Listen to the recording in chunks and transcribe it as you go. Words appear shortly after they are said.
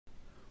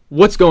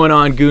What's going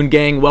on, Goon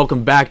Gang?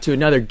 Welcome back to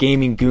another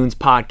Gaming Goons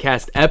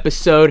podcast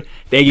episode.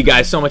 Thank you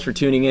guys so much for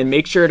tuning in.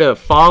 Make sure to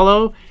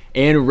follow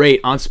and rate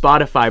on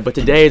Spotify. But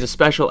today is a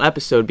special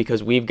episode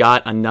because we've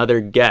got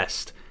another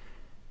guest.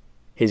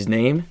 His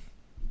name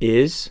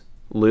is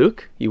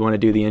Luke. You want to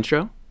do the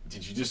intro?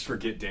 Did you just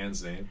forget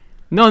Dan's name?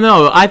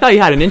 No. I thought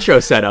you had an intro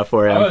set up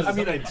for him.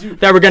 I do.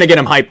 That we're going to get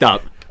him hyped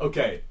up.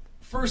 Okay,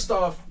 first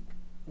off,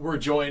 we're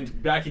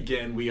joined back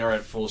again. We are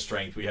at full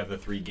strength. We have the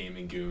three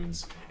Gaming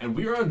Goons. And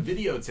we are on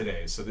video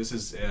today, so this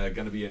is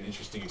going to be an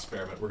interesting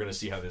experiment. We're going to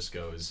see how this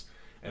goes.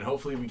 And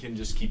hopefully we can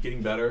just keep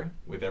getting better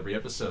with every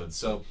episode.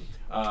 So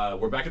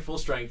we're back at full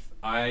strength.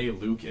 I,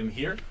 Luke, am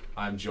here.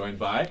 I'm joined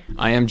by...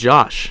 I am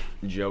Josh.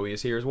 Joey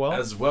is here as well.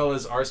 As well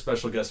as our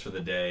special guest for the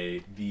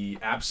day, the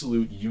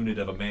absolute unit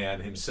of a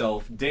man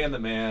himself, Dan the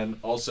Man,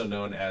 also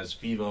known as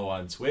Vivo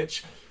on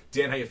Twitch.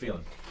 Dan, how you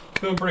feeling?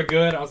 Feeling pretty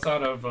good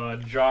outside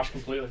of Josh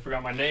completely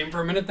forgot my name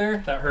for a minute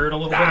there. That hurt a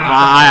little bit.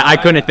 I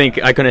couldn't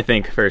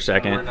think for a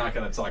second. We're not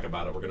going to talk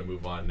about it. We're going to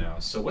move on now.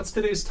 So what's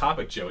today's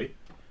topic, Joey?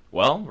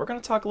 Well, we're going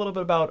to talk a little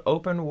bit about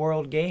open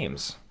world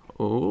games.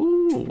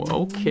 Ooh,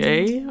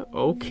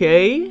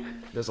 okay.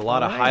 There's a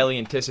lot of highly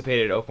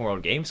anticipated open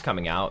world games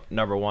coming out,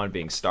 number one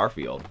being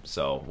Starfield.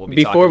 So we'll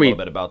be talking a little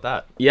bit about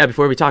that. Yeah,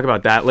 before we talk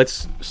about that,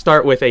 let's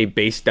start with a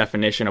base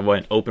definition of what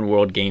an open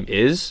world game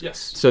is. Yes.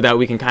 So that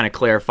we can kind of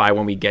clarify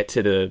when we get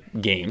to the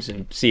games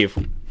and see if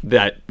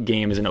that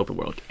game is an open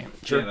world game.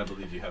 Sure. Dan, I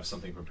believe you have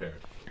something prepared.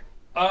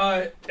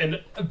 And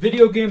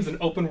video games in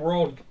open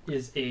world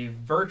is a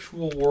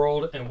virtual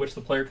world in which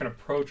the player can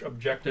approach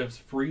objectives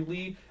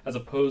freely, as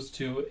opposed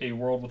to a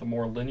world with a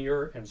more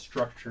linear and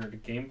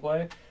structured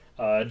gameplay.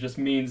 It just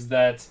means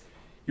that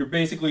you're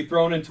basically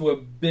thrown into a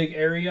big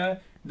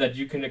area that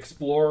you can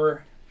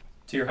explore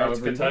to your heart's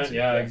content.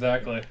 Yeah,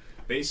 exactly.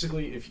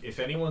 Basically, if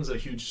anyone's a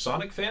huge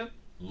Sonic fan,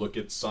 look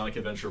at Sonic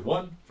Adventure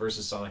 1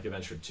 versus Sonic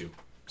Adventure 2.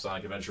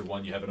 Sonic Adventure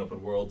 1, you have an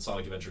open world.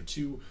 Sonic Adventure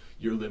 2,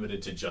 you're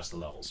limited to just the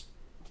levels.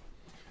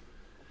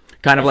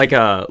 Kind of like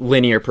a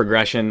linear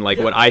progression, like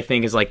what I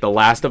think is like The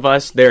Last of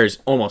Us. There's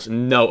almost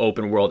no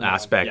open world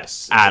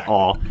aspect at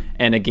all.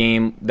 And a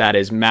game that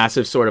is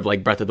massive, sort of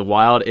like Breath of the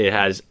Wild, it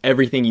has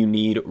everything you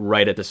need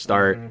right at the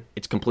start. Mm-hmm.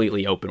 It's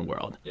completely open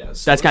world. Yeah,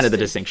 so that's kind of the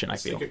distinction, I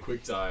feel. Let's take a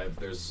quick dive.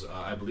 There's,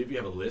 I believe you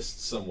have a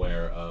list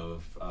somewhere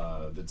of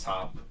the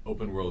top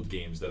open world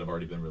games that have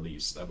already been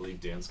released. I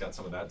believe Dan's got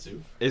some of that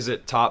too. Is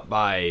it top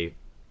by...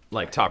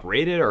 like top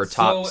rated or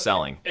top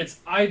selling? It's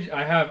I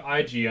have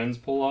IGN's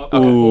pulled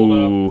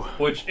up,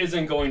 which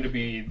isn't going to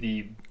be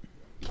the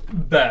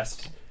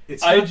best.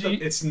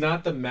 It's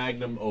not the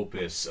magnum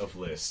opus of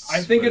lists.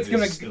 I think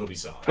it'll be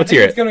solid.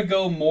 It's gonna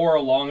go more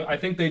along. I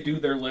think they do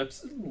their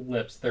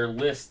their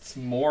lists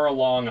more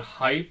along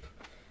hype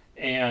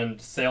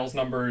and sales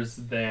numbers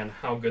than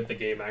how good the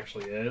game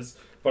actually is.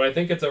 But I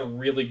think it's a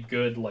really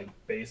good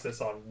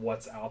basis on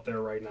what's out there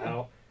right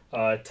now.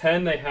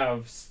 10, they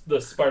have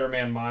the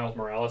Spider-Man Miles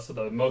Morales, so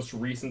the most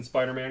recent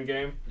Spider-Man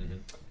game.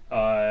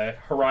 Mm-hmm.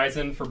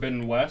 Horizon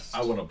Forbidden West.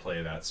 I want to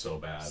play that so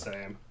bad.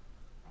 Same.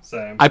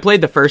 I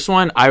played the first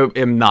one. I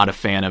am not a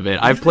fan of it.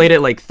 I've played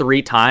it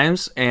 3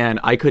 times, and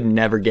I could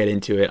never get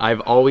into it.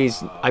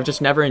 I've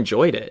just never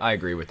enjoyed it. I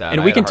agree with that.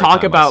 And we can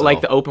talk about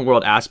the open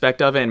world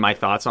aspect of it and my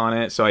thoughts on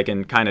it, so I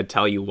can kind of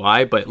tell you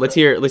why. But let's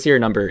hear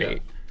number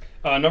 8.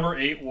 Number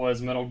 8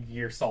 was Metal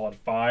Gear Solid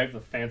 5: The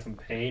Phantom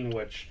Pain,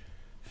 which...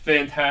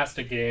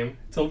 fantastic game.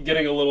 It's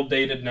getting a little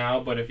dated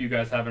now, but if you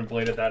guys haven't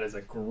played it, that is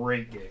a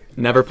great game.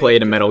 Never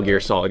played a Metal Gear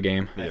Solid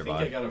game. I think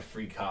I got a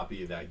free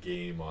copy of that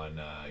game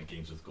on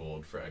Games with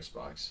Gold for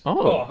Xbox.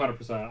 Oh,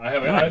 100%. I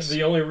have. Nice.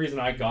 The only reason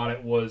I got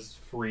it was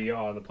free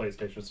on the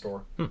PlayStation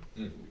Store.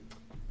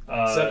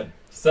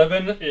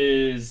 7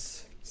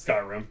 is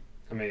Skyrim.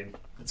 I mean,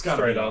 it's got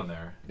to be on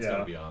there. It's got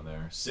to be on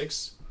there.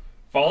 6.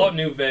 Fallout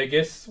New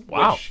Vegas.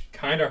 Wow. Which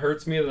kind of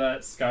hurts me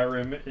that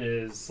Skyrim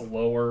is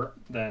lower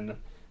than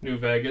New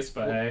Vegas,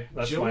 but hey,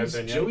 that's my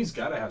opinion. Joey's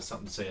got to have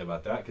something to say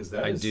about that, because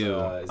that is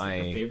your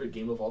favorite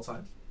game of all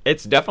time?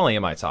 It's definitely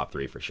in my top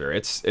 3 for sure.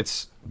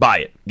 It's buy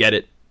it, get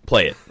it,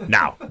 play it,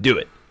 now, do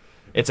it.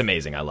 It's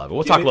amazing. I love it.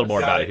 We'll talk a little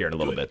more about it here in a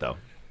little bit, though.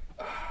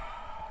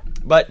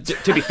 But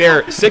to be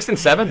fair, 6 and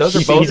 7, those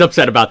are both... He's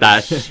upset about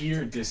that.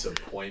 Sheer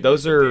disappointment.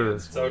 Those are...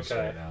 It's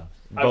okay. Right now.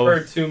 I've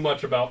heard too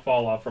much about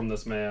Fallout from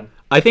this man.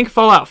 I think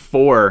Fallout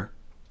 4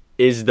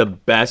 is the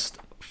best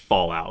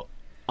Fallout.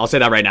 I'll say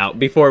that right now,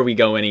 before we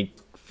go any...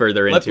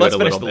 further into it a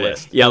little bit.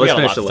 List. Yeah, let's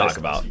finish the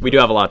list. We do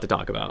have a lot to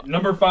talk about.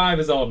 Number 5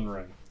 is Elden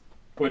Ring,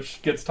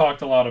 which gets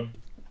talked about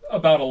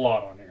a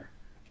lot on here.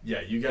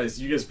 Yeah, you guys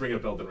bring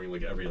up Elden Ring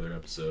like every other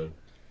episode.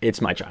 It's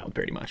my child,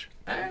 pretty much.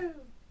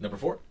 Number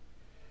 4.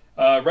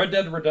 Red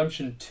Dead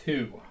Redemption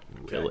 2.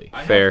 Really?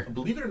 Fair.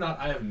 Believe it or not,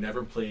 I have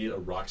never played a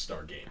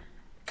Rockstar game.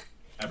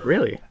 Ever.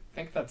 Really? I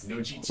think that's... No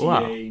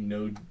GTA,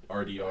 no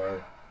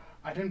RDR.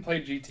 I didn't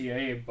play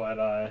GTA,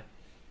 but...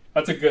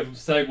 that's a good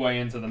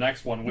segue into the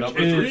next one, which number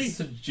is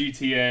 3.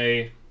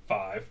 GTA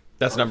 5.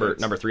 That's number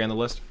 3 on the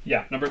list?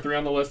 Yeah, number 3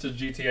 on the list is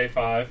GTA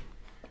 5.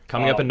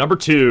 Coming up at number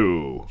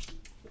 2.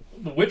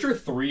 The Witcher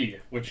 3,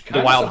 which kind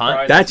of Wild Hunt?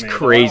 surprises That's me. The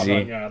crazy. Wild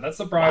Hunt, yeah, that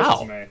surprises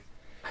Wow. me.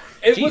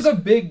 It was a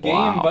big game,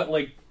 Wow. but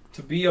like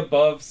to be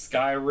above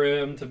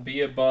Skyrim, to be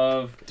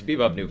above To be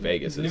above New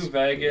Vegas New is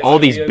Vegas, All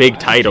to these be big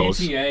above titles.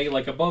 GTA,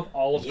 like above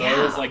all of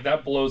those, like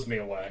that blows me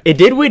away. It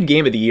did win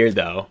Game of the Year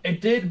though. It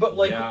did, but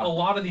like Yeah. a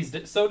lot of these,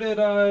 so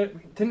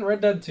didn't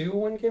Red Dead 2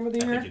 win Game of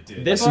the I Year? think it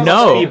did. This No.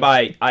 must be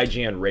by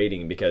IGN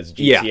rating because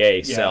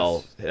GTA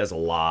Yes. has a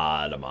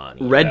lot of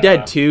money. Red Yeah.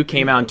 Dead 2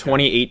 came out in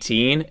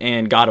 2018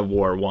 and God of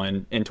War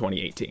won in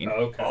 2018.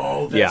 Okay.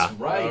 Oh, that's Yeah.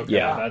 right. Okay,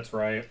 Yeah. that's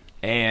right.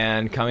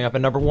 And coming up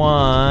at number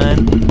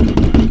 1.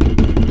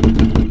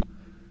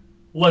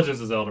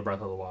 Legends of Zelda: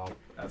 Breath of the Wild.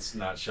 That's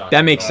not shocking.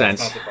 That makes at all.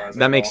 That's sense. not surprising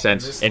That at makes all.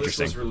 sense. This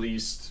Interesting. list was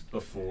released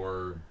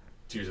before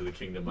Tears of the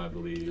Kingdom, I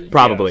believe.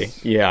 Probably.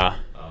 Yes. Yeah.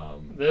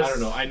 This- I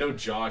don't know. I know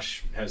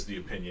Josh has the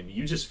opinion.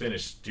 You just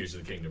finished Tears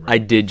of the Kingdom, I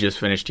right? did just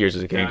finish Tears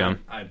of the Kingdom.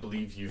 I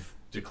believe you've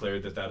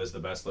declared that is the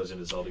best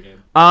Legend of Zelda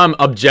game.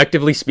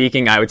 Objectively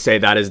speaking, I would say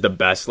that is the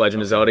best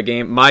Legend of Zelda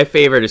game. My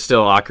favorite is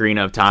still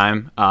Ocarina of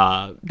Time.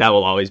 That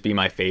will always be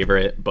my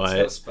favorite, It's got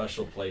a but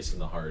special place in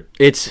the heart.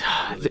 it's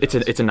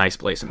a nice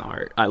place in the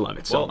heart. I love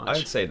it so Well, I much.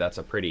 would say that's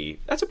a pretty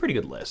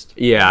good list.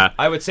 Yeah.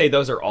 I would say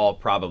those are all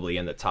probably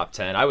in the top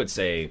 10. I would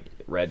say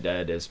Red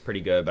Dead is pretty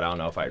good, but I don't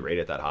know if I'd rate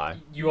it that high.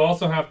 You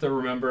also have to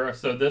remember,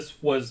 so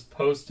this was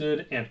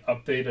posted and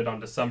updated on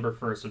December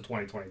 1st of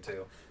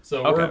 2022.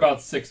 So Okay. we're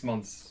about 6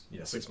 months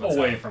Yeah, 6 months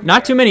away out. from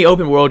Not that. too many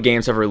open world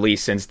games have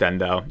released since then,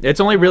 though. It's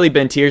only really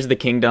been Tears of the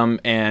Kingdom,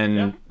 and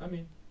Yeah, I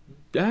mean,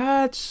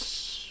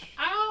 that's.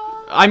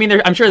 I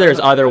mean, I'm sure there's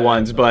other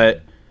ones,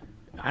 but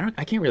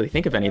I can't really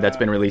think of any that's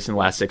been released in the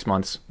last 6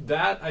 months.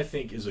 that I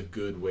think is a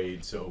good way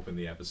to open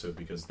the episode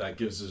because that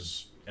gives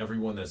us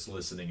everyone that's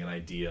listening an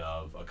idea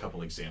of a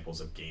couple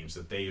examples of games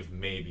that they've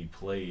maybe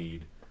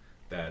played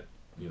that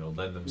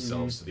lend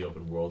themselves to the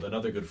open world.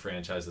 Another good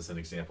franchise that's an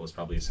example is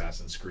probably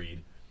Assassin's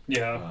Creed.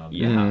 Yeah.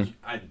 Yeah.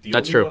 The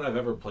That's only true. one I've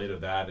ever played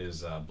of that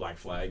is Black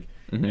Flag,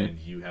 and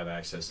you have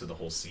access to the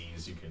whole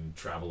seas. You can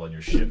travel on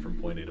your ship from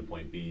point A to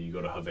point B. You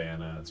go to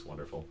Havana. It's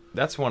wonderful.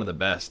 That's one of the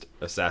best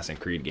Assassin's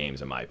Creed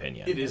games in my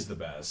opinion. It is the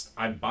best.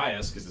 I'm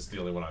biased because it's the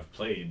only one I've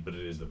played, but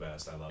it is the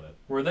best. I love it.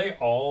 Were they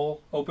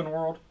all open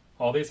world?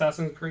 All the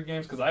Assassin's Creed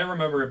games? Because I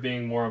remember it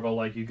being more of a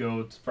like you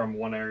go from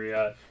one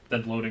area,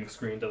 then loading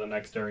screen to the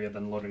next area,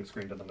 then loading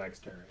screen to the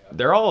next area.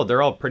 They're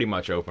all pretty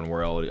much open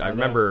world. I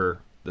remember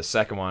the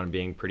second one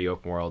being pretty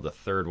open world, the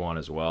third one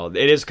as well.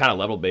 It is kind of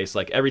level based.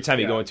 Like every time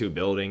you go Yeah. into a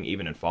building,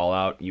 even in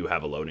Fallout, you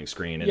have a loading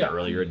screen in Yeah. the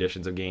earlier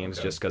editions of games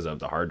Okay. just because of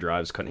the hard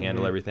drives couldn't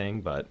handle everything.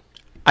 But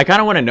I kind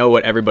of want to know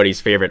what everybody's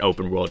favorite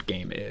open world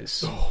game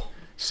is.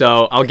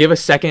 So I'll give a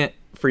second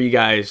for you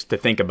guys to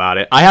think about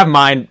it. I have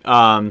mine.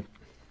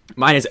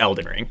 Mine is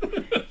Elden Ring.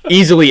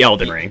 Easily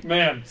Elden Ring.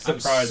 Man, I'm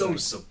surprising.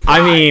 so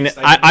surprised. I mean,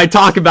 I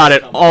talk about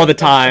it all the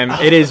time.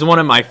 It is one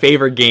of my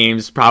favorite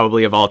games,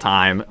 probably of all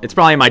time. It's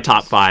probably in my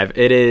top 5.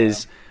 It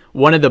is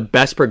one of the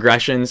best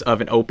progressions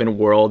of an open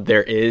world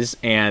there is,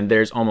 and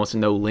there's almost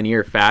no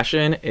linear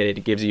fashion.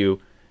 It gives you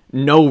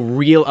no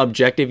real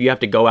objective. You have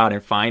to go out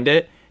and find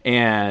it,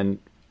 and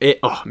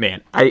oh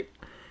man, it's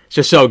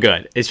just so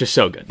good. It's just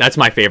so good. That's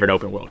my favorite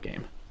open world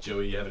game.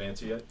 Joey, you haven't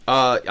answered yet?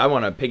 I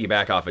want to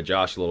piggyback off of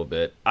Josh a little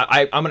bit.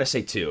 I'm going to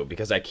say 2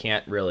 because I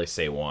can't really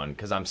say 1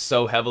 because I'm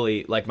so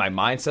heavily, like my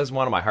mind says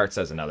 1 and my heart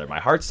says another. My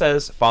heart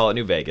says Fallout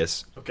New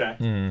Vegas Okay.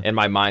 and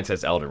my mind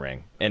says Elden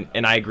Ring.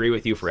 And I agree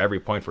with you for every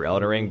point for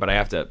Elden Ring, but I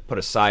have to put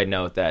a side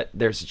note that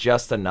there's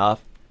just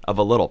enough of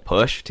a little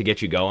push to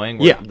get you going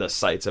where Yeah. the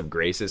sites of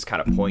graces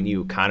kind of point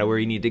you kind of where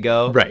you need to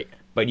go. Right.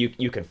 But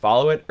you can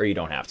follow it or you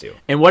don't have to.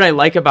 And what I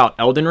like about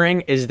Elden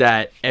Ring is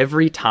that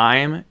every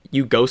time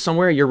you go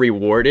somewhere, you're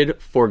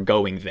rewarded for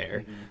going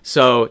there.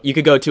 So you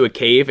could go to a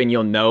cave and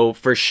you'll know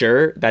for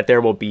sure that there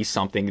will be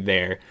something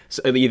there.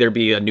 So it'll either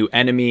be a new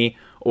enemy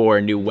or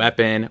a new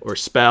weapon or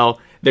spell.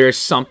 There's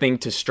something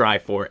to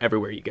strive for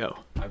everywhere you go.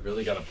 I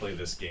really got to play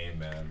this game,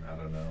 man. I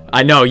don't know.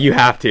 I know you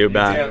have to,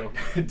 but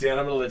Dan,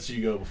 I'm gonna let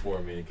you go before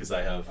me because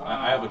I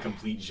have a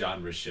complete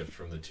genre shift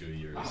from the 2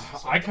 years.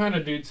 So. I kind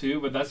of do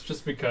too, but that's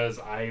just because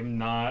I'm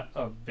not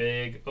a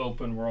big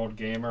open world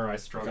gamer. I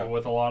struggle Okay.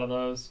 with a lot of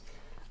those.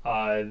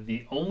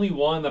 The only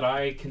one that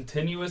I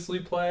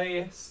continuously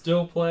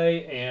still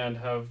play, and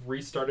have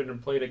restarted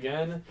and played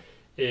again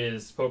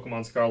is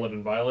Pokemon Scarlet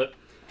and Violet.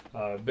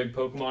 Big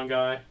Pokemon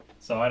guy.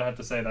 So I'd have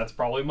to say that's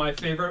probably my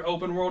favorite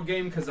open world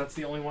game because that's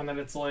the only one that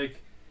it's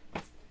like,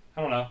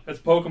 I don't know, it's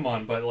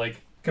Pokemon, but like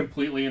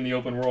completely in the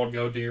open world,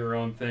 go do your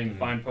own thing,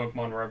 find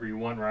Pokemon wherever you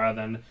want rather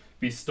than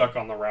be stuck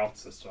on the route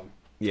system.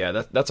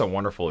 Yeah, that's a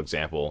wonderful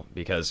example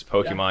because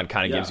Pokemon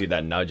kind of Yeah. gives you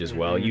that nudge as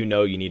well. You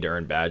know you need to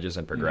earn badges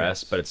and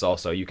progress, Yes. but it's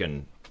also you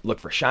can look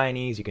for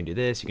shinies, you can do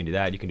this, you can do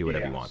that, you can do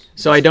whatever you Yes. want.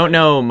 so I don't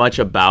know much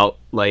about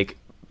like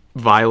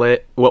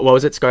Violet. What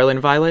was it? Scarlet and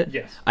Violet?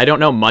 Yes. I don't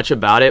know much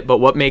about it, but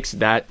what makes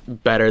that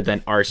better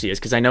than Arceus?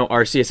 Because I know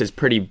Arceus is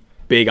pretty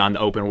big on the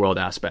open world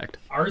aspect.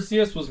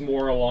 Arceus was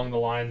more along the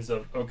lines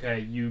of, okay,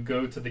 you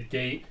go to the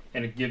gate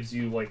and it gives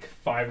you like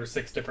 5 or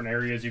 6 different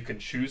areas you can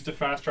choose to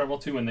fast travel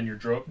to, and then you're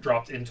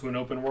dropped into an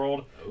open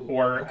world.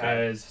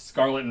 As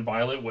Scarlet and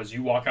Violet was,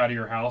 you walk out of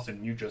your house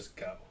and you just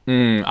go.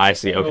 I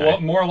see. Okay.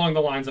 More along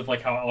the lines of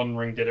like how Elden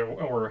Ring did it,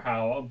 or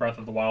how Breath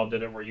of the Wild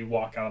did it, where you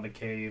walk out of the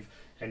cave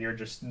and you're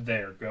just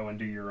there, go and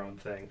do your own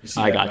thing. You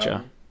see I that gotcha.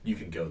 mountain? You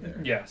can go there.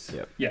 Yes.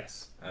 Yep.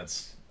 Yes.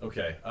 That's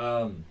okay.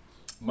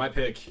 My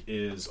pick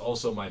is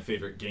also my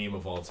favorite game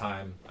of all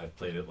time. I've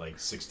played it like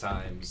 6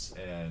 times,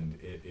 and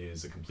it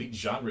is a complete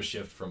genre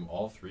shift from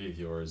all 3 of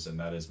yours, and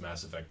that is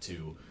Mass Effect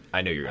 2.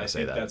 I knew you were going I to say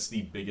think that. that's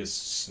the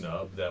biggest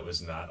snub that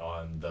was not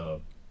on the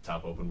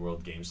top open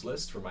world games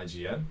list from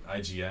IGN.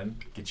 IGN,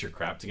 get your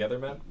crap together,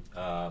 man.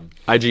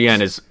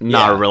 IGN is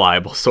not a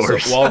reliable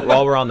source. So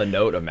while we're on the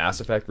note of Mass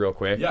Effect real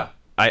quick, Yeah.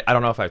 I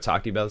don't know if I've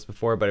talked to you about this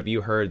before, but have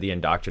you heard the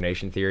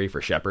indoctrination theory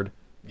for Shepard?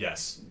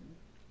 Yes.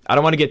 I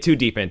don't want to get too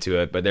deep into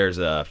it, but there's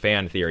a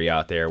fan theory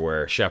out there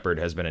where Shepard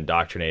has been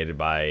indoctrinated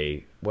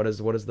by what is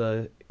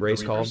the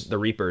race called? The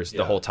Reapers the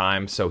Yeah. whole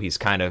time, so he's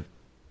kind of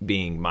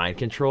being mind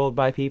controlled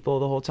by people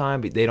the whole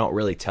time, but they don't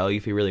really tell you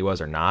if he really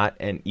was or not,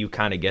 and you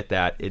kind of get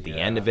that at the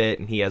end of it,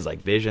 and he has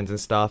like visions and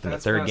stuff in the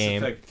third Mass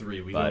game. Effect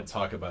 3. We don't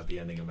talk about the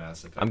ending of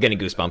Mass Effect. I'm getting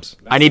 3. goosebumps.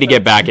 I need to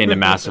get back into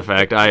Mass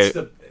Effect.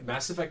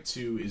 Mass Effect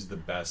 2 is the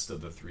best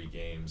of the 3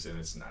 games, and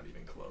it's not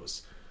even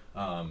close.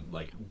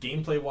 Like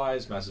gameplay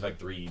wise, Mass Effect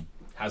 3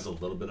 has a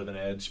little bit of an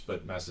edge,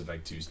 but Mass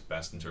Effect 2 is the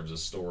best in terms of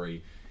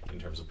story, in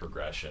terms of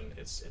progression.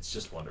 It's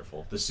just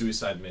wonderful. The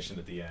suicide mission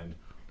at the end.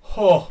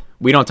 Oh,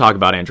 We don't talk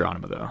about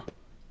Andromeda though.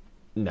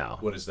 No.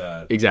 what is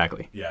that?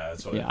 Exactly. Yeah,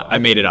 that's what. Yeah, I thought. I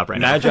made it up right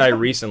now. Magi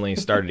recently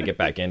started to get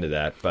back into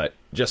that, but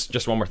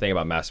just one more thing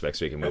about Mass Effect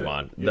so we can move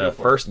on. Yeah, The go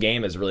for first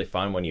game is really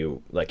fun when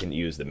you like can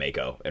use the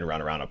Mako and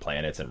run around on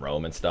planets and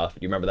roam and stuff.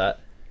 You remember that?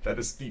 That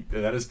is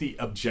the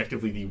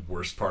objectively the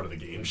worst part of the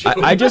game.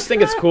 I just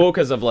think it's cool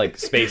because of like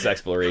space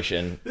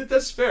exploration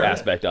That's fair.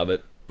 aspect of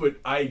it. But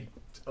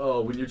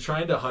when you're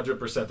trying to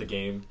 100% the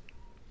game,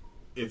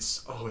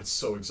 it's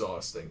so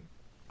exhausting.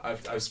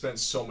 I've spent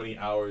so many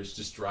hours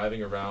just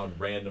driving around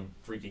random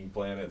freaking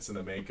planets in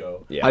the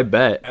Mako. Yeah. I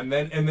bet. And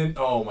then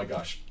oh my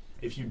gosh,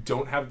 if you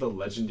don't have the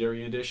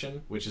Legendary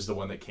Edition, which is the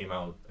one that came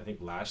out I think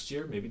last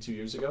year, maybe 2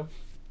 years ago,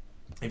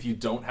 if you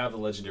don't have the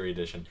Legendary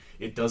Edition,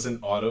 it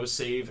doesn't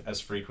auto-save as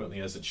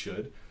frequently as it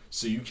should.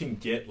 So you can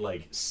get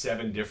like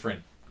 7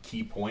 different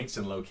key points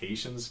and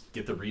locations,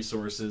 get the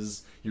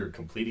resources, you're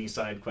completing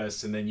side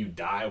quests, and then you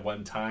die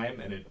one time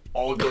and it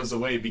all goes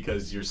away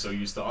because you're so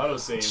used to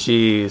autosave.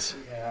 Jeez.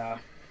 Yeah.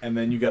 And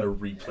then you got to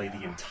replay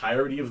the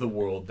entirety of the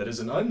world that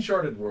is an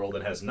uncharted world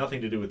that has nothing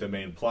to do with the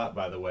main plot,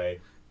 by the way.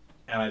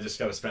 And I just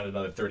got to spend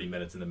another 30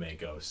 minutes in the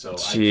Mako. So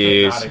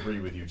Jeez. I cannot agree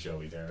with you,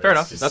 Joey, there. Fair It's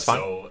enough. just That's fine.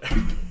 so-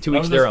 To That each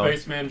was their a own.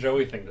 Spaceman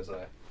Joey thing to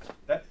say.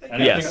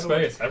 Anything Yes.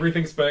 space.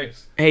 Everything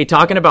space. Hey,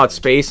 talking about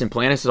space and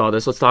planets and all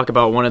this, let's talk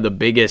about one of the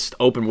biggest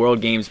open world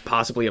games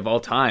possibly of all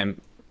time,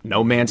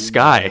 No Man's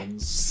Sky.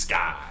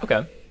 Sky.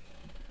 Okay.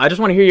 I just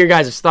want to hear your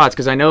guys' thoughts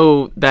because I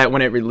know that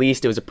when it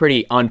released, it was a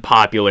pretty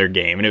unpopular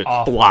game and it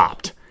Awful.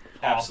 flopped.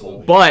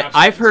 Absolutely. But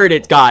I've heard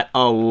it got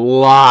a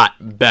lot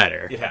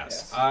better. It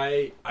has.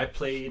 I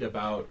played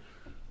about,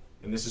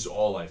 and this is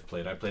all I've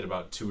played, I played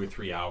about 2 or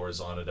 3 hours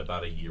on it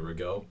about a year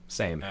ago.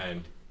 Same.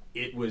 And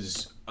it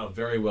was a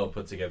very well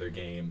put together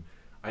game.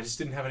 I just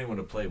didn't have anyone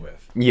to play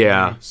with.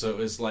 Yeah. So it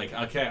was like,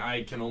 okay,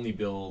 I can only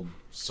build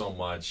so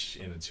much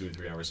in a 2 or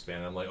 3 hour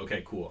span. I'm like,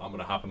 okay, cool. I'm going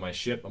to hop in my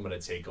ship. I'm going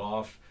to take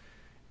off.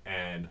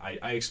 And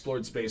I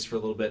explored space for a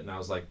little bit, and I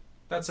was like,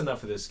 that's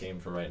enough of this game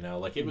for right now.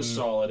 Like, it was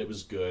solid. It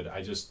was good.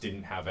 I just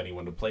didn't have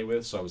anyone to play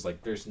with. So I was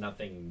like, there's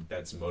nothing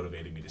that's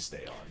motivating me to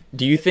stay on.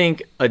 Do you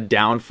think a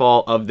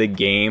downfall of the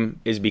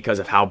game is because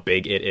of how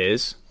big it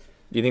is?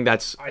 Do you think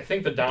that's... I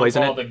think the Plays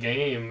in downfall it? of the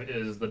game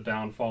is the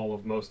downfall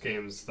of most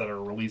games that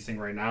are releasing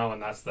right now, and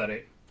that's that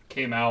it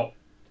came out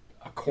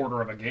a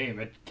quarter of a game.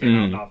 It came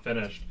out not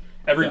finished.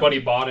 Everybody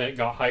bought it,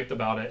 got hyped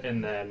about it,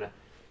 and then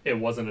it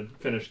wasn't a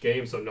finished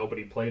game, so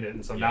nobody played it.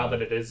 And so now Yeah.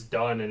 that it is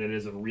done and it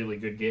is a really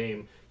good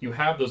game, you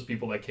have those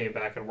people that came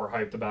back and were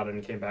hyped about it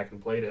and came back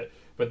and played it.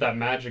 But that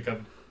magic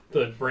of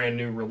the brand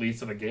new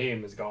release of a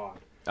game is gone.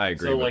 I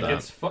agree So with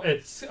like that.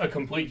 it's a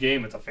complete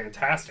game. It's a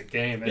fantastic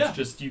game. It's Yeah.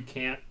 just you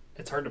can't.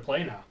 It's hard to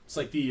play now. It's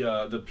like the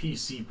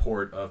PC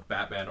port of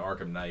Batman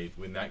Arkham Knight.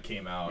 When that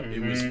came out, it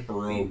was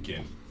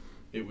broken.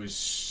 It was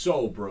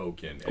so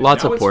broken. And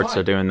Lots now of it's ports fine.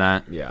 are doing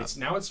that. Yeah.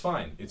 It's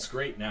fine. It's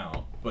great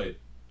now. But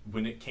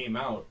when it came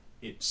out,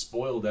 it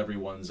spoiled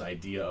everyone's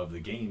idea of the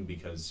game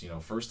because,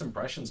 first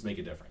impressions make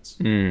a difference.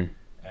 Mm.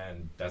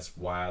 And that's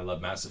why I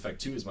love Mass Effect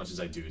 2 as much as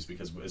I do, is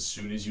because as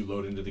soon as you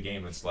load into the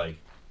game, it's like,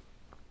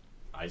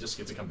 I just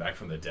get to come back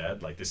from the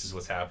dead. Like, this is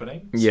what's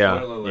happening. Yeah.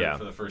 Spoiler alert Yeah.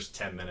 for the first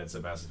 10 minutes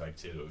of Mass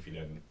Effect 2, if you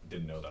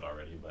didn't know that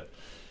already. But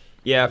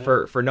Yeah,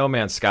 for No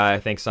Man's Sky, I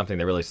think something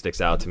that really sticks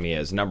out to me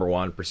is number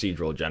one,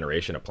 procedural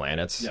generation of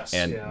planets, Yes.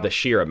 and Yeah. the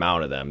sheer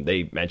amount of them.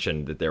 They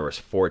mentioned that there was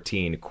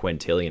 14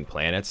 quintillion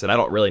planets, and I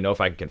don't really know if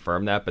I can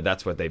confirm that, but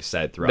that's what they've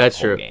said throughout That's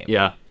the whole true. game.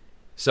 Yeah.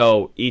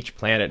 So each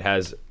planet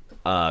has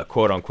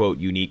quote unquote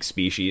unique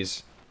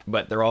species,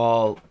 but they're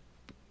all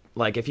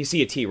like if you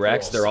see a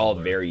T-Rex, they're all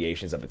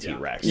variations of a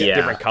T-Rex. Yeah.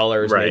 Different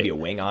colors, Right. maybe a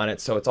wing on it,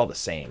 so it's all the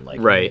same.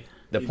 Like Right.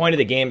 The point of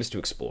the game is to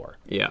explore.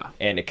 Yeah.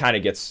 And it kind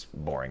of gets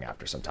boring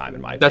after some time,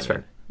 in my opinion. That's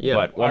fair. Yeah.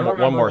 But I one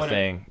remember more when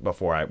thing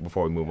before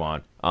we move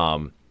on.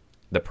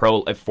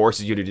 It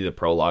forces you to do the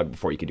prologue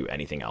before you can do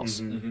anything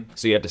else.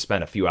 So you have to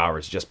spend a few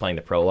hours just playing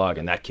the prologue,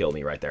 and that killed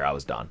me right there. I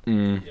was done.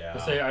 Yeah.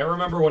 I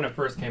remember when it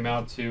first came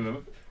out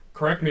too.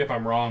 Correct me if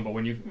I'm wrong, but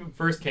when you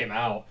first came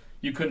out,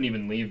 you couldn't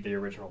even leave the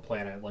original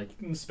planet. Like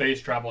space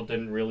travel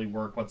didn't really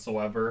work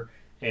whatsoever,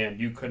 and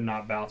you could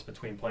not bounce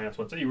between planets.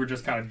 You were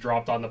just kind of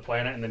dropped on the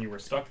planet, and then you were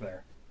stuck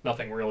there.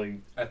 Nothing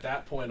really. At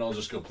that point, I'll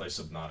just go play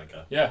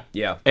Subnautica. Yeah.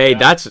 Yeah. Hey,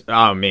 that's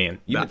oh man,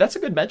 That's a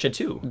good mention,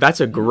 too. that's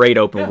a great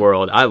open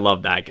world. I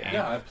love that game.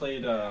 Yeah, I've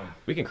played.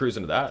 We can cruise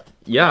into that.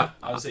 Yeah.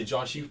 I would say,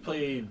 Josh, you've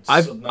played.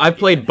 I've Subnautica,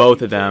 played and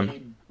both you of them.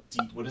 played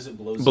what is it?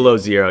 Below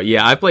Zero.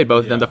 Yeah, I've played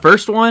both of them. Yeah. The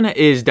first one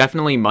is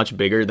definitely much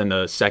bigger than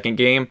the second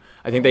game.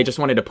 I think they just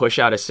wanted to push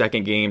out a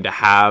second game to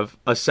have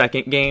a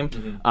second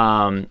game.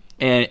 And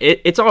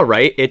it's all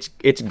right. It's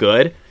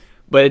good,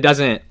 but it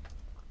doesn't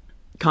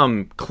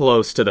come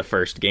close to the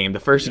first game. The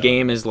first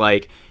game is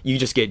like you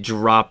just get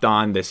dropped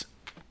on this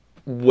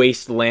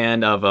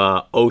wasteland of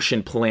a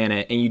ocean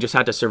planet and you just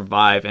have to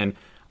survive. And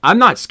I'm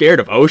not scared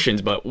of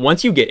oceans, but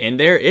once you get in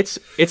there, it's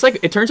like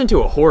it turns into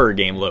a horror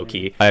game, low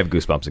key. I have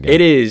goosebumps again.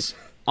 It is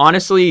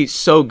honestly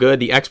so good.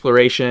 The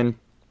exploration,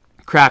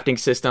 crafting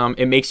system,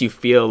 it makes you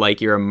feel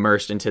like you're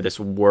immersed into this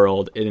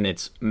world, and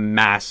it's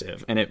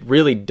massive. And it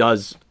really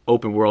does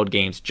open world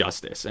games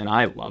justice, and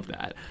I love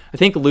that. I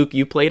think, Luke,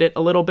 you played it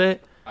a little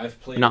bit. I've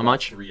played Not about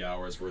much? 3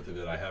 hours worth of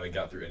it. I haven't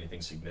got through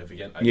anything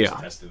significant. I Yeah. just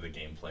tested the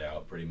gameplay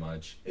out pretty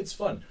much. It's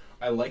fun.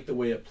 I like the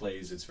way it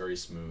plays. It's very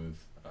smooth.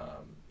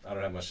 I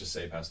don't have much to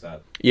say past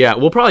that. Yeah,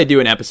 we'll probably do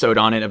an episode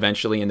on it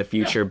eventually in the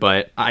future,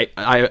 but I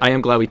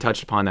am glad we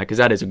touched upon that because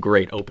that is a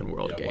great open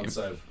world Yeah,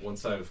 game.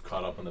 once I've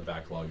caught up on the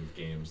backlog of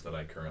games that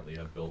I currently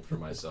have built for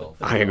myself.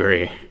 I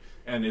agree.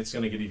 And it's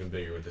going to get even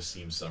bigger with the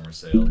Steam Summer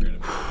Sale here in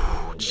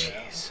a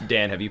minute.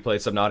 Dan, have you played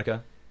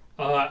Subnautica?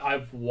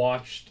 I've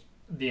watched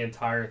the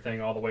entire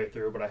thing all the way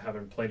through, but I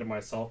haven't played it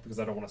myself because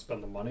I don't want to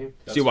spend the money.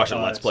 So you watched a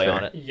Let's Play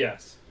on it?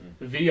 Yes.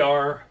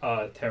 VR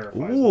terrifies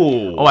me.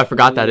 Ooh. Oh, I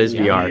forgot that is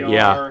VR.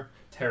 Yeah.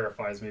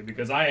 Terrifies me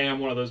because I am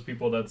one of those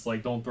people that's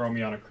like, don't throw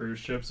me on a cruise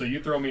ship. So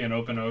you throw me in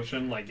open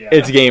ocean, like, yeah,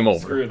 It's game over.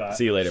 Screw that.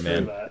 See you later, Screw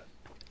man. That.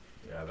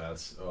 Yeah,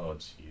 that's... Oh,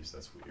 jeez,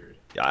 that's weird.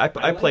 Yeah, I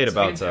played It's a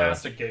about...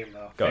 fantastic game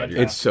though. go ahead,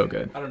 It's so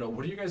good. I don't know.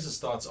 What are you guys'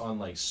 thoughts on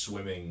like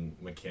swimming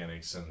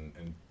mechanics and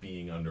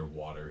being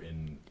underwater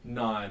in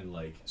non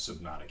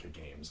Subnautica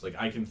games? Like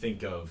I can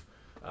think of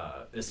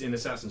in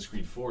Assassin's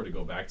Creed 4, to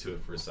go back to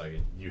it for a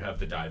second, you have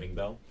the diving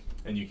bell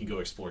and you can go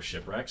explore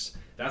shipwrecks.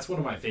 That's one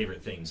of my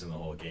favorite things in the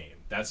whole game.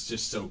 That's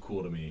just so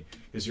cool to me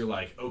because you're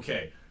like,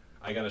 okay,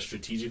 I got to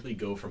strategically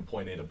go from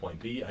point A to point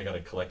B. I got to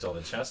collect all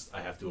the chests.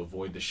 I have to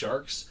avoid the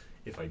sharks.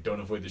 If I don't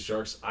avoid the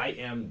sharks, I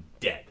am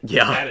dead.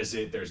 Yeah. That is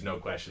it. There's no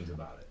questions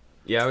about it.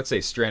 Yeah, I would say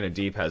Stranded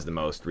Deep has the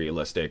most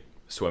realistic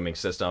swimming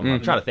system.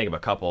 I'm trying to think of a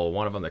couple.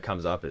 One of them that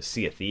comes up is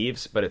Sea of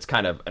Thieves, but it's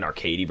kind of an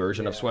arcadey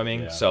version of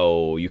swimming. Yeah.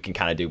 So you can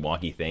kind of do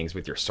wonky things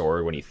with your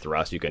sword. When you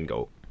thrust, you can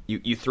go...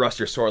 You thrust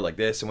your sword like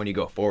this, and when you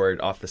go forward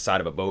off the side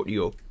of a boat, you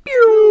go...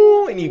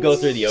 Pew! And you go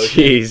through the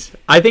ocean. Jeez.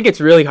 I think it's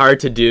really hard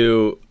to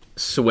do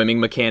swimming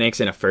mechanics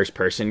in a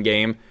first-person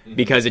game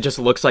because it just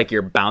looks like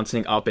you're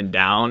bouncing up and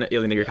down,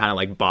 and you're kind of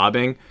like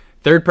bobbing.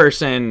 Third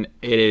person,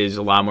 it is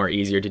a lot more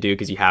easier to do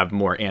because you have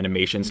more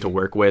animations to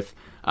work with.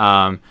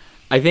 I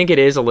think it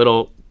is a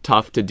little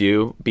tough to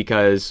do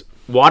because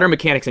water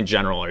mechanics in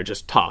general are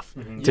just tough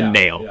to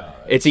nail. Yeah,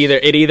 it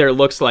either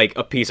looks like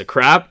a piece of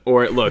crap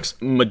or it looks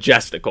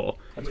majestical.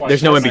 That's why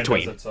There's no in Fortnite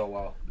between. does it so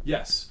well.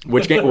 Yes.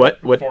 Which game?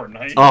 What?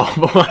 Fortnite. Oh,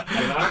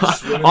 When I'm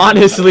swimming-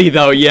 honestly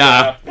though,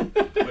 yeah.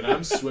 When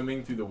I'm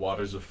swimming through the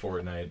waters of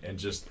Fortnite and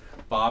just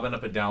bobbing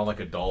up and down like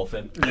a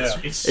dolphin, Yeah.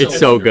 it's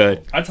so good.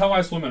 beautiful. That's how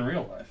I swim in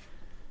real life.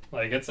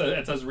 Like it's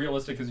as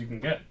realistic as you can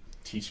get.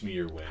 Teach me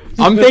your ways.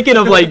 I'm thinking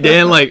of like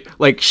Dan,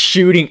 like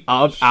shooting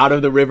up out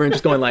of the river and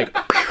just going like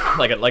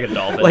like a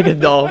dolphin. like a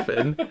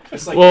dolphin.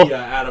 It's like Well- the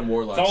Adam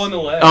Warlock. It's all in the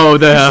scene. leg. Oh,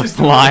 the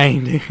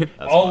flying.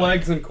 all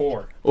legs and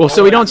core. Well,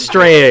 so we don't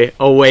stray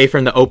away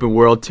from the open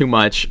world too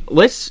much.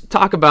 Let's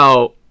talk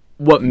about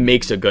what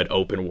makes a good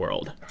open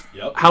world.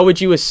 Yep. How would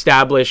you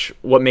establish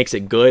what makes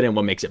it good and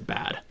what makes it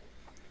bad?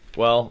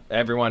 Well,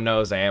 everyone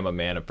knows I am a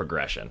man of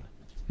progression.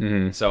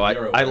 So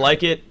You're I aware.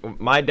 like it.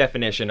 My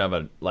definition of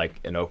an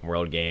open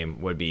world game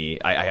would be,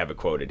 I have it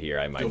quoted here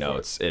in my Go for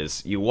notes,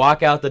 is you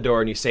walk out the door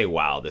and you say,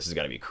 wow, this is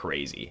going to be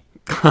crazy.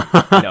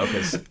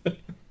 Because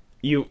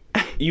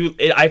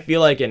I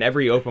feel like in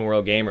every open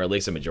world game, or at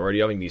least a majority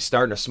of them, you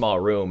start in a small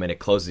room and it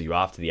closes you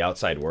off to the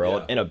outside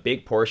world. Yeah. And a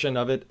big portion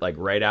of it, like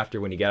right after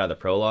when you get out of the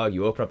prologue,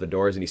 you open up the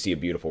doors and you see a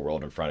beautiful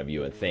world in front of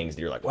you and things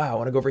that you're like, wow, I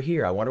want to go over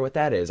here. I wonder what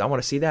that is. I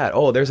want to see that.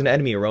 Oh, there's an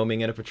enemy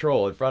roaming in a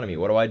patrol in front of me.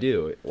 What do I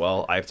do?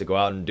 Well, I have to go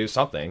out and do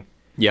something.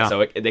 Yeah.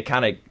 So they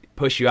kind of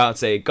push you out and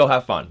say, go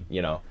have fun,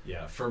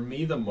 Yeah, for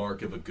me, the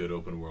mark of a good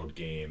open world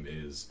game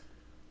is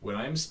when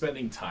I'm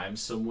spending time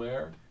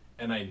somewhere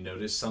and I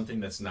notice something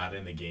that's not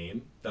in the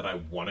game that I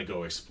want to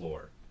go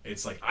explore.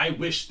 It's like, I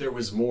wish there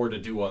was more to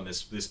do on this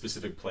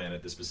specific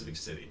planet, this specific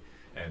city.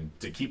 And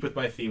to keep with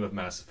my theme of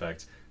Mass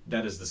Effect,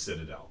 that is the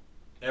Citadel.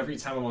 Every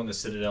time I'm on the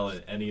Citadel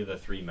in any of the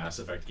 3 Mass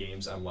Effect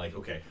games, I'm like,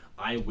 okay,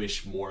 I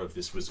wish more of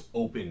this was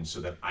open so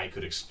that I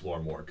could explore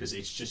more, because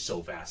it's just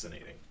so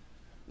fascinating.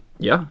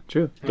 Yeah,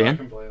 true. I Dan?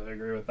 completely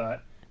agree with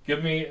that.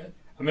 Give me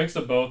a mix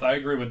of both. I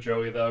agree with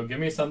Joey, though. Give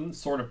me some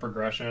sort of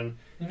progression.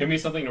 Give me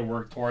something to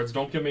work towards.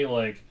 Don't give me,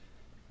 like,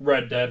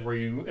 Red Dead, where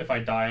if I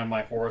die on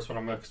my horse when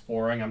I'm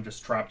exploring, I'm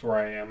just trapped where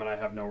I am and I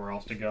have nowhere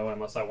else to go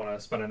unless I want to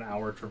spend an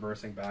hour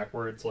traversing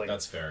backwards. Like,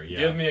 that's fair, yeah.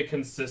 Give me a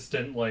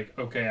consistent, like,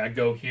 okay, I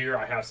go here,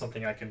 I have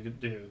something I can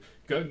do.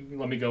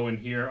 Let me go in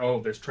here. Oh,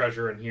 there's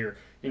treasure in here.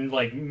 And,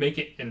 like, make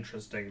it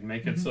interesting.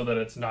 Make it so that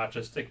it's not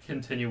just a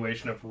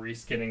continuation of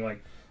reskinning,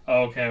 like,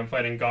 oh, okay, I'm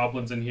fighting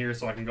goblins in here,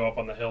 so I can go up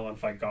on the hill and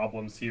fight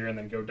goblins here, and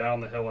then go down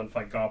the hill and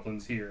fight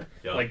goblins here.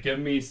 Yeah. Like, give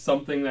me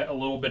something that a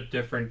little bit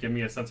different, give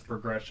me a sense of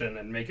progression,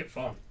 and make it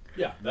fun.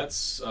 Yeah,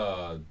 that's...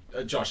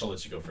 Josh, I'll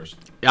let you go first.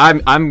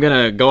 I'm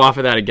going to go off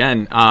of that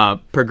again.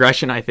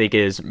 Progression, I think,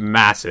 is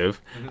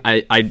massive.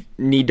 I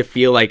need to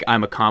feel like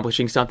I'm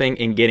accomplishing something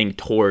and getting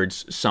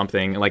towards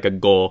something, like a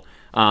goal.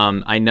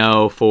 I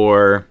know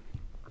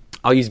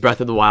I'll use Breath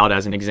of the Wild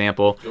as an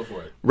example. Go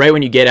for it. Right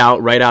when you get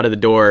right out of the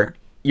door,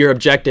 your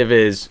objective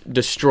is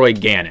destroy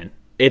Ganon.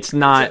 It's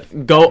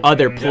not go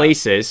other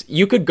places.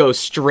 You could go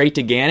straight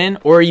to Ganon,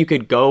 or you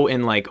could go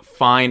and like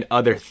find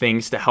other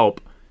things to help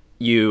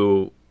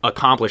you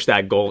accomplish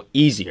that goal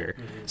easier.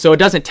 So it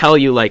doesn't tell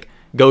you like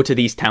go to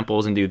these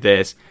temples and do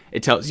this.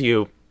 It tells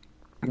you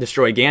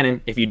destroy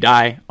Ganon. If you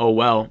die, oh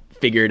well,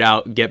 figure it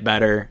out, get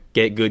better,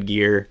 get good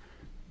gear,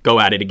 go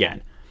at it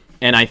again.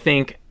 And I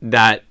think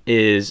that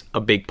is a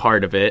big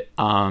part of it.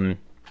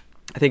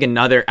 I think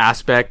another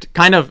aspect,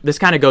 this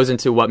kind of goes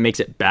into what makes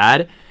it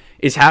bad,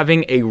 is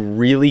having a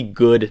really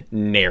good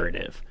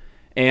narrative.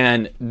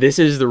 And this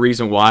is the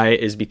reason why,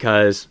 is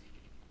because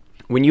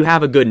when you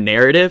have a good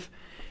narrative,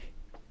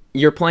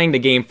 you're playing the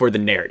game for the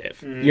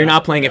narrative. You're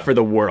not playing it for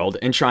the world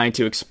and trying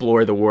to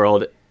explore the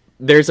world.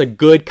 There's a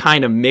good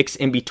kind of mix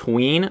in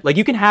between. Like,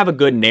 you can have a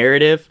good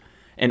narrative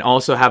and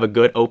also have a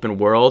good open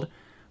world,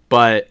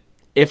 but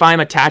if I'm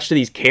attached to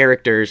these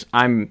characters,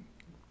 I'm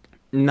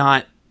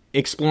not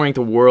exploring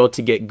the world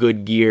to get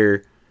good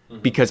gear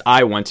because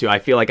I want to. I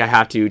feel like I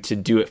have to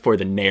do it for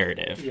the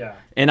narrative. Yeah.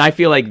 And I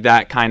feel like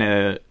that kind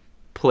of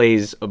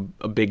plays a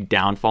big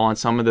downfall on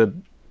some of the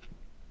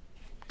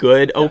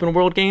good open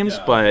world games,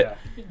 but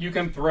you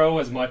can throw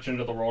as much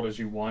into the world as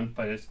you want,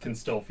 but it can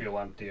still feel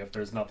empty if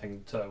there's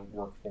nothing to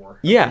work for.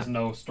 If there's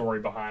no story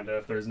behind it,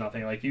 if there's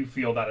nothing, like, you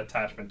feel that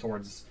attachment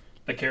towards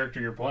the character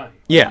you're playing.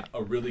 Yeah.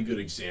 A really good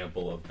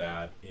example of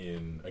that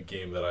in a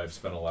game that I've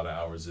spent a lot of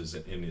hours is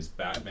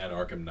Batman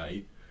Arkham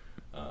Knight.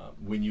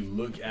 When you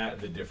look at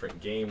the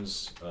different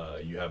games,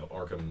 you have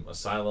Arkham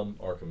Asylum,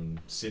 Arkham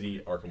City,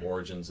 Arkham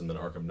Origins, and then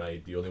Arkham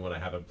Knight. The only one I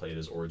haven't played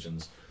is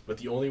Origins, but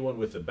the only one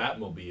with the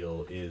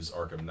Batmobile is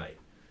Arkham Knight.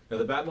 Now,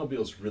 the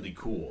Batmobile is really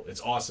cool.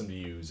 It's awesome to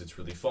use. It's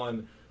really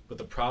fun. But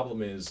the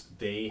problem is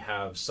they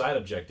have side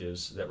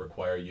objectives that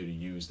require you to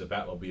use the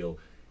Batmobile,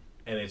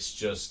 and it's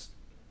just...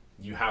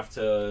 You have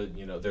to,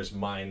 there's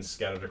mines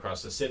scattered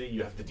across the city.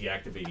 You have to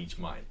deactivate each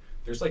mine.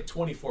 There's like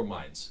 24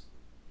 mines.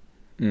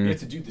 You have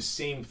to do the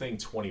same thing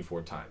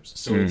 24 times.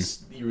 So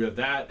you have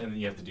that, and then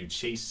you have to do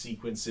chase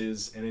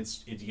sequences, and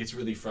it gets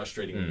really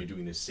frustrating when you're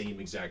doing the same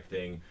exact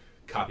thing,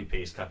 copy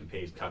paste, copy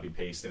paste, copy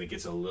paste, and it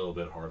gets a little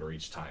bit harder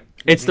each time.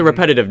 It's the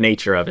repetitive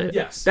nature of it.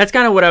 Yes. That's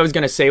kind of what I was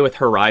going to say with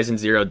Horizon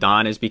Zero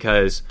Dawn, is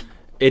because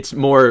it's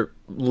more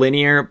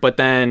linear, but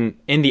then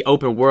in the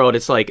open world,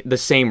 it's like the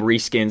same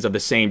reskins of the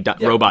same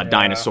robot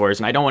dinosaurs,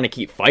 and I don't want to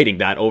keep fighting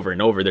that over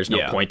and over. There's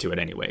no point to it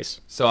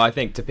anyways. So I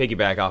think, to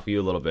piggyback off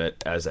you a little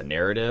bit as a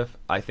narrative,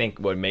 I think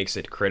what makes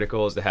it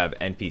critical is to have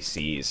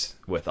NPCs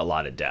with a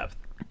lot of depth.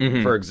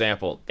 For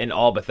example, in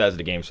all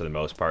Bethesda games, for the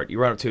most part, you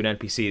run up to an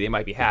NPC, they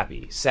might be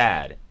happy,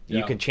 sad.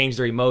 You can change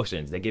their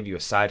emotions. They give you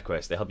a side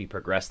quest. They help you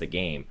progress the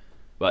game.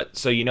 But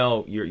so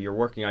you're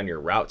working on your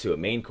route to a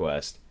main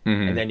quest,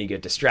 and then you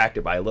get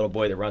distracted by a little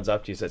boy that runs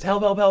up to you and says,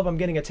 help, help, help, I'm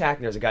getting attacked,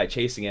 and there's a guy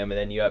chasing him, and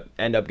then you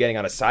end up getting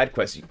on a side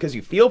quest because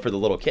you feel for the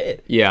little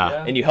kid.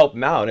 Yeah. And you help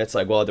him out, and it's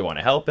like, well, do I want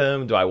to help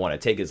him? Do I want to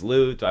take his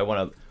loot? Do I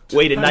want to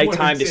wait at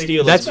nighttime to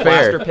steal his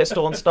blaster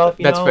pistol and stuff?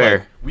 That's fair.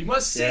 Like, we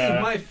must save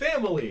my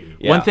family.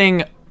 Yeah. One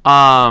thing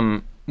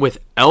with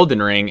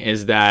Elden Ring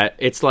is that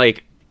it's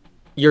like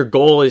your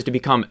goal is to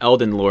become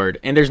Elden Lord,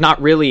 and there's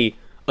not really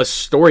a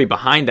story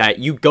behind that.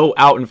 You go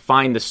out and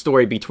find the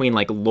story between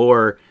like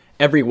lore.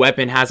 Every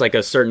weapon has like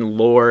a certain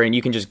lore, and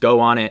you can just go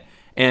on it.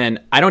 And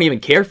I don't even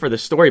care for the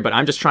story, but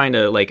I'm just trying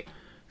to like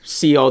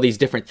see all these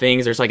different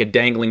things. There's like a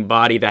dangling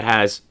body that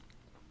has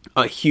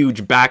a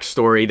huge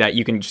backstory that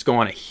you can just go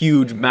on a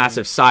huge,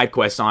 massive side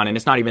quest on, and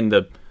it's not even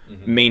the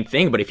main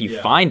thing. But if you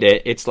find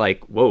it, it's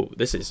like, whoa,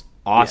 this is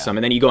awesome. Yeah.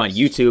 And then you go on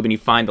YouTube and you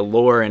find the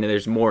lore, and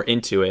there's more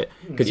into it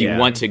because you Yeah.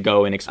 want to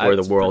go and explore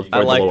the world. I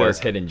for like the lore. those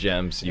hidden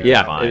gems. You Yeah,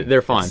 can find.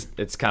 they're fun.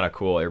 It's kind of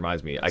cool. It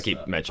reminds me. I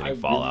keep mentioning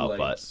Fallout,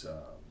 but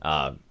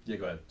yeah,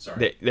 go ahead.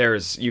 Sorry.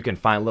 there's you can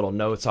find little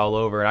notes all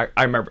over. And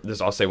I remember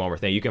this. I'll say one more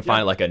thing. You can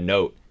find like a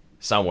note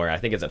somewhere. I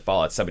think it's in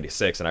Fallout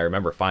 76, and I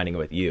remember finding it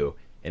with you.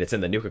 And it's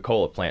in the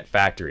Nuka-Cola plant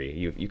factory.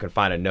 You can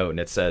find a note, and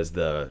it says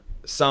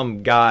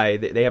some guy.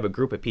 They have a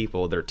group of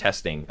people that are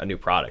testing a new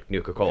product,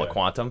 Nuka-Cola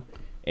Quantum,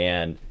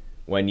 and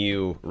when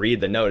you read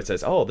the note, it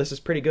says, "Oh, this is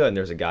pretty good." And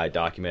there's a guy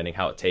documenting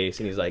how it tastes,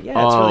 and he's like,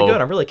 "Yeah, it's really good.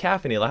 I'm really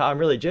caffeinated. Like, I'm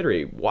really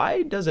jittery.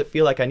 Why does it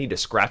feel like I need to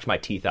scratch my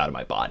teeth out of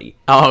my body?"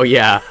 Oh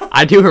yeah,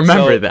 I do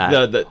remember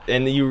So that.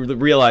 and you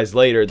realize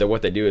later that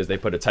what they do is they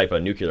put a type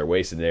of nuclear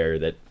waste in there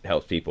that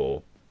helps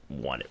people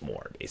want it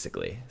more,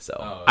 basically.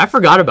 So I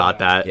forgot about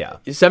that. Yeah.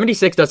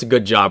 76 does a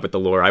good job with the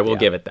lore. I will Yeah.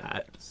 give it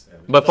that.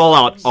 But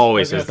Fallout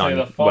always I has was gonna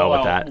done say, the well with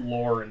Fallout that.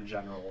 lore in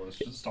general is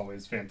just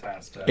always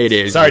fantastic. It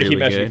is. sorry to really keep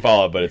mentioning good.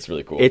 Fallout, but it's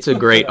really cool. It's a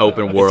great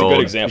open It's world a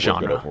good example of a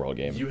genre. good open world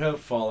game. You have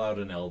Fallout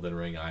and Elden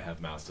Ring. I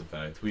have Mass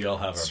Effect. We all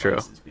have That's our true.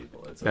 biases,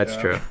 people. It's That's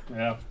okay. true.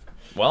 Yeah.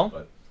 Well,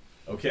 But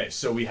okay,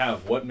 so we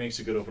have what makes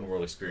a good open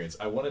world experience.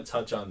 I want to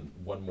touch on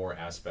one more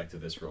aspect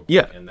of this real quick,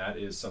 Yeah. and that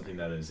is something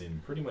that is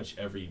in pretty much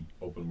every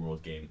open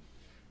world game.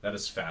 That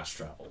is fast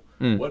travel.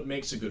 Hmm. What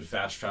makes a good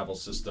fast travel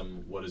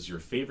system? What is your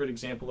favorite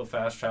example of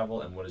fast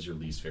travel, and what is your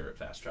least favorite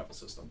fast travel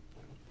system?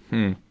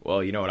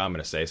 well, you know what I'm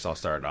going to say, so I'll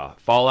start it off.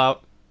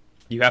 Fallout,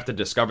 you have to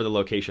discover the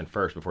location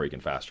first before you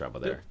can fast travel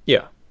there.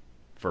 Yeah.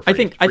 For I free,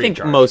 think free of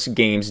charge. most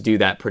games do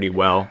that pretty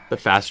well. The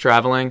fast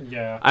traveling.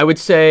 Yeah. I would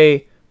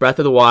say Breath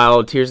of the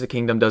Wild, Tears of the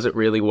Kingdom does it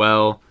really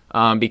well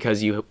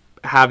because you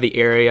have the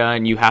area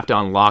and you have to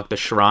unlock the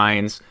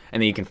shrines and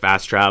then you can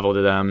fast travel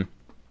to them.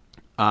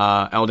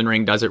 Elden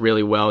Ring does it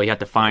really well. You have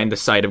to find the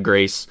site of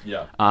grace.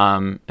 Yeah.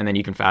 And then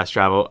you can fast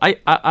travel. I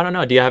don't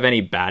know. Do you have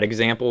any bad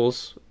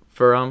examples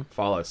for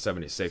Fallout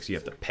 76, you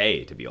have to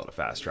pay to be able to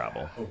fast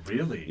travel. Oh,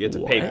 really? You have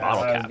to pay What?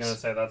 bottle I was gonna caps.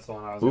 say that's the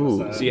one I was Ooh.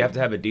 gonna say. So you have to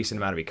have a decent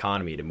amount of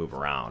economy to move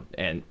around.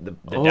 And the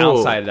Oh.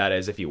 downside of that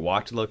is if you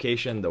walk to the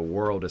location, the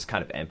world is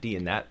kind of empty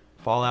in that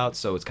Fallout,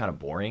 so it's kind of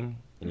boring,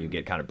 and you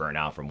get kind of burnt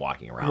out from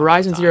walking around.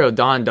 Horizon all the Zero time.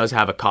 Dawn does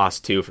have a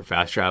cost too for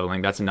fast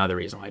traveling. That's another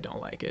reason why I don't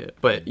like it.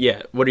 But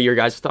yeah, what are your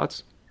guys'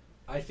 thoughts?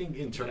 I think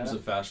in terms Yeah.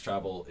 of fast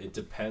travel, it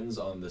depends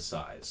on the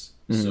size.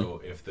 Mm-hmm.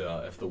 So if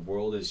the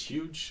world is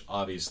huge,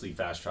 obviously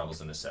fast travel is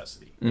a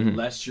necessity. Mm-hmm.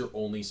 Unless you're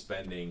only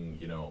spending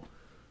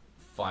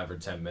 5 or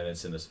 10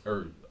 minutes in this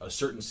or a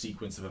certain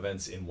sequence of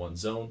events in one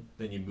zone,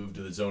 then you move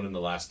to the zone and the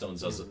last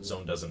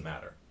zone doesn't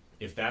matter.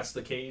 If that's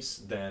the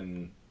case,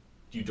 then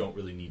you don't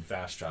really need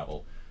fast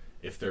travel.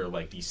 If they're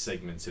like these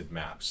segmented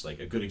maps, like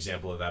a good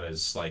example of that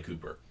is Sly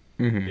Cooper.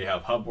 They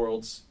have hub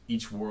worlds.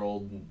 Each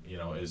world,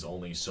 is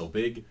only so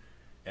big,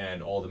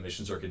 and all the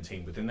missions are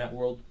contained within that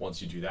world.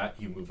 Once you do that,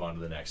 you move on to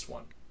the next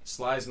one.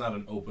 Sly's not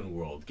an open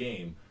world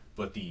game,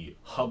 but the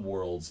hub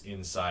worlds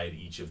inside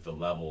each of the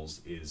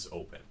levels is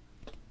open.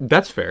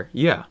 That's fair.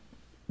 Yeah.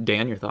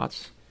 Dan, your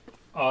thoughts?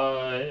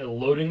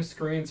 Loading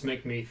screens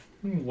make me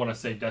want to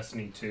say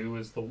Destiny 2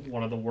 is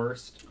one of the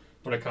worst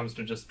when it comes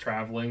to just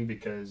traveling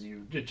because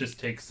it just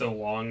takes so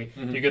long.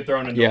 You get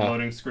thrown into Yeah. a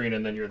loading screen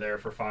and then you're there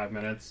for 5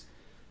 minutes.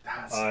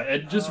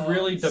 It just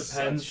really it's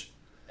depends.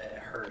 It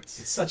hurts.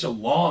 It's such a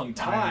long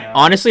time. Yeah.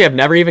 Honestly, I've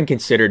never even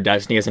considered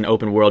Destiny as an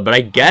open world, but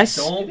I guess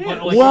Don't,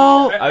 but like,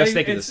 Well, I was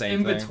thinking the it's same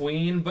in thing.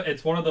 between, but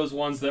it's one of those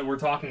ones that we're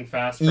talking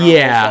fast travel.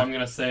 Yeah. So I'm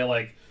gonna say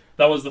like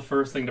that was the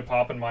first thing to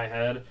pop in my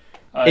head.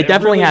 it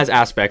definitely really- has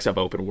aspects of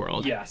open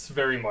world. Yes,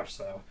 very much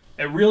so.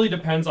 It really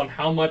depends on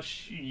how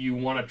much you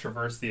want to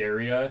traverse the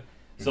area.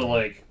 So,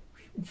 like,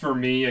 for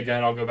me,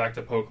 again, I'll go back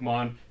to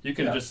Pokemon. You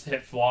can just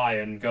hit fly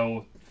and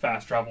go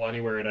fast travel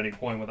anywhere at any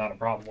point without a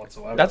problem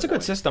whatsoever. That's a good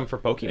Like, system for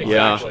Pokemon.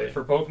 Yeah. Exactly.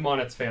 For Pokemon,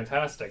 it's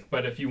fantastic.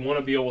 But if you want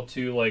to be able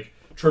to, like,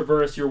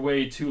 traverse your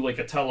way to, like,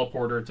 a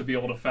teleporter to be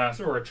able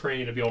to or a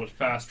train to be able to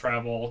fast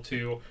travel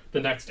to the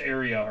next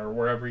area or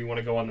wherever you want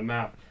to go on the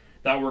map,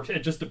 that works. It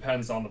just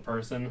depends on the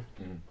person,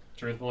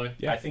 truthfully.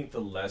 I think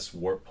the less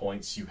warp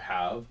points you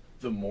have,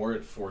 the more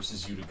it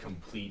forces you to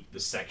complete the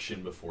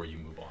section before you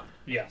move on.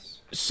 Yes.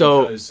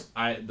 So Because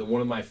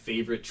one of my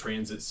favorite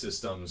transit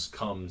systems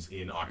comes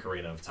in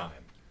Ocarina of Time.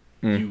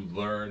 You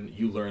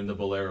learn the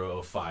Bolero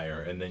of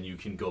Fire, and then you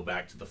can go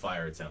back to the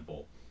Fire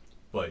Temple.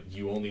 But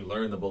you only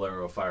learn the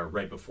Bolero of Fire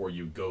right before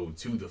you go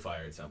to the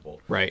Fire Temple.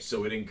 Right.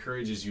 So it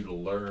encourages you to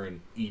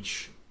learn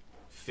each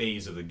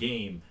phase of the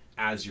game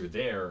as you're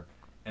there,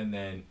 and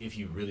then if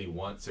you really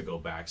want to go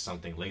back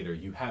something later,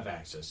 you have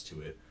access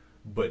to it.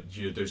 But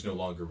there's no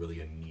longer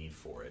really a need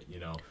for it,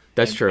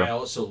 That's And true. I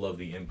also love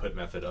the input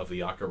method of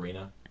the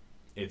ocarina.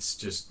 It's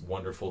just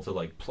wonderful to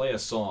like play a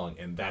song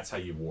and that's how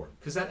you warp,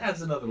 because that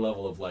adds another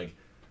level of like,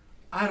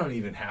 I don't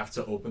even have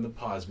to open the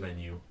pause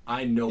menu.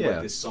 I know Yeah.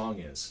 what this song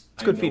is.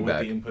 It's good I know feedback.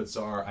 what the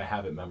inputs are. I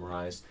have it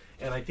memorized,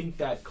 and I think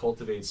that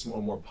cultivates a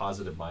more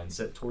positive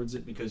mindset towards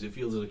it because it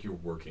feels like you're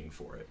working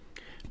for it.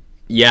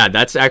 Yeah,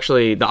 that's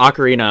actually the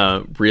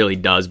ocarina really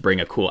does bring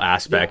a cool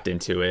aspect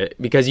into it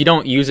because you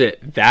don't use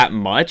it that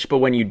much, but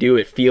when you do,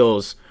 it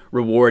feels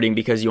rewarding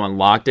because you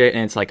unlocked it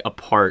and it's like a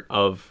part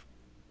of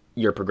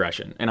your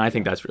progression, and I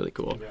think that's really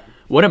cool. Yeah.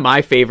 One of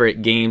my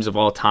favorite games of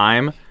all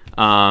time,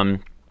 and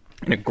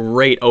a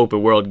great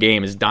open world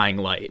game, is Dying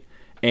Light.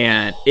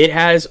 And it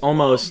has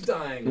almost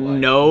Dying Light.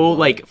 no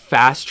like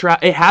fast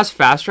travel. It has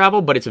fast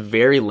travel, but it's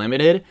very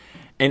limited.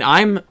 And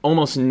I'm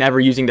almost never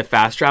using the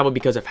fast travel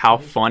because of how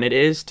fun it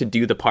is to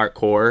do the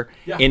parkour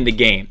Yeah. in the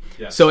game.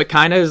 Yes. So it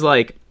kind of is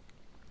like,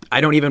 I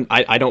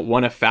don't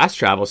want to fast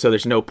travel, so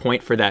there's no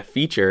point for that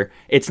feature.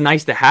 It's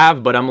nice to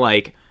have, but I'm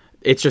like,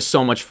 it's just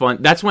so much fun.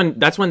 That's when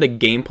the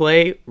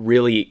gameplay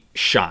really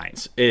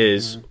shines,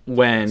 is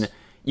when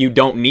you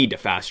don't need to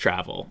fast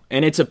travel.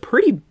 And it's a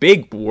pretty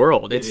big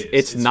world. It's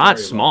It's not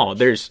very small. large.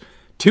 There's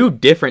 2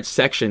 different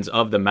sections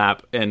of the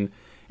map, and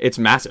it's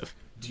massive.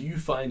 Do you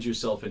find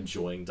yourself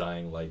enjoying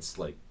Dying Light's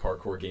like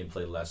parkour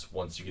gameplay less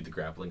once you get the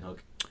grappling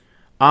hook?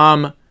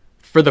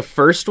 For the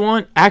first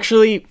one,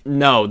 actually,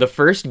 no. The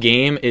first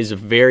game is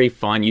very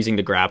fun using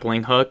the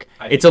grappling hook.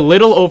 It's a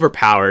little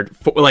overpowered.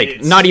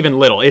 It's- Not even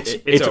little. It's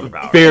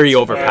overpowered. very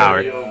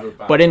overpowered. Very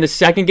overpowered. But in the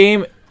second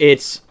game,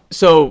 it's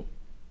so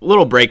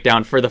little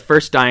breakdown for the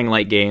first Dying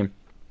Light game.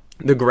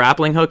 The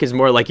grappling hook is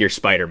more like your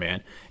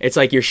Spider-Man. It's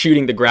like you're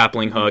shooting the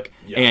grappling hook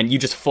and you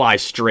just fly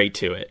straight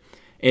to it.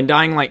 In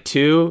Dying Light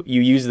 2, you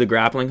use the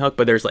grappling hook,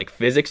 but there's like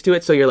physics to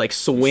it, so you're like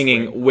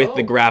swinging with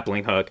the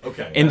grappling hook.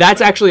 Okay, And that's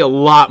that's actually a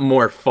lot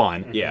more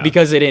fun. Yeah.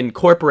 Because it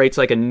incorporates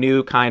like a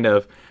new kind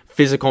of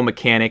physical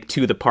mechanic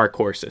to the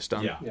parkour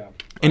system. Yeah. Yeah.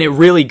 And it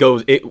really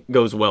goes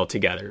well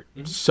together.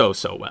 So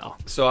well.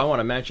 So I want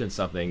to mention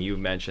something. You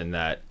mentioned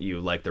that you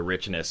like the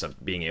richness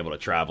of being able to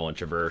travel and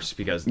traverse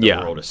because the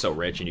Yeah. world is so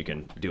rich and you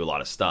can do a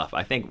lot of stuff.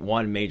 I think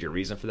one major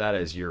reason for that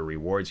is your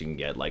rewards you can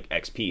get, like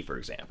XP, for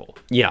example.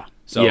 Yeah.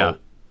 So yeah.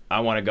 I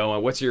want to go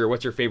on. What's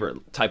your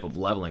favorite type of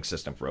leveling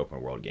system for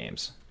open world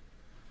games?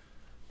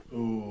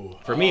 Ooh.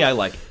 For me, I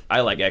like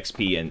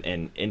XP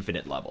and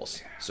infinite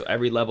levels. So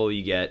every level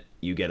you get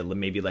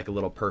maybe like a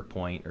little perk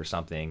point or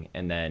something,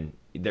 and then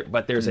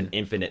but there's an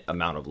infinite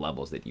amount of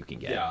levels that you can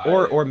get, Yeah,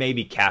 or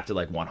maybe capped at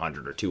like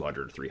 100 or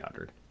 200 or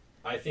 300.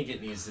 I think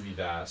it needs to be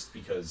vast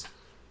because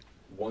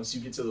once you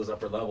get to those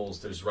upper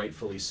levels, there's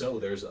rightfully so,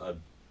 there's a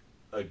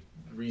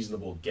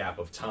reasonable gap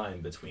of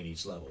time between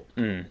each level.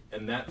 And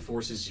that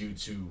forces you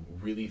to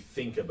really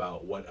think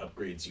about what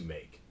upgrades you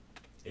make.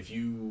 If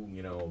you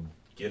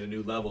get a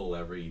new level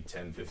every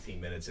 10, 15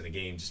 minutes in a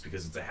game just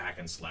because it's a hack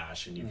and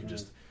slash and you can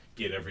just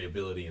get every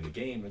ability in the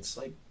game, it's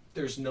like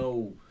there's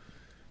no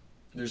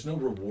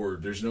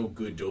reward, there's no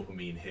good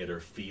dopamine hit or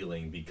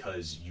feeling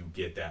because you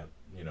get that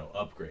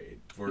upgrade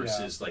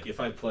versus like if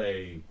I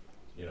play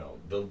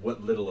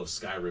what little of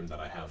Skyrim that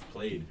I have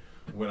played,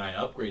 when I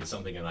upgrade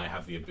something and I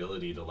have the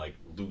ability to like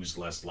lose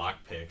less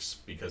lockpicks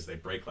because they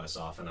break less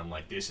often, I'm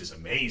like, this is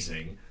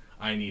amazing,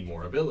 I need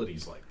more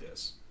abilities like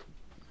this.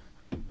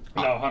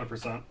 No,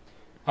 100%.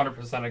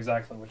 100%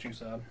 exactly what you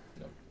said.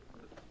 Yep.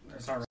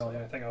 There's not really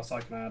anything else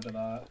I can add to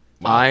that.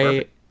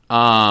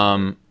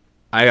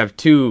 I have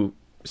 2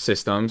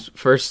 systems.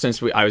 First,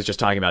 since I was just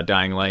talking about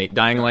Dying Light.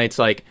 Dying Light's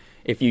like,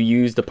 if you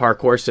use the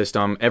parkour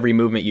system, every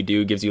movement you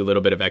do gives you a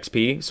little bit of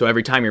XP. So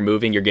every time you're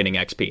moving, you're getting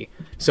XP.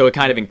 So it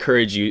kind of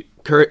encourages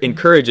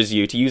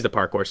you to use the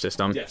parkour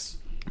system. Yes.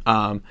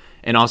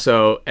 And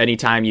also,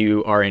 anytime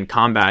you are in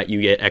combat, you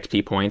get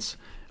XP points.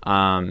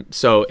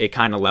 So it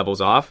kind of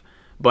levels off.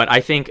 But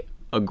I think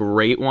a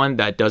great one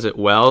that does it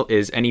well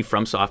is any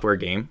From Software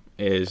game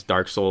is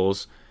Dark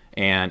Souls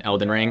and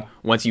Elden Ring.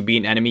 Once you beat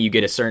an enemy, you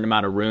get a certain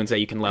amount of runes that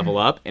you can level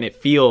up, and it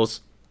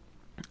feels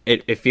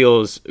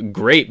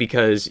great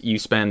because you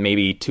spend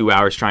maybe 2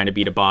 hours trying to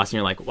beat a boss and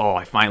you're like, oh,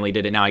 I finally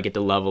did it. Now I get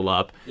to level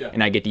up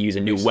and I get to use a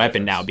new Makes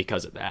weapon difference. now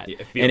because of that. Yeah,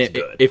 it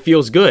and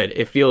feels good.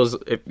 It feels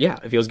good.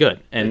 It feels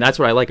good. And that's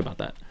what I like about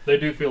that. They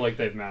do feel like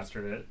they've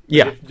mastered it.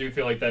 Yeah. They do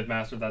feel like they've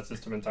mastered that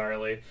system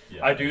entirely.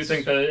 Yeah, I do it's-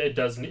 think that it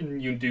does.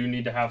 You do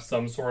need to have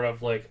some sort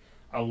of like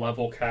a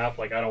level cap.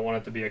 Like I don't want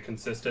it to be a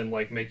consistent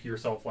like make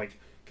yourself like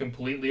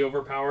completely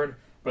overpowered.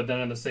 But then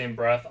in the same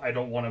breath, I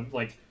don't want to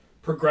like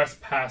progress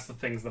past the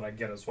things that I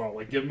get as well.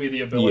 Like give me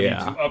the ability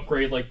Yeah. to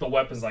upgrade like the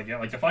weapons I get.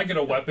 Like if I get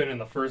a weapon in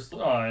the first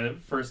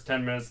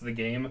 10 minutes of the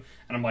game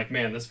and I'm like,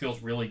 man, this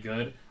feels really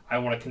good. I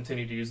want to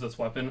continue to use this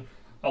weapon.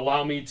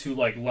 Allow me to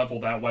like level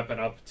that weapon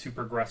up to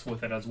progress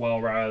with it as well,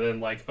 rather than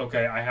like,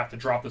 okay, I have to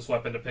drop this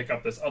weapon to pick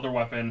up this other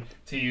weapon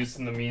to use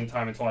in the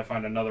meantime until I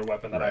find another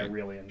weapon that I Right.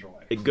 really enjoy.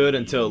 Good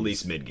until at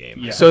least mid game.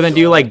 Yeah. So then,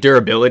 do you like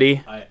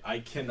durability? I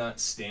cannot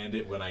stand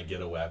it when I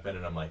get a weapon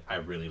and I'm like, I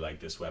really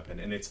like this weapon,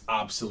 and it's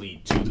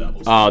obsolete 2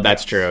 levels. Oh,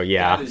 that's true.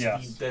 Yeah. That is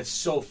Yes. that's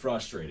so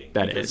frustrating.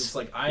 That because is. It's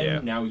like I'm Yeah.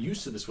 now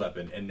used to this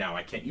weapon and now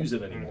I can't use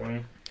it anymore.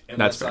 Mhm. That's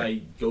Unless fair.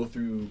 I go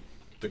through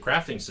the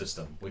crafting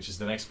system, which is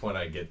the next point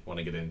I want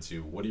to get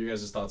into. What are your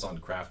guys' thoughts on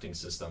crafting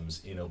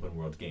systems in open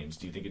world games?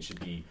 Do you think it should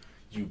be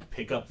you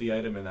pick up the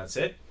item and that's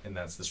it, and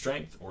that's the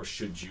strength, or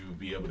should you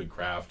be able to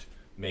craft,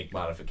 make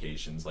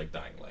modifications like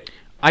Dying Light?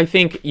 I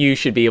think you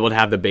should be able to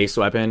have the base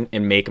weapon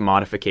and make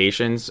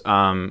modifications.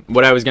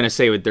 What I was going to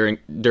say with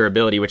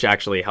durability, which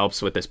actually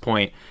helps with this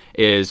point,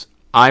 is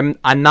I'm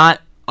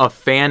not a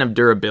fan of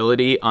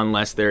durability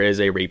unless there is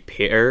a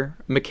repair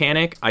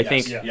mechanic. I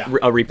think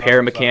a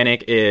repair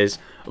mechanic is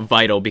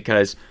vital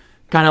because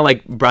kind of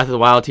like Breath of the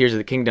Wild, Tears of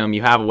the Kingdom,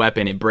 you have a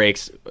weapon, it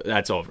breaks,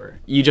 that's over.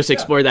 You just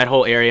explored that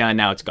whole area and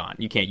now it's gone.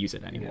 You can't use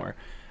it anymore.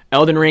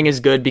 Elden Ring is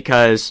good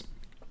because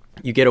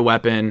you get a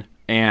weapon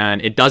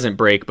and it doesn't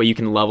break, but you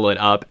can level it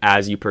up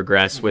as you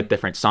progress with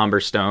different somber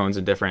stones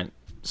and different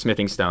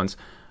smithing stones.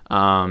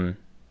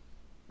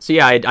 So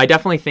yeah, I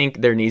definitely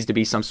think there needs to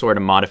be some sort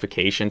of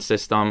modification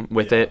system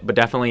with it, but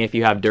definitely if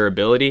you have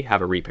durability,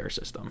 have a repair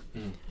system.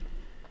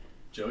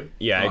 Joey?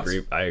 Yeah,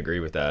 Thoughts? I agree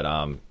with that.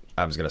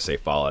 I was gonna say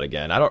Fallout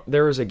again.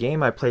 There was a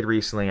game I played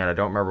recently and I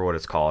don't remember what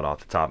it's called off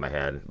the top of my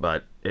head,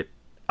 but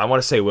I want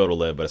to say Will to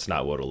Live, but it's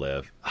not Will to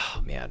Live.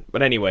 Oh man.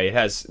 But anyway,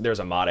 there's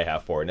a mod I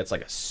have for it, and it's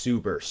like a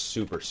super,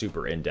 super,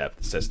 super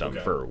in-depth system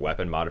for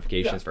weapon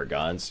modifications for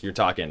guns. You're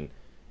talking,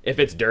 if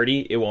it's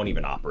dirty, it won't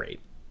even operate.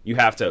 You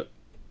have to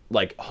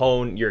like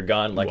hone your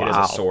gun like it is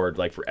a sword.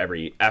 Like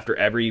after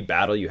every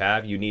battle you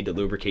have, you need to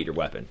lubricate your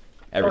weapon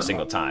every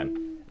single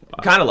time.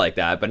 Kind of like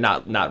that, but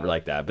not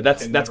like that. But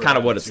that's kind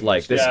of what it's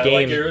like. This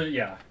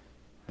game.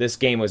 This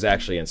game was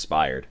actually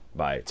inspired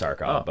by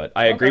Tarkov, but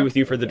I agree with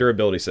you for the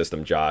durability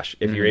system, Josh.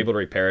 If you're able to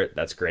repair it,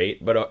 that's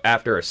great. But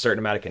after a certain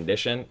amount of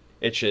condition,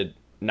 it should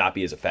not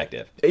be as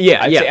effective. I'd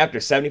say after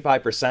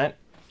 75%,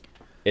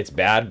 it's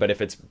bad. But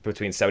if it's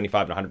between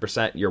 75 and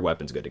 100%, your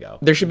weapon's good to go.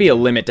 There should be a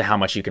limit to how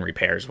much you can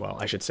repair as well.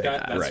 I should say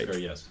that. That's fair,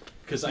 yes.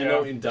 Because I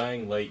know in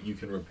Dying Light you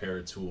can repair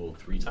a tool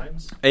 3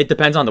 times. It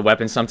depends on the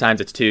weapon.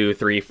 Sometimes it's 2,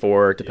 3,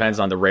 4. It depends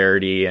on the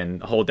rarity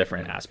and a whole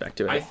different aspect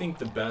to it. I think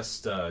the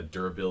best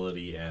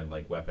durability and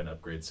like weapon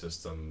upgrade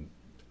system,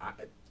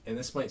 and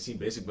this might seem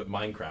basic, but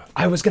Minecraft.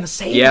 I was gonna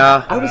say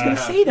that. I was gonna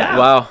say that.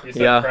 Wow. You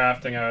said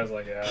crafting. I was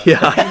like,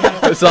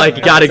 yeah. It's like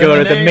you got to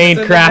go to the main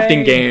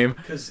crafting game.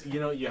 Because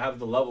you have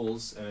the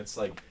levels, and it's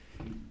like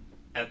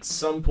at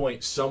some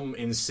point, some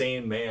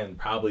insane man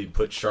probably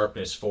put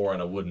sharpness 4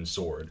 on a wooden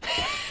sword.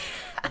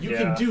 You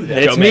can do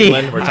that. It's me.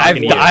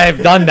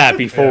 I've done that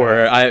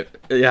before.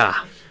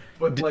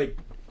 But like,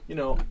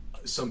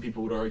 some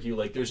people would argue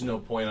like there's no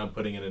point on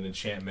putting in an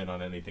enchantment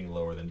on anything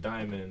lower than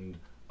diamond.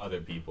 Other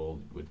people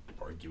would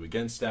argue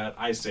against that.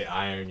 I say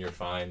iron, you're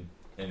fine.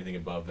 Anything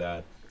above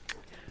that.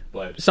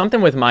 But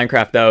something with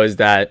Minecraft though is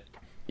that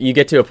you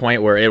get to a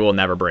point where it will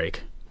never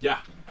break. Yeah.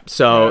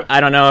 So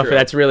I don't know if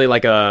that's really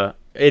like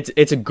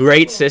it's a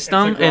great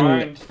system, it's a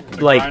grind. And it's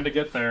a like grind to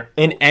get there.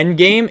 In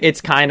endgame,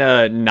 it's kind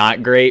of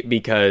not great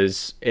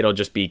because it'll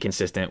just be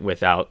consistent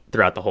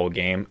throughout the whole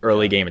game.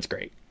 Early game, it's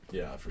great.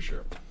 Yeah, for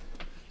sure.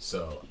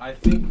 So I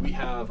think I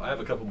have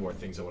a couple more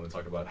things I want to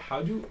talk about.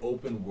 How do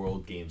open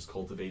world games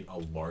cultivate a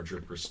larger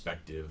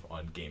perspective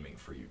on gaming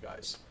for you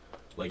guys?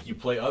 Like you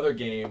play other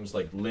games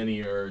like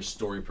linear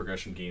story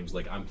progression games.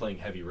 Like I'm playing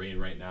Heavy Rain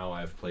right now.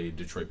 I've played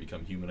Detroit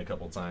Become Human a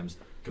couple times.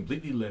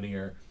 Completely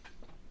linear.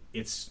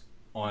 It's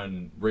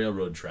on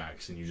railroad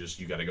tracks and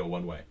you got to go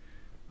one way.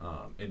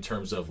 In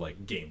terms of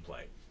like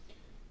gameplay.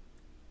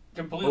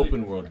 Completely.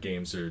 Open world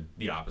games are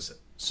the opposite.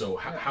 So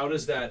how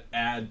does that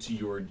add to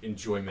your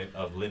enjoyment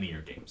of linear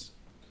games?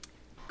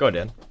 Go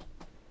ahead,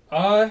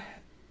 Dan.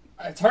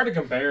 It's hard to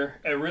compare.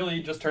 It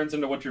really just turns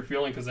into what you're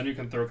feeling, because then you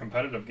can throw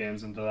competitive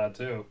games into that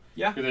too.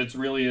 Yeah. Because it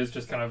really is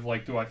just kind of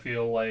like, do I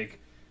feel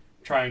like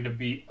trying to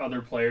beat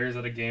other players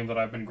at a game that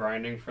I've been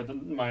grinding for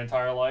my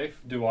entire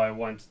life? Do I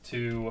want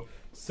to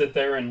sit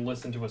there and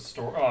listen to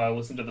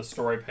listen to the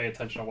story, pay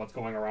attention to what's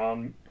going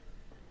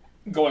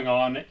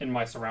on in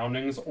my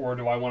surroundings, or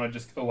do I want to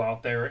just go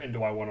out there and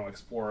do I want to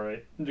explore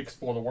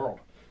the world?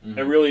 Mm-hmm.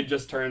 It really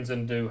just turns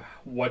into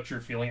what you're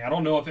feeling. I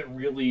don't know if it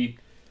really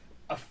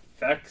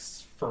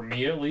affects, for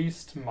me at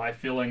least, my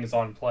feelings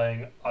on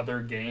playing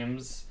other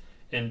games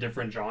in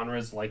different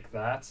genres like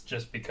that,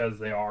 just because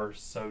they are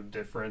so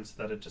different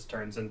that it just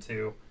turns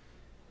into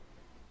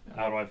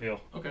how do I feel?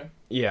 Okay.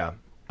 Yeah.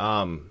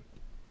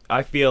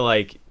 I feel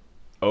like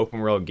open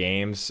world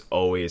games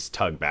always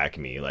tug back at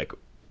me. Like,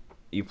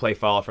 you play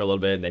Fallout for a little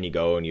bit, and then you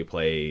go and you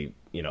play,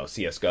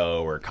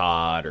 CSGO or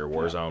COD or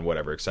Warzone,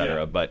 whatever,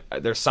 etc. Yeah. But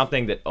there's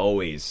something that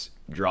always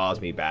draws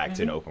me back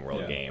to an open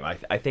world game.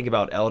 I think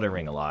about Elden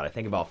Ring a lot. I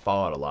think about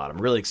Fallout a lot. I'm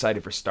really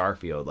excited for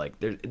Starfield. Like,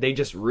 they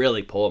just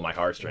really pull at my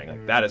heartstring.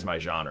 Like, that is my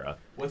genre.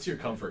 What's your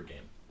comfort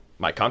game?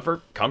 My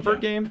comfort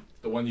game?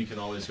 The one you can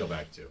always go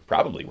back to.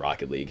 Probably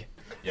Rocket League.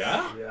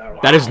 Yeah? Wow.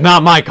 That is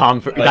not my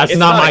comfort. Like, that's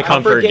not my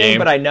comfort game.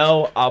 But I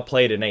know I'll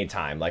play it at any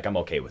time. Like, I'm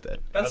okay with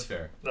it. That's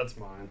fair. That's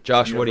mine.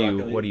 Josh, what do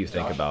you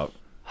think about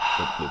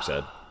what Luke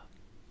said?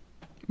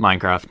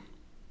 Minecraft.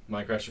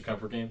 Minecraft's your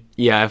comfort game?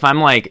 Yeah, if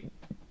I'm like,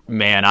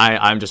 man,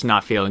 I'm just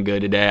not feeling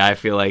good today. I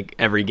feel like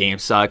every game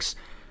sucks.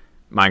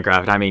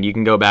 Minecraft. I mean, you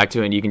can go back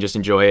to it and you can just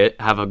enjoy it,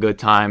 have a good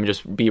time,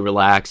 just be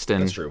relaxed,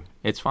 and that's true.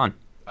 It's fun.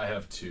 I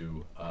have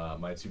two.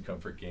 My two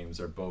comfort games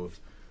are both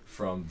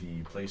from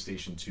the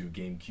PlayStation 2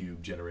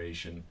 GameCube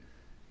generation.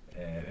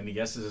 And any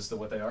guesses as to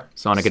what they are?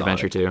 Sonic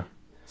Adventure 2.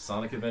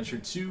 Sonic Adventure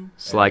 2,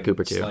 Sly and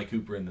Cooper 2. Sly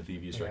Cooper and the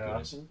Thievius Yeah.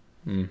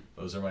 Raccoonus.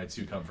 Those are my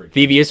two comfort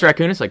games. Thievius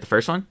Raccoonus, like the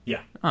first one?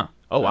 Yeah.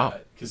 Oh wow.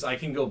 Because I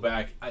can go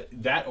back,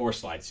 that or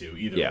Sly 2,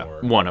 either Yeah.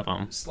 or. One of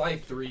them. Sly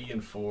 3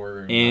 and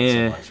 4, Eh.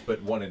 not so much,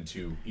 but 1 and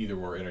 2, either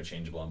were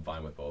interchangeable. I'm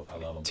fine with both. I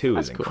love them. 2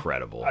 is That's cool.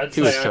 incredible. I'd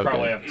Two say is so I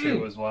probably good. have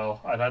 2 as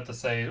well. I'd have to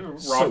say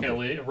So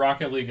good.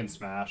 Rocket League, and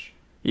Smash.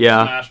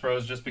 Yeah. Smash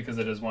Bros. Just because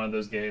it is one of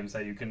those games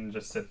that you can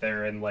just sit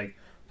there and like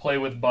play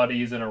with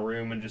buddies in a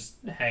room and just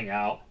hang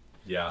out.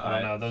 Yeah, I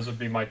don't know. Those would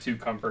be my 2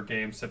 comfort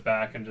games. Sit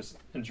back and just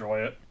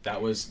enjoy it.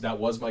 that was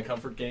my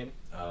comfort game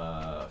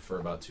for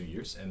about 2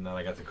 years, and then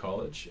I got to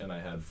college, and I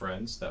had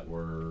friends that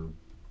were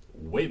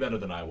way better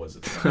than I was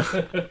at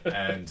the time.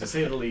 And to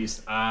say the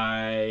least,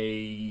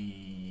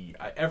 I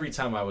every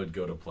time I would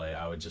go to play,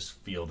 I would just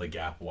feel the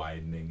gap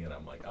widening, and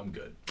I'm like, I'm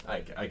good.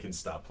 I can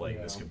stop playing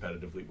this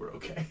competitively. We're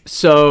okay.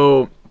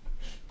 So,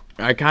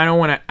 I kind of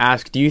want to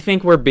ask, do you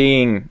think we're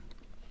being,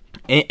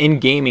 in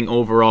gaming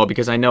overall,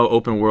 because I know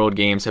open world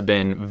games have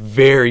been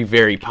very,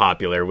 very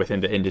popular within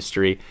the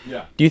industry,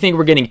 Yeah. do you think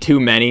we're getting too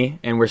many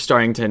and we're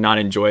starting to not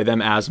enjoy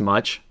them as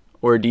much?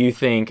 Or do you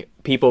think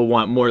people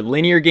want more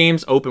linear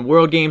games, open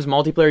world games,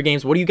 multiplayer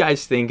games? What do you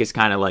guys think is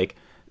kind of like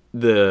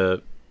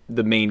the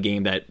main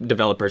game that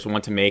developers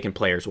want to make and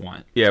players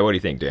want? Yeah, what do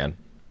you think, Dan?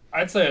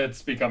 I'd say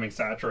it's becoming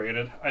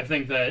saturated. I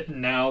think that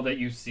now that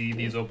you see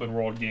these open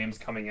world games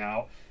coming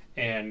out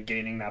and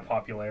gaining that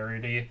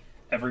popularity,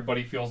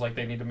 everybody feels like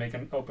they need to make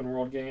an open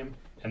world game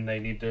and they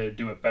need to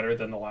do it better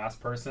than the last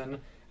person.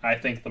 I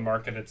think the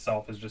market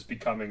itself is just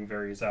becoming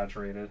very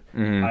saturated.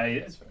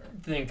 I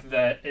think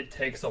that it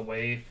takes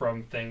away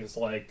from things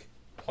like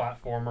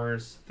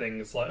platformers,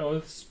 things like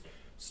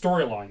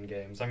storyline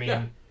games. I mean,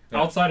 Yeah.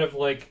 outside of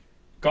like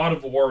God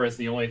of War is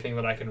the only thing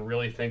that I can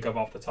really think of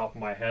off the top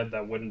of my head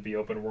that wouldn't be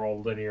open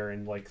world linear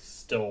and like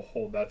still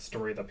hold that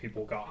story that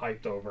people got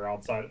hyped over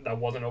outside that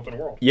wasn't open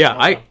world. Yeah,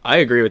 I don't know. I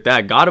agree with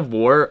that. God of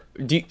War,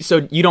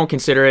 so you don't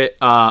consider it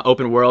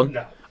open world?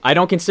 No. I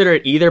don't consider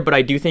it either, but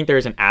I do think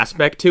there's an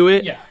aspect to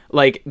it. Yeah.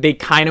 Like, they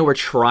kind of were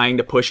trying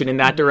to push it in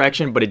that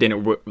direction, but it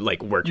didn't work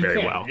You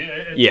very can't. well.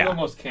 You Yeah.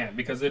 almost can't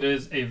because it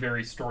is a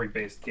very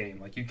story-based game.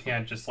 Like you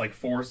can't just like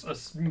force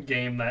a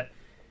game that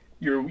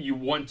you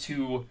want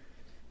to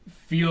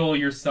feel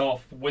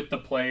yourself with the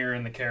player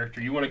and the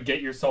character. You want to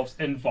get yourselves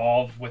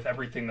involved with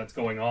everything that's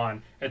going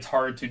on. It's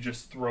hard to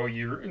just throw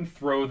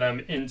them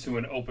into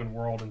an open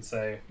world and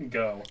say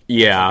go.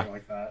 Yeah. Something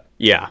like that.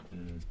 Yeah.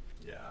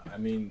 Yeah, I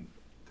mean,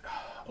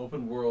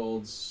 open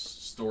worlds,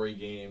 story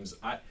games.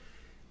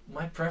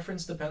 My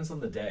preference depends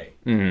on the day.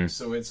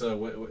 So it's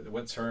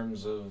what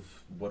terms of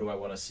what do I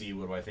want to see?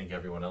 What do I think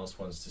everyone else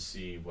wants to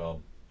see?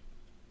 Well,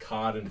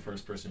 COD and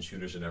first-person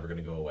shooters are never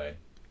going to go away.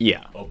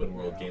 Yeah. Open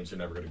world games are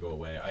never going to go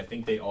away. I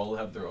think they all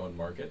have their own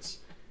markets,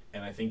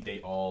 and I think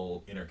they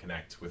all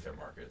interconnect with their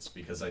markets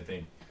because I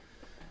think,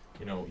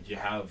 you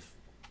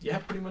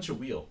have pretty much a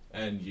wheel,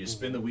 and you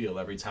spin the wheel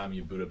every time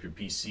you boot up your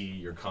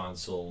PC, your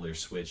console, your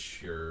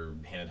Switch, your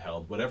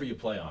handheld, whatever you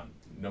play on.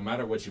 No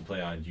matter what you play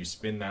on, you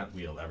spin that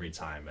wheel every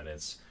time, and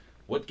it's,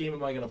 what game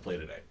am I going to play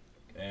today?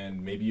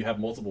 And maybe you have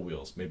multiple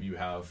wheels. Maybe you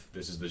have,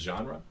 this is the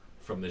genre.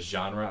 From this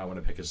genre, I want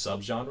to pick a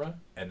subgenre,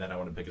 and then I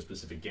want to pick a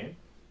specific game.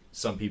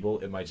 Some people,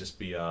 it might just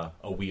be a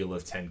wheel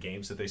of 10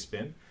 games that they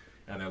spin,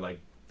 and they're like,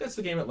 that's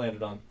the game it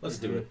landed on. Let's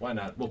do it. Why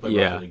not? We'll play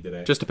Yeah. Rocket League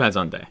today. Just depends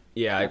on day.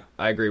 Yeah,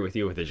 I agree with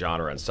you with the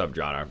genre and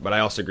subgenre, but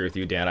I also agree with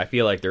you, Dan. I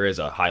feel like there is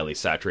a highly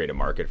saturated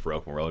market for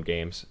open world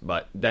games,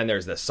 but then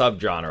there's the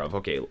subgenre of,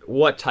 okay,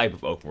 what type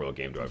of open world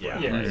game do I play?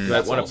 Yeah. Do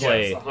I want to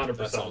play? 100%.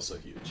 That's also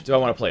huge. Do I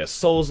want to play a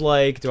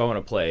Souls-like? Do I want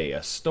to play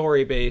a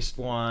story-based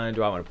one?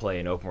 Do I want to play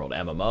an open-world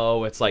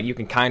MMO? It's like you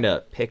can kind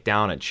of pick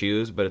down and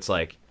choose, but it's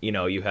like,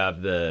 you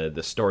have the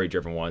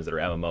story-driven ones that are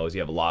MMOs.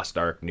 You have Lost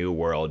Ark, New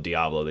World,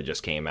 Diablo that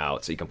just came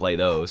out, so you can play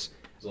those.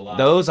 There's a lot.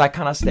 Those I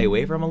kind of stay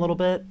away from a little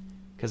bit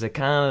because it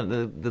kind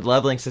of the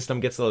leveling system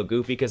gets a little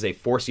goofy because they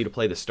force you to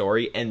play the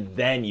story and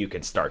then you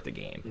can start the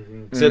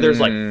game. So there's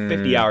like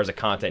 50 hours of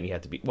content you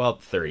have to beat. Well,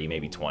 30,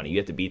 maybe 20. You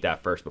have to beat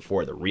that first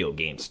before the real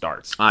game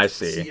starts. I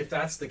See, see. if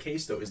that's the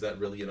case, though, is that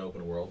really an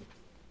open world?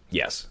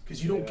 Yes.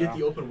 Because you don't get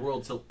the open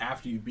world till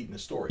after you've beaten the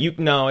story.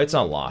 No, it's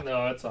unlocked.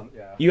 No, it's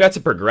yeah. You have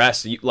to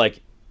progress.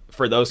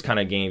 For those kind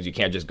of games, you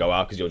can't just go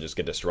out because you'll just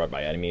get destroyed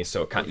by enemies.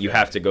 So you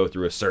have to go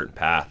through a certain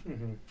path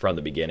from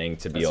the beginning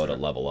to be able to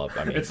level up.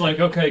 I mean, It's like,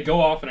 okay, go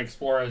off and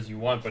explore as you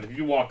want, but if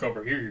you walk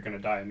over here, you're going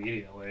to die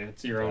immediately.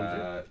 It's your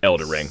own.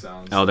 Elden Ring.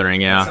 Elden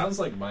Ring, yeah. It sounds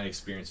like my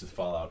experience with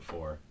Fallout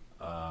 4.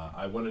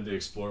 I wanted to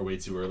explore way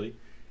too early,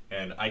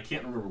 and I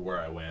can't remember where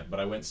I went, but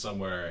I went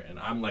somewhere, and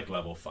I'm like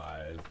level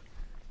 5,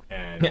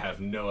 and have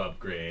no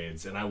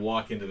upgrades, and I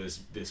walk into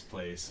this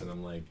place, and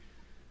I'm like,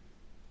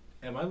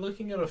 am I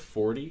looking at a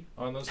 40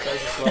 on those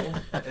guys' level?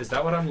 Is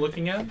that what I'm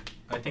looking at?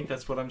 I think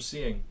that's what I'm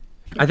seeing.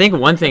 I think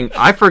one thing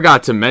I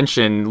forgot to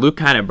mention, Luke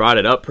kind of brought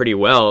it up pretty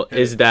well,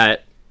 is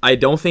that I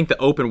don't think the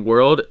open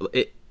world,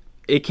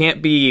 it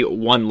can't be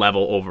one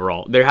level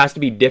overall. There has to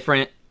be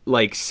different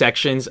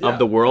sections of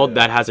the world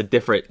that has a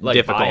different like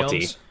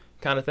difficulty. biomes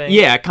kind of thing.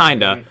 Yeah,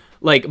 kinda.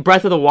 like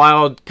Breath of the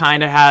Wild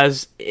kind of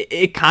has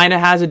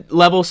a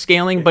level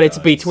scaling, but it's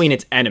does. between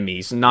its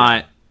enemies,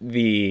 not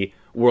the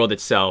world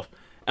itself.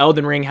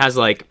 Elden Ring has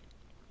like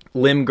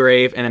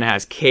Limgrave, and then it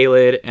has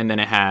Caelid, and then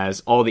it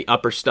has all the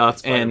upper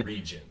stuff. by and the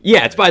region.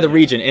 Yeah, it's by the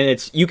region,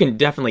 and you can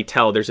definitely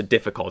tell there's a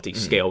difficulty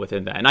scale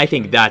within that, and I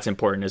think that's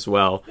important as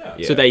well, Yeah.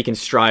 so that you can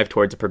strive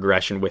towards a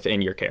progression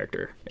within your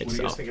character What do you guys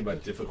itself. think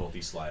about difficulty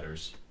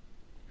sliders?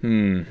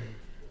 Hmm.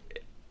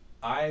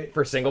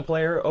 For single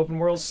player open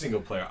world?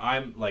 Single player.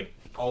 I'm like,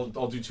 I'll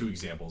do 2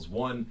 examples.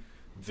 One,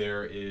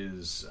 there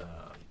is.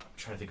 I'm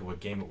trying to think of what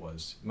game it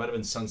was. It might have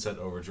been Sunset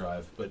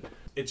Overdrive, but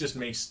it just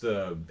makes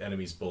the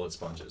enemies bullet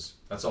sponges.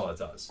 That's all it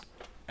does.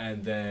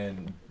 And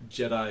then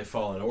Jedi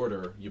Fallen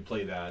Order, you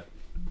play that.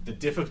 The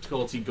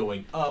difficulty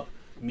going up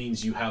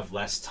means you have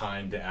less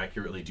time to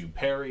accurately do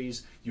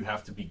parries. You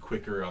have to be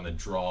quicker on the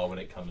draw when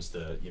it comes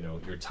to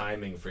your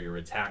timing for your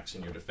attacks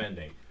and your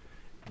defending.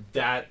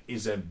 That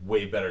is a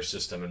way better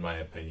system in my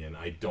opinion.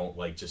 I don't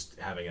like just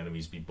having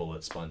enemies be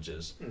bullet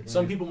sponges.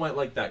 Some people might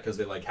like that because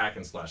they like hack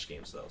and slash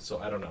games though. So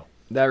I don't know.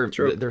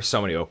 There's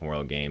so many open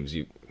world games.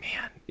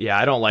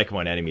 I don't like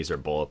when enemies are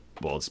bullet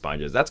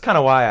sponges. That's kind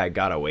of why I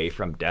got away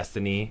from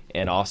Destiny,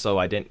 and also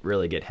I didn't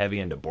really get heavy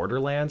into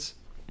Borderlands.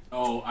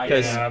 Oh,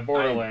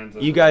 Borderlands.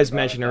 You guys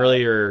mentioned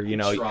earlier,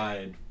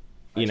 tried.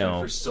 I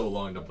tried for so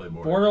long to play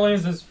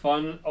Borderlands is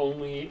fun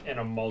only in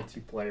a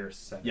multiplayer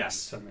setting.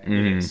 Yes. To me.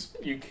 It is.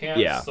 You can't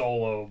Yeah.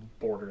 solo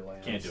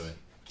Borderlands. Can't do it.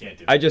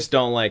 I just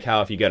don't like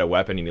how if you get a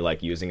weapon and you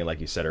like using it,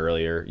 like you said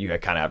earlier, you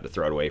kind of have to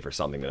throw it away for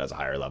something that has a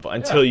higher level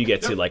until you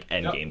get to like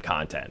end game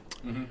content.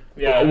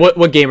 Yeah.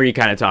 What game are you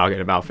kind of talking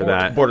about for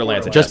that?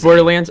 Borderlands. Just Destiny.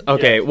 Borderlands?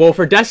 Okay, Yes. well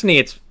for Destiny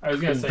it's I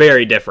was gonna say,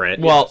 very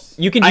different. Well, Yes.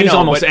 You can I use know,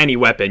 almost but- any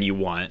weapon you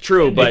want.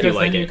 True, but because you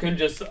like then you it. can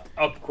just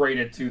upgrade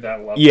it to that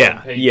level. Yeah,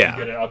 and pay yeah. to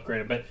get it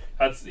upgraded. But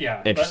that's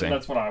Interesting.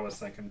 that's what I was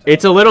thinking. Too.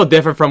 It's a little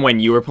different from when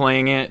you were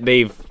playing it.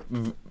 They've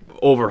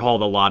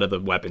overhauled a lot of the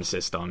weapon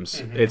systems.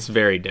 It's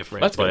very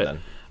different. That's good, but,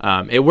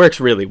 then. it works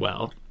really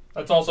well.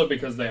 That's also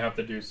because they have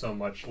to do so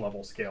much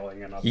level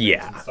scaling and upgrades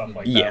Yeah, and stuff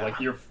like yeah. that. Like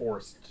you're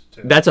forced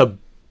to.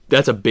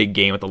 That's a big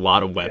game with a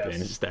lot of weapons.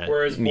 Yes. That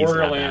Whereas needs to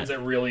have Borderlands, that.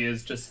 it really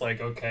is just like,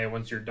 okay,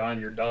 once you're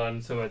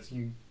done. So it's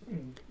you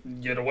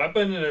get a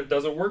weapon and it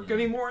doesn't work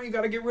anymore. You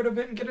got to get rid of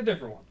it and get a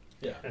different one.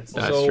 Yeah. It's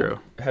That's So, true.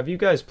 Have you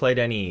guys played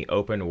any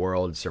open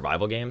world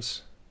survival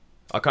games?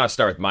 I'll kind of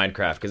start with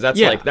Minecraft because that's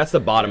Yeah. that's the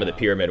bottom of the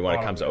pyramid when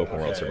it comes to open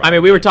world Okay. survival. I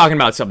mean, we were talking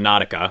about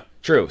Subnautica.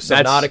 True.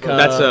 Subnautica.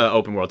 That's an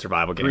open world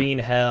survival game. Green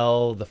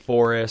Hell, The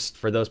Forest.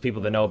 For those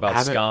people that know about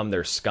Haven't- Scum,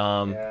 there's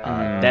Scum.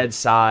 Yeah. Dead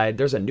Side.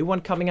 There's a new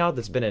one coming out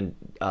that's been in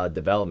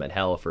development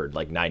hell for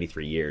like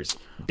 93 years.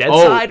 Dead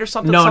Side or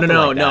something. No, something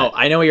no, like no. that.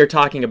 I know what you're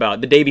talking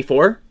about. The day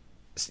before,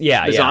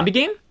 Yeah, the yeah. zombie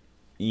game.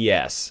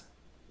 Yes.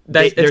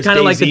 It's There's kind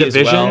of like the DayZ as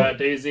Division. well. Yeah,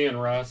 Daisy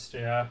and Rust.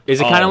 Yeah.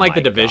 Is it kind Oh of like the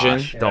my Division?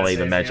 gosh. Don't Yeah,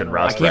 even DayZ mention and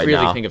Rust I Rust. can't right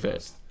really now. think of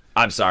it.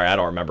 I'm sorry, I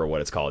don't remember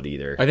what it's called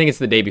either. I think it's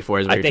the day before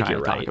is what I you're think trying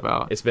you're to right. talk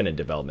about. It's been in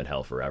development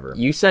hell forever.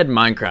 You said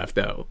Minecraft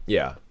though.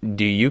 Yeah.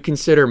 Do you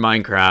consider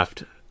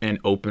Minecraft an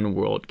open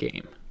world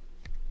game?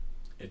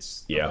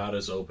 It's Yeah. about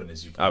as open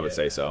as you can I would get.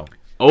 say so.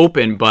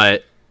 Open,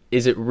 but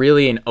is it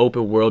really an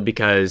open world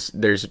because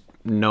there's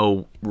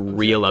no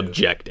real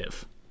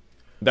objective?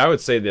 I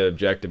would say the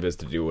objective is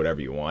to do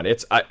whatever you want.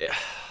 It's like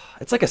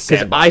a 'Cause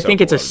sandbox. I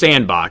think it's a open world.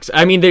 sandbox.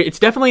 I mean, it's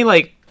definitely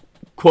like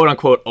quote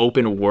unquote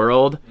open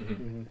world,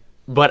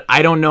 but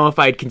I don't know if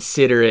I'd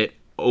consider it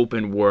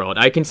open world.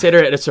 I consider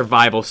it a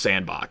survival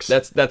sandbox.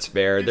 That's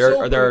fair. It's There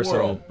open are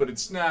world, some. but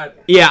it's not.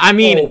 yeah, I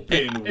mean,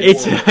 Open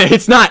it's world.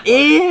 it's not.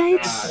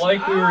 It's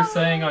Like we were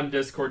saying on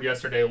Discord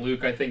yesterday,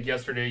 Luke, I think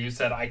yesterday you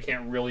said I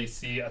can't really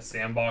see a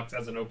sandbox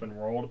as an open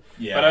world.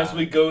 Yeah. But as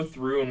we go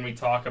through and we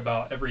talk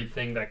about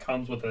everything that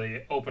comes with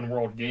a open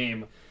world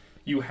game,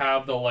 you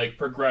have the like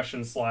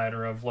progression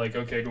slider of like,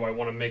 okay, do I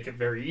want to make it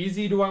very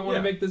easy? Do I want to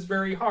Yeah. make this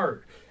very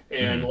hard?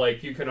 And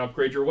like you can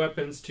upgrade your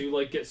weapons to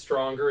like get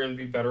stronger and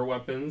be better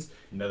weapons.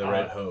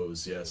 Netherite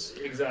hose, yes.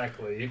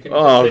 Exactly. You can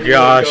Oh, continue to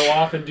gosh. go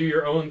off and do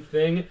your own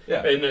thing.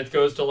 Yeah. And it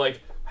goes to like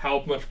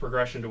how much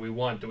progression do we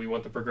want? Do we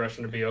want the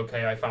progression to be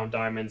okay, I found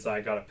diamonds, I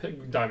got a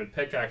diamond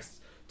pickaxe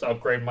to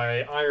upgrade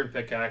my iron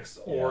pickaxe,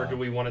 or Yeah. do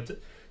we want it to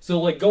so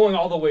like going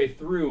all the way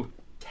through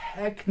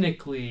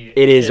technically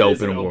it is an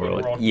open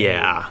world. game.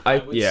 Yeah.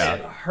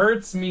 It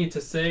hurts me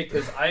to say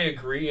because I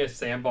agree a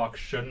sandbox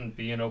shouldn't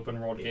be an open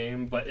world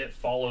game, but it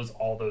follows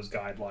all those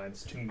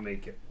guidelines to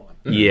make it fun.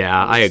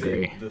 Yeah, I would say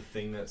agree. The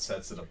thing that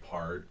sets it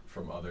apart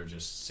from other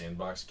just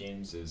sandbox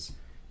games is,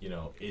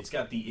 it's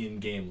got the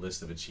in-game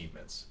list of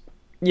achievements.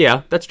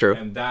 Yeah, that's true.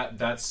 And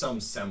that's some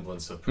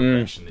semblance of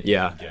progression that you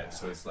yeah. can get.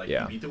 So it's like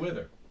Yeah. you beat the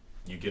Wither,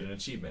 you get an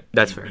achievement.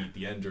 That's you fair. beat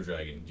the Ender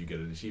Dragon, you get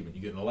an achievement.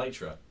 You get an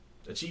Elytra,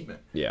 achievement.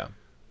 Yeah.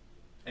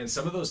 And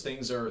some of those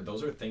things are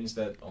things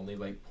that only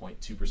like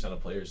 0.2% of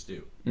players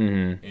do.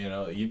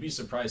 Mm-hmm. You'd be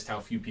surprised how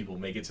few people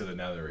make it to the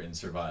Nether in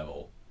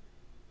survival.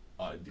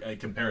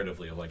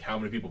 Comparatively, of like how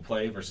many people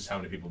play versus how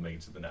many people make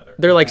it to the Nether.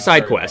 They're like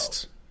side Very low.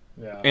 quests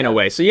Yeah. in a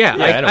way. So yeah,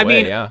 Yeah, in a I way,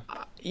 mean, yeah.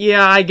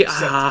 Yeah, I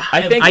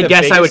think I the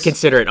guess I would biggest-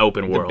 consider it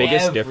open world.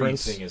 biggest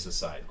difference- Everything is a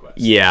side quest.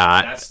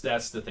 Yeah.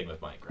 That's the thing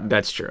with Minecraft.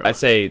 That's true. I'd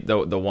say the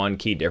one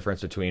key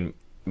difference between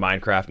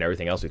Minecraft and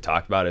everything else we've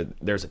talked about is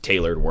there's a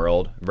tailored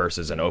world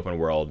versus an open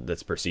world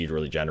that's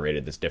procedurally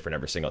generated that's different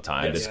every single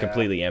time. It's Yeah.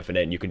 completely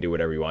infinite and you can do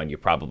whatever you want. You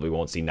probably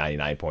won't see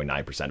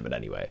 99.9% of it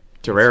anyway.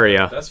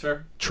 Terraria. That's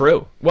fair.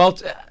 True. Well,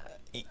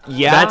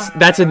 yeah.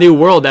 That's a new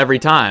world every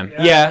time.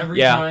 Yeah, every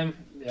yeah. time.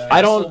 Yeah.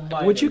 I So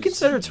don't. Would you miners.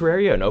 consider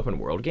Terraria an open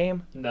world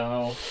game?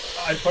 No,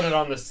 I put it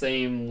on the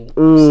same.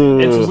 Ooh.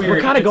 It's We're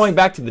weird. kind of It's- going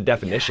back to the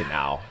definition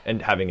now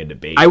and having a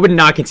debate. I would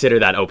not consider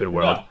that open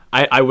world. No.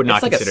 I would not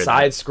it's like a consider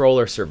side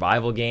scroller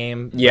survival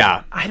game.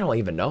 Yeah. I don't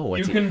even know.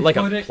 What's You can like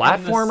a put it in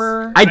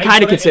platformer. I'd I kinda put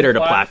it in consider it a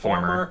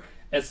platformer.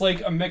 It's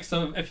like a mix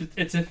of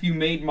if you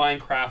made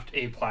Minecraft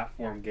a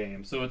platform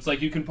game. So it's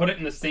like you can put it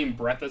in the same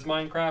breath as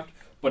Minecraft,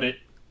 but it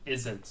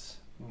isn't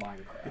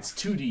Minecraft. It's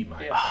 2D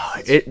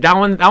Minecraft. it. That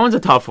one's a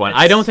tough one.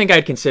 I don't think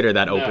I'd consider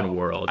that open No.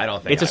 world. I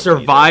don't think it's a I would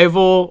either.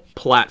 survival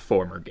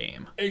platformer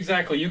game.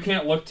 Exactly. You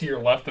can't look to your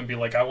left and be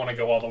like, I want to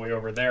go all the way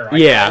over there.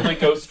 Yeah. I can only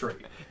go straight.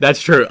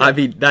 That's true. I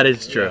mean, that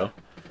is true.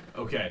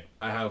 Okay,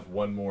 I have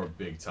one more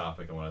big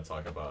topic I want to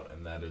talk about,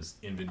 and that is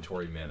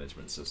inventory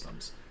management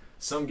systems.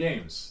 Some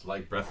games,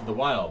 like Breath of the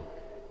Wild,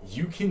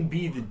 you can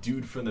be the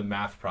dude from the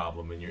math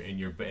problem in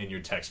your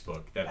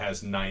textbook that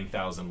has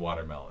 9,000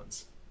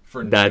 watermelons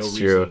for That's no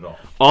reason true. at all.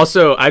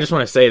 Also, I just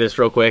want to say this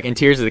real quick. In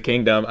Tears of the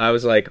Kingdom, I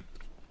was like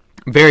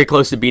very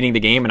close to beating the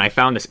game, and I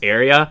found this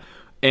area,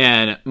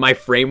 and my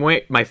frame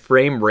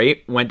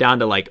rate went down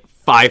to like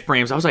 5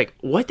 frames. I was like,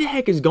 what the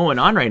heck is going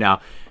on right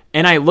now?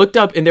 And I looked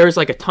up, and there was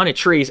like a ton of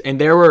trees, and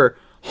there were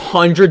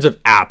hundreds of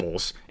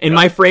apples, and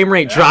my frame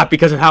rate dropped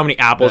because of how many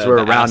apples were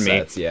The around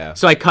assets, me. yeah.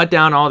 So I cut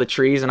down all the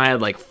trees, and I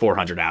had like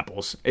 400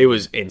 apples. It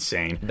was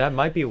insane. That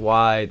might be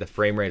why the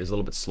frame rate is a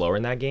little bit slower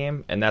in that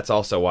game, and that's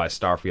also why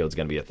Starfield's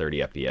going to be a 30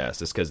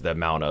 FPS. Is because the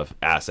amount of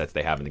assets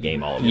they have in the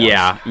game all at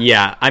once.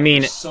 Yeah. I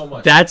mean, So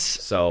much. that's.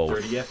 So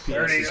 30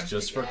 FPS is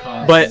just for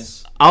consoles.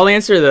 But I'll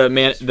answer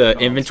the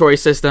inventory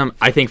system.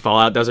 I think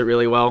Fallout does it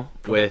really well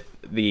with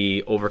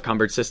the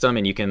overcumbered system,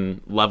 and you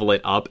can level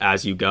it up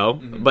as you go.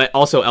 But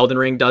also Elden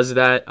Ring does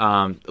that,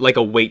 like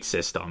a weight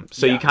system.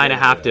 So you kind of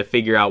have to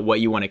figure out what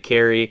you want to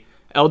carry.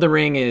 Elden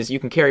Ring is you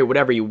can carry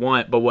whatever you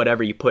want, but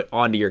whatever you put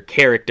onto your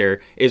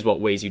character is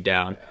what weighs you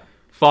down.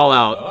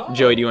 Fallout,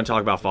 Joey, do you want to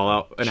talk about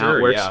Fallout and how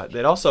it works? Yeah.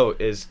 It also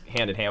is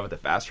hand in hand with the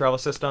fast travel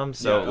system.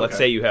 So Yeah, let's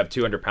okay. say you have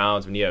 200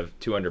 pounds. When you have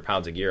 200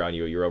 pounds of gear on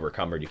you, you're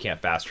overcumbered. You can't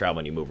fast travel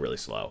and you move really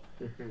slow.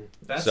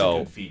 that's so a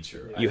good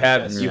feature. I You think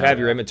have that's- you have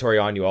your inventory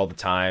on you all the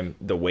time.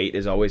 The weight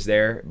is always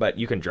there, but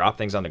you can drop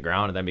things on the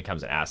ground and then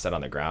becomes an asset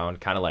on the ground.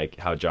 Kind of like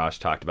how Josh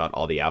talked about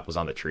all the apples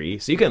on the tree.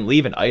 So you can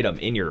leave an item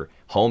in your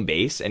home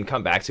base and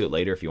come back to it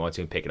later if you want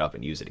to and pick it up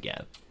and use it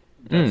again.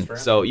 That's true.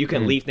 So you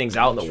can leave things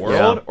out in the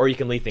world, Yeah. or you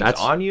can leave things That's-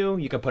 on you.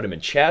 You can put them in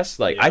chests.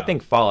 Like I Yeah.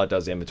 think Fallout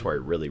does inventory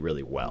really,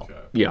 really well. Okay.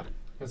 Yeah.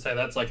 I'd say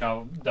that's like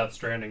how Death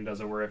Stranding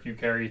does it, where if you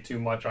carry too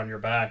much on your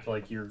back,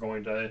 like you're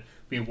going to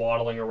be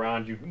waddling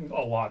around you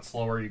a lot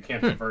slower. You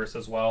can't traverse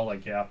as well.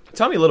 Like, yeah.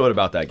 Tell me a little bit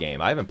about that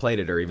game. I haven't played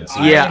it or even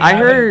seen Yeah, it. I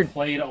haven't heard-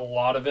 played a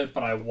lot of it,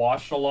 but I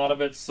watched a lot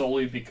of it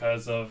solely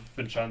because of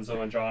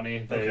Vincenzo and Johnny.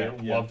 They Okay,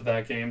 yeah. loved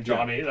that game.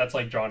 Johnny, that's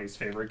like Johnny's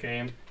favorite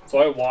game. So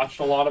I watched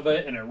a lot of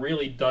it, and it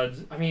really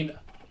does. I mean,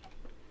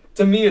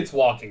 to me, it's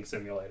walking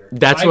simulator.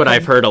 That's I what could-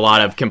 I've heard a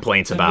lot of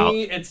complaints To about.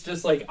 me, it's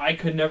just like I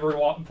could never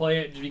play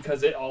it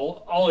because it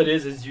all it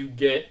is you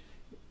get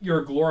you're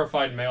a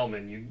glorified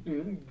mailman.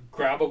 You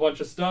grab a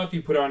bunch of stuff,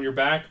 you put it on your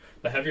back.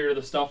 The heavier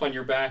the stuff on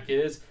your back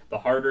is, the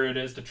harder it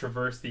is to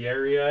traverse the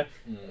area,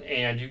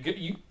 and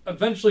you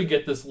eventually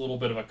get this little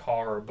bit of a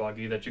car or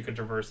buggy that you can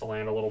traverse the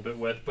land a little bit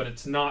with, but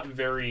it's not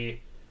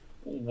very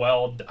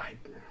well.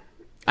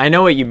 I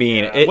know what you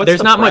mean. Yeah. What's There's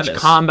the not much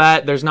premise?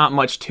 combat. There's not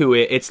much to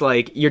it. It's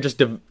like you're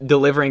just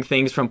delivering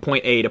things from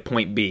point A to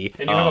point B.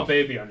 And you have a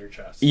baby on your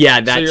chest.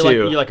 Yeah, that So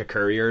you're too. like a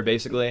courier,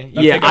 basically.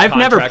 Yeah, pick up I've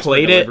never contracts for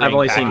played it. I've delivering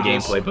only seen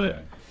packages. gameplay,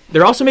 but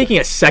they're also making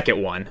a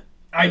second one.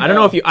 I I don't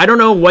know if you. I don't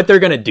know what they're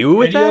gonna do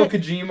with Hideo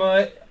that.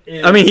 Kojima.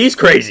 Is, I mean, he's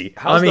crazy.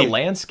 How's I mean, the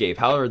landscape?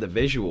 How are the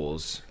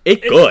visuals?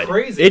 it's It's good.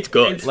 crazy. It's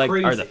good. It's Like,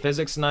 crazy. are the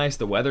physics nice?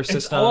 The weather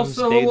systems,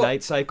 also-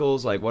 day-night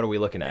cycles? Like, what are we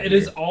looking at It here?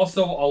 is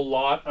also a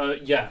lot.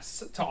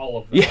 Yes, to all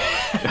of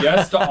that.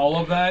 Yes, to all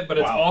of that. But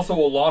it's Wow. also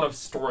a lot of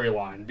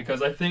storyline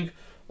because I think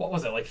what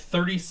was it like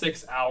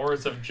 36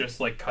 hours of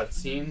just like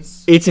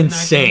cutscenes. It's in that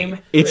insane. game?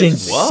 It's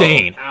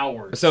insane.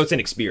 Hours. So it's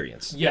an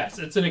experience. yes,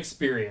 it's an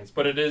experience,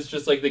 but it is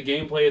just like the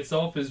gameplay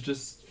itself is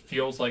just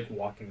feels like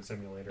walking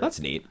simulator. That's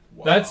neat.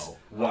 Wow. That's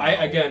wow.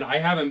 I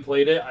haven't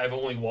played it. I've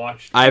only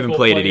watched. I haven't people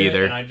played play it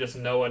either. and I just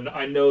know and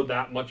I know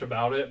that much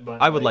about it.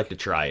 But I would like to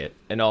try it.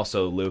 And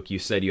also, Luke, you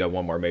said you have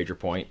one more major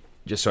point.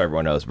 Just so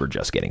everyone knows, we're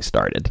just getting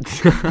started.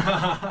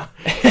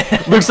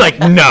 Looks like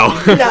no.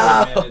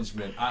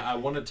 Management. I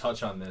want to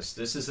touch on this.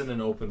 This isn't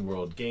an open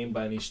world game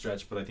by any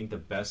stretch, but I think the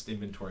best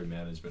inventory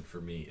management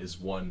for me is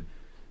one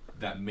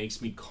that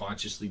makes me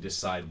consciously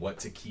decide what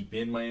to keep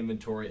in my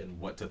inventory and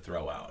what to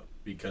throw out.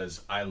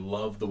 Because I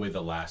love the way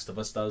The Last of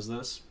Us does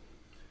this.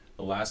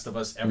 The Last of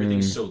Us,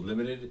 everything's so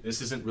limited.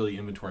 This isn't really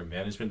inventory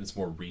management. It's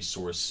more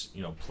resource,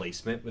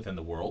 placement within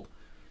the world.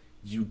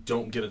 You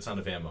don't get a ton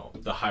of ammo.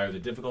 The higher the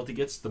difficulty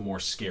gets, the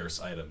more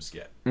scarce items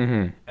get.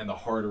 Mm-hmm. And the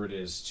harder it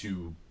is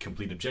to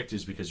complete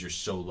objectives because you're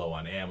so low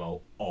on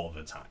ammo all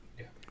the time.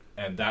 Yeah.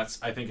 And I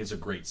think it's a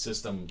great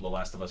system. The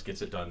Last of Us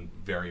gets it done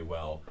very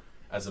well,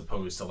 as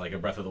opposed to like a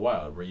Breath of the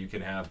Wild, where you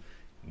can have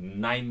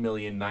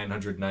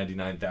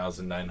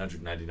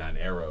 9,999,999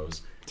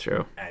 arrows.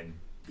 True. And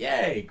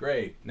yay,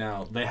 great.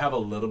 Now, they have a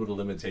little bit of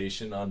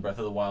limitation on Breath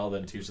of the Wild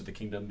and Tears of the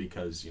Kingdom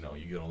because, you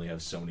can only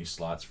have so many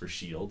slots for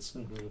shields,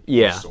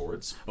 Yeah.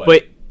 swords.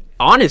 But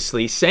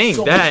honestly, saying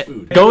So that, much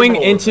food. going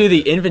All into of the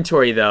it.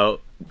 inventory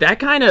though, that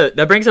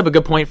brings up a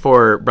good point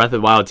for Breath of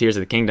the Wild, Tears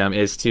of the Kingdom,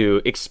 is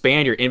to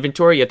expand your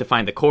inventory. You have to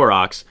find the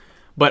Koroks,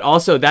 but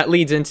also that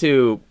leads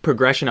into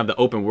progression of the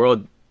open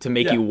world to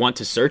make Yeah. you want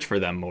to search for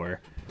them more.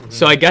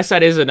 So I guess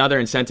that is another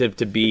incentive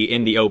to be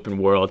in the open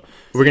world.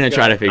 We're gonna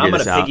try to figure I'm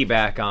this going out. to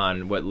piggyback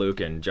on what Luke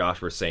and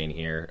Josh were saying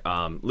here.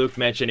 Luke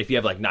mentioned if you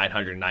have like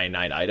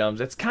 999 items,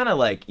 it's kind of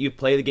like you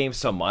play the game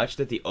so much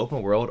that the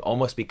open world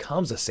almost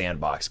becomes a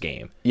sandbox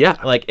game. Yeah.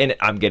 Like, and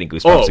I'm getting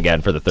goosebumps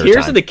again for the third Tears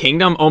time. of the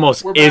Kingdom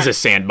almost We're is back. a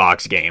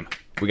sandbox game.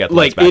 We got the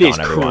Like, lights back it is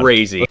on, everyone.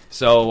 crazy.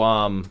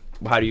 So,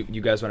 how do you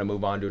guys want to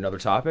move on to another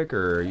topic,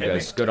 or are you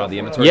guys man, good go on the for it.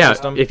 inventory Yeah,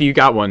 system? if you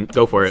got one,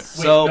 go for it.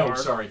 So- no,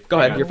 sorry. Go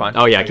ahead, Hang on. you're fine.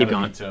 Oh yeah, I keep gotta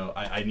going. need to-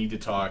 I need to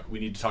talk. We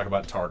need to talk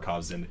about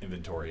Tarkov's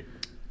inventory.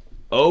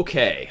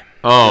 Okay.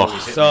 Oh,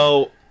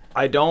 So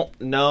I don't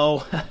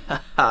know.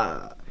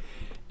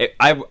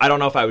 I don't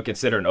know if I would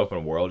consider an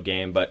open world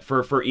game, but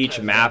for each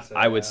was map, gonna say,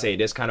 I would yeah. say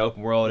it is kind of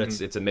open world.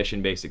 It's a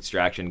mission based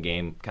extraction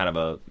game, kind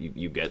of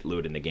you get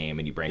loot in the game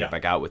and you bring Yeah. it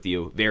back out with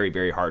you. Very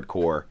very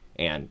hardcore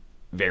and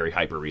very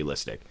hyper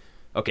realistic.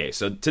 Okay,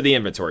 so to the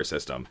inventory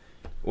system,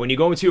 when you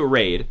go into a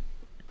raid,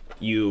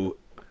 you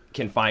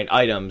can find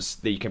items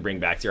that you can bring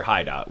back to your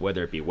hideout,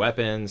 whether it be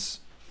weapons,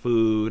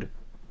 food,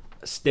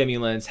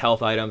 stimulants,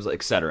 health items,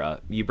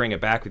 etc. You bring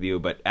it back with you,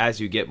 but as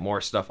you get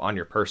more stuff on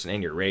your person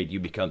in your raid, you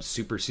become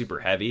super, super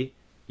heavy.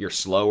 You're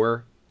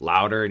slower,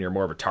 louder, and you're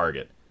more of a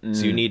target.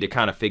 So you need to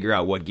kind of figure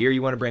out what gear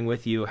you want to bring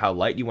with you, how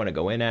light you want to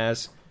go in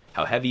as,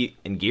 how heavy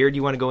and geared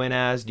you want to go in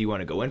as. Do you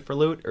want to go in for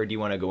loot, or do you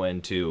want to go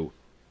into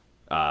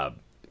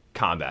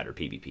combat or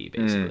PvP,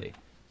 basically?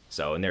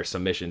 So, and there's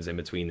some missions in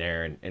between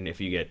there, and if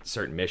you get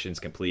certain missions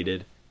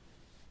completed,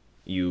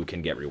 you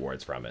can get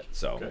rewards from it.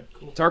 So Okay,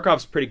 cool.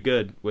 Tarkov's pretty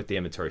good with the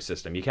inventory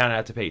system. You kind of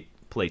have to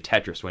play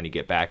Tetris when you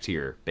get back to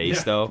your base,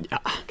 Yeah. though.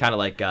 Kind of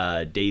like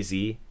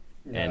DayZ,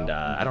 and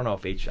Yeah. I don't know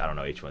if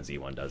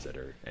H1Z1 does it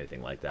or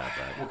anything like that.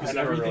 But Because I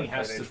never everything really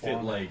has played to fit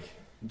H1. like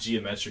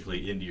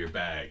geometrically into your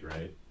bag,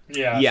 right?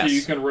 Yeah, Yes. so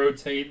you can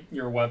rotate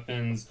your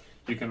weapons,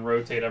 you can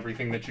rotate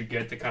everything that you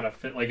get to kind of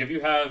fit. Like, if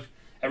you have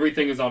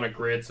everything is on a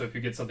grid, so if you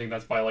get something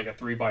that's by like a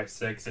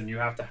 3x6 and you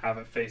have to have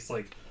it face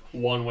like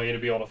one way to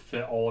be able to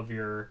fit all of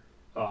your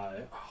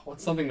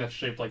what's something that's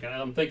shaped like an,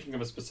 I'm thinking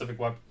of a specific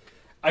weapon.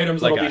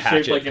 Items Like that'll a be shaped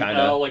hatchet, like an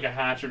kinda. L, like a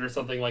hatchet or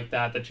something like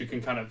that you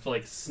can kind of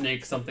like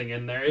snake something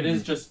in there. It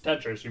is just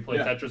Tetris. You play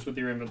Yeah. Tetris with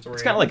your inventory.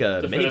 It's kinda like a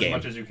to fit mini as game.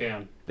 much as you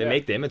can. they Yeah.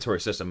 make the inventory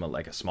system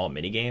like a small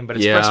mini game, but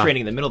it's Yeah.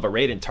 frustrating in the middle of a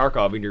raid in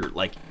Tarkov when you're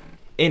like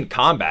in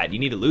combat. You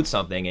need to loot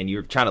something, and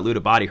you're trying to loot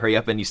a body. Hurry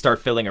up, and you start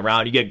filling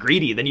around. You get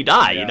greedy, then you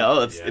die. Yeah. You know,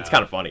 it's Yeah.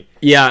 kind of funny.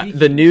 yeah, Speaking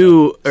the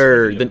new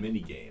or Speaking of the mini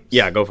games.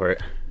 yeah, go for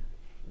it.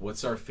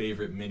 What's our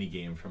favorite mini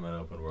game from an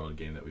open world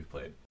game that we've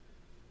played?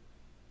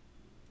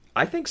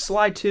 I think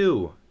Sly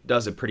 2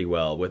 does it pretty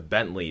well with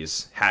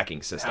Bentley's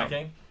hacking system.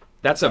 Hacking?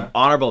 That's an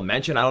honorable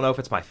mention. I don't know if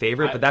it's my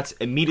favorite, I- but that's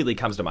immediately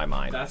comes to my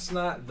mind. That's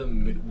not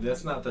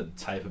the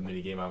type of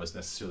mini game I was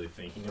necessarily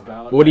thinking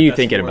about. What are you That's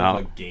thinking more of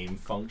about? a game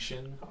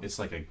function. It's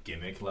like a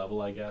gimmick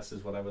level, I guess,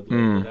 is what I would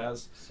Hmm. label it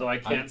as. So I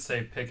can't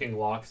say picking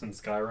locks in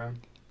Skyrim.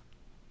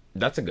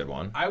 That's a good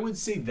one. I would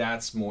say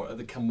that's more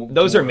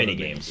Those more are of a mini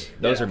games. game.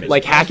 Those are 'cause mini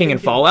Like I'm hacking in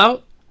thinking-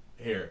 Fallout?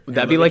 Here, Would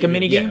that let be me like a give you-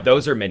 mini Yeah, game?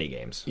 those are mini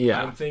games.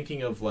 Yeah. I'm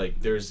thinking of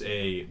like there's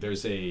a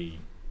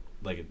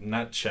like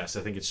not chess.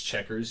 I think it's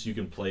checkers. You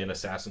can play in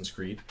Assassin's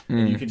Creed,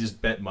 and you can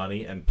just bet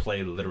money and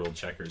play literal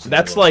checkers. in the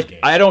That's middle of like the game.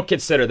 I don't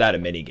consider that a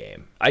mini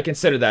game. I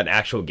consider that an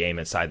actual game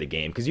inside the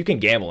game because you can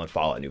gamble in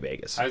Fallout New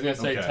Vegas. I was gonna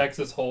say Okay.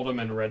 Texas Hold'em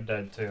and Red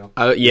Dead 2.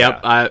 Yep.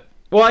 Yeah.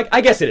 Well,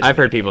 I guess it is. I've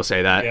heard people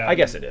say that. Yeah. I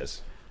guess it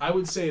is. I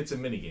would say it's a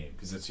mini game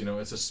because it's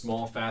it's a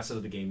small facet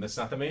of the game. That's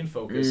not the main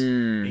focus.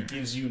 Mm. It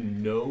gives you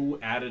no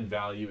added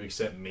value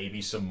except maybe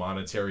some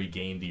monetary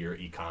gain to your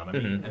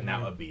economy, and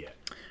that would be it.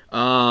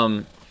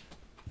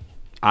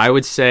 I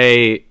would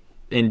say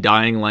in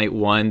Dying Light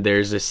 1,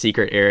 there's a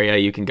secret area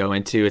you can go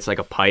into. It's like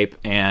a pipe,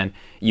 and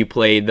you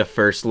play the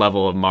first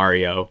level of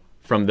Mario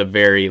from the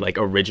very like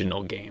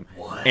original game.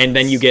 And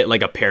then you get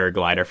like a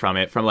paraglider from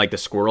it, from like the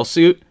squirrel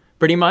suit,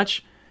 pretty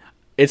much.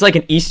 It's like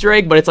an Easter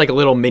egg, but it's like a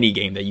little mini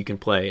game that you can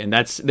play. And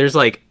there's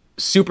like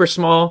super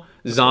small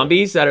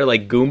zombies that are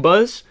like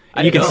Goombas,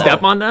 and you can know.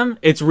 step on them.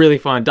 It's really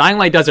fun. Dying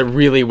Light does it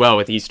really well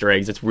with Easter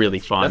eggs. It's really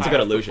fun. That's a I good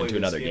have to allusion play to this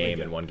another game game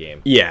again. in one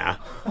game. Yeah,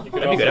 You can That'd be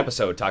a also, good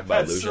episode to talk about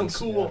That's illusions.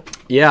 so cool.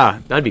 yeah,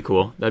 that'd be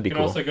cool. That'd be you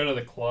can cool. also go to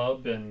the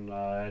club in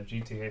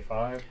GTA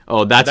 5.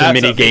 Oh, that's a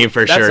mini game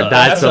for sure.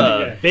 That's That's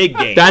a big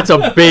game. That's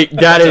a big.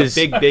 That's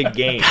a big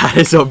game. That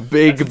is a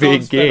big That's its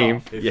own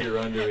game. spin-off. If you're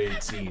under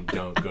 18,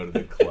 don't go to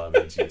the club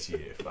in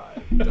GTA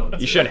 5. Don't.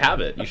 You shouldn't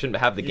have it. You shouldn't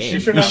have the game. You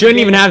shouldn't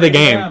even have the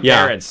game.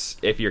 Yeah. Parents,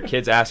 if your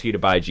kids ask you to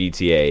buy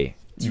GTA,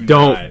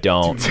 Don't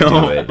don't do do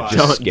not it. buy Just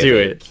Don't skip do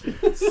it.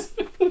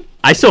 it.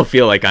 I still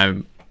feel like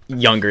I'm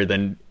younger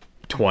than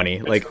 20.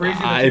 It's Like crazy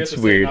that you it's have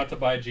to weird. say not to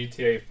buy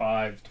GTA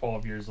 5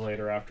 12 years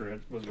later after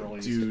it was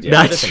released. Dude, Yeah,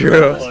 That's that's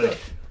true. Like,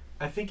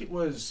 I think it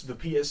was the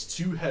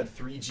PS2 had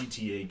 3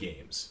 GTA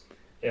games,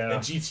 yeah.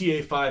 and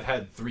GTA 5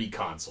 had 3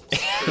 consoles.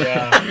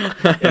 Yeah.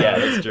 Yeah,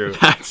 that's true.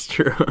 That's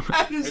true.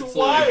 That is It's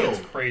wild. Like,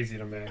 it's crazy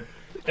to me.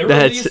 It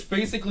That's- released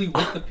basically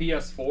with the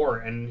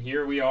PS4, and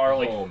here we are,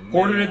 like, Oh,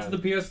 ported it man. to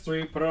the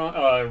PS3, put it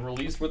on,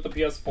 released with the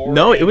PS4.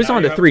 No, and it was now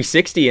on you the have-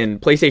 360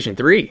 and PlayStation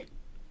 3.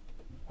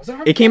 Was it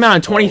on It came out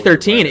in Oh, you're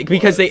 2013 right, it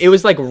because was. it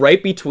was like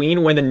right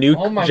between when the new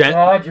Oh my gen.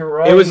 god, you're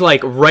right. It was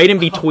like right in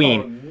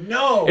between.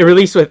 No. It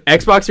released with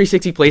Xbox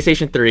 360,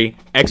 PlayStation 3,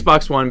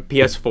 Xbox One,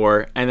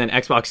 PS4, and then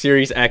Xbox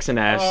Series X and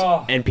S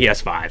Oh. and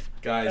PS5.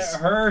 Guys, It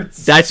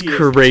hurts. That's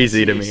GTA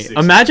crazy to me. 6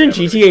 Imagine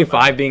never GTA gonna come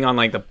 5 out. being on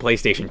like the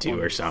PlayStation 2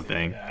 or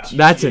something. Yeah.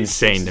 That's GTA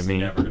insane 6 to is me.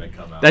 never gonna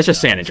come out, That's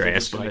just San guys. Andreas, They're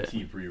just gonna but-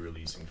 keep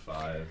re-releasing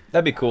 5.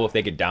 That'd be cool if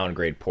they could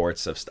downgrade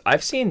ports of.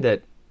 I've seen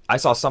that. I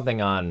saw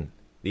something on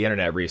the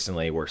internet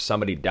recently where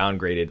somebody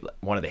downgraded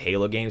one of the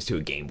Halo games to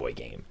a Game Boy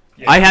game.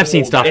 Yeah. I have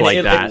seen stuff And like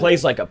it that.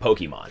 plays like a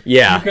Pokemon.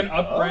 Yeah. You can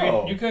upgrade.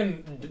 Oh. You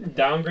can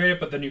downgrade it,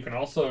 but then you can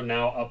also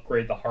now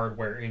upgrade the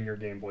hardware in your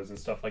Game Boys and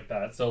stuff like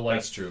that. So like,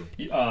 That's true.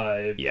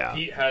 Yeah.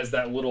 Pete has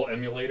that little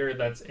emulator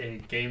that's a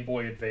Game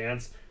Boy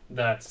Advance.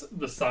 That's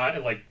the size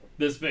like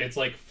this. It's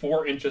like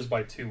 4 inches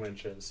by 2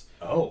 inches,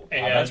 Oh,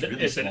 and that's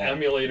really it's small. an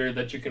emulator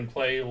that you can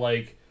play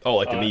like. Oh,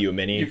 like the Wii U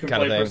Mini You can kind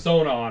play of thing.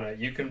 Persona on it.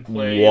 You can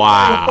play.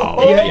 Wow.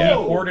 Yeah,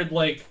 Oh. he ported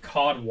like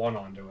COD 1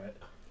 onto it.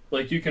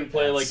 Like you can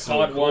play That's like so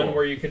COD 1 cool.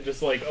 where you can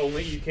just like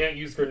only you can't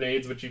use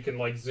grenades, but you can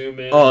like zoom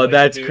in. Oh, like,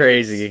 that's do-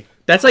 crazy.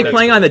 That's like That's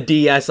playing on cool. the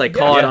DS, like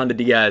call it Yeah. on the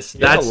DS.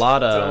 There's That's a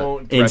lot of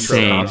Don't retro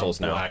insane. consoles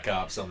now. Black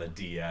Ops on the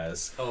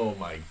DS. Oh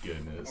my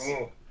goodness.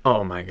 Oh.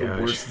 oh my The gosh.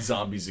 worst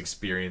zombies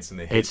experience in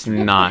the It's history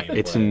of not. gameplay.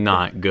 It's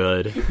not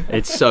good.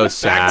 It's so Back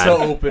sad. to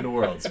open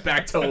worlds.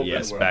 Back to open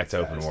Yes, worlds. back to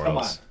open guys.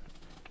 worlds.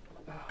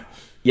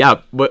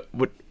 Yeah. What?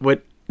 Well,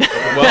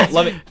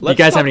 let's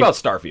guys talk have any- about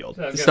Starfield.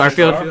 I was gonna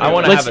say Starfield. I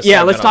wanna let's have a yeah.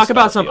 segment Let's on talk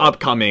about some Starfield.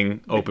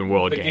 upcoming open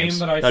world The games.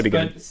 game that I That'd be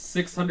spent good.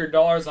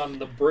 $600 on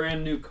the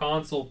brand new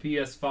console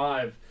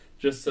PS5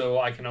 just so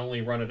I can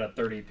only run it at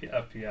 30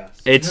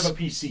 FPS. You It's have a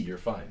PC. You're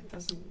fine.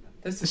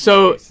 This is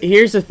so. crazy.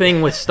 Here's the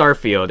thing with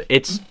Starfield.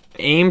 It's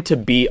aimed to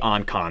be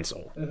on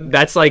console.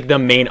 That's like the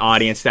main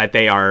audience that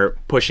they are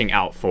pushing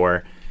out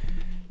for.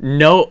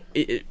 No,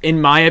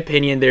 in my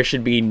opinion, there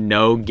should be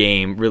no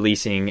game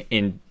releasing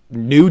in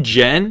new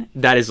gen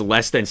that is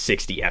less than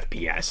 60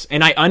 FPS.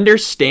 And I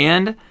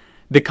understand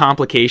the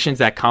complications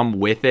that come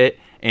with it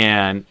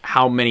and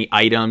how many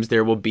items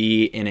there will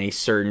be in a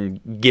certain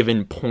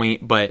given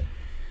point, but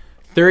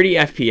 30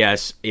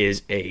 FPS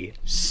is a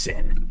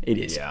sin. It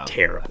is Yeah.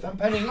 terrible. I'm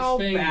betting How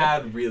Spain-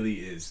 bad really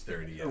is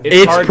 30?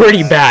 It's hard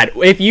pretty to- bad.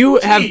 If you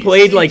have Jeez.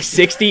 played like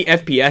 60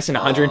 FPS and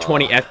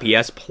 120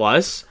 FPS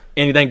plus,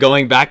 and then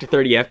going back to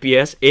 30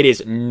 FPS, it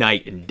is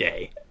night and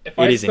day. If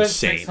It I is spent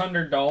insane.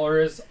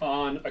 $600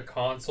 on a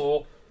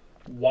console,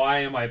 why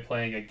am I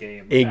playing a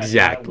game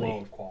Exactly. at that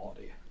low of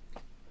quality?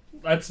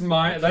 That's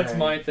my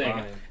thing.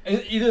 fine.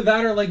 And either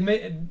that or like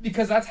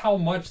because that's how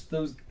much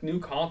those new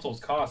consoles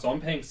cost. So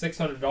I'm paying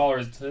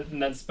 $600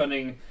 and then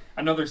spending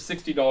another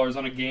 $60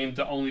 on a game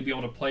to only be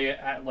able to play it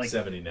at like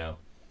 70 now.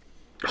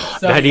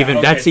 70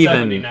 That's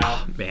 70 even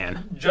now,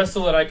 man. just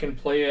so that I can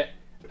play it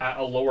at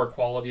a lower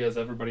quality as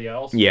everybody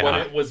else. Yeah. When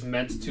it was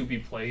meant to be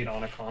played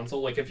on a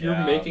console. Like if you're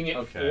Yeah, making it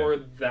okay. for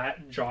that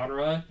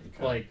genre,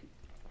 Okay. like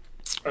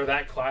or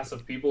that class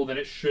of people, then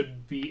it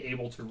should be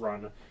able to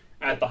run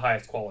at the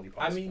highest quality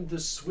I possible. mean, the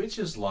Switch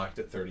is locked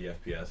at 30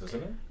 FPS,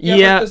 isn't it?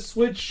 Yeah, but the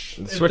Switch.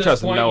 The at Switch this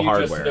has point, no you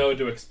hardware. Just know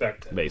to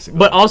expect it. Basically,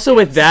 but also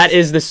with that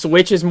is the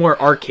Switch is more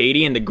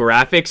arcadey and the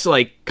graphics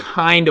like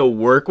kind of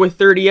work with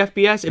 30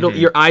 FPS. It'll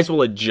your eyes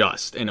will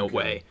adjust in a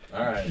way.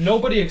 All right.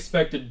 Nobody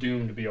expected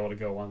Doom to be able to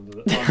go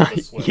onto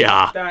the Switch.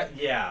 Yeah,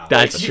 Yeah.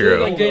 That's Like,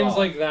 true. Like games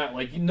like that,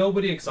 like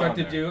nobody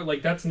expected there. to.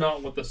 Like that's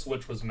not what the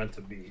Switch was meant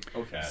to be.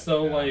 Okay.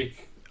 So yeah.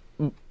 like.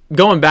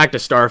 going back to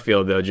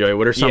Starfield though, Joey,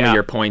 what are some of Yeah.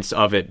 your points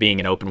of it being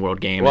an open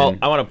world game? well, and-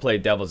 I want to play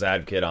devil's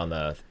advocate on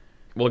the.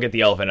 We'll get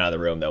the elephant out of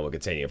the room, though. We'll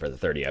continue for the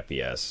 30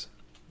 FPS.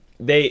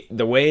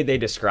 The way they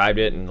described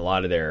it in a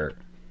lot of their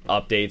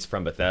updates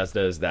from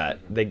Bethesda is that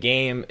the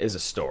game is a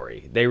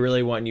story. They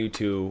really want you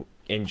to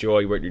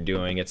enjoy what you're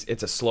doing. It's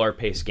a slower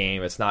paced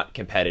game. It's not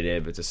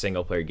competitive. It's a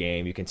single player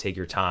game. You can take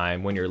your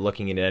time. When you're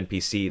looking at an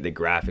NPC, the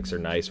graphics are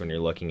nice when you're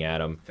looking at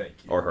them. Thank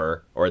you. Or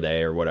her, or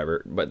they, or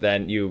whatever. But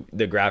then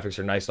the graphics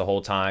are nice the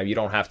whole time. You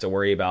don't have to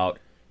worry about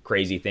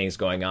crazy things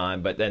going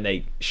on. But then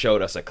they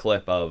showed us a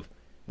clip of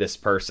this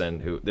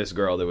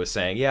girl that was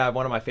saying, yeah,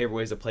 one of my favorite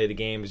ways to play the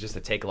game is just to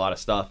take a lot of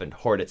stuff and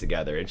hoard it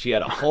together. And she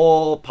had a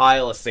whole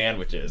pile of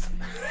sandwiches.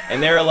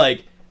 And they were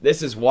like,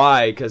 this is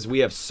why, because we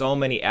have so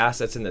many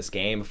assets in this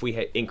game. If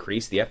we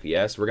increase the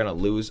FPS, we're gonna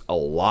lose a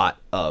lot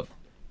of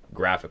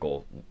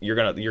graphical. You're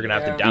gonna have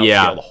to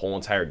downscale the whole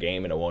entire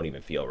game, and it won't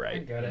even feel right. I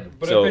get it.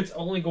 But if it's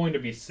only going to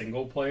be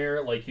single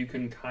player, like you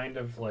can kind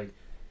of like,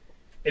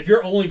 if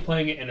you're only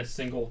playing it in a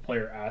single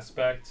player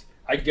aspect,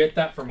 I get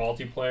that for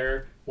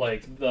multiplayer.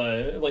 Like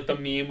the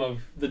meme of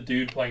the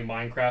dude playing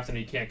Minecraft and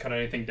he can't cut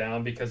anything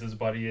down because his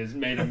buddy has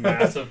made a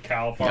massive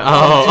cow farm.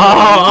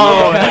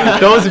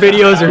 Those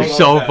videos are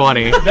so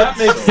funny. That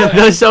makes sense.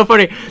 That's so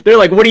funny. They're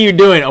like, "What are you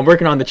doing?" "I'm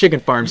working on the chicken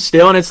farm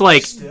still," and it's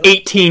like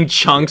 18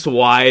 chunks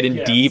wide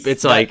and deep.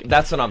 It's like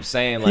that's what I'm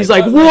saying. Like, he's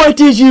like, "What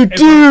did you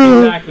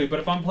do?" Exactly. But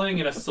if I'm playing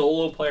in a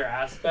solo player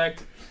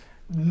aspect,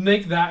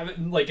 make that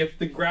like if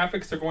the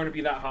graphics are going to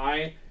be that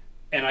high,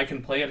 and I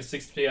can play at a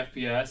 60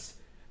 FPS.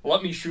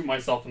 Let me shoot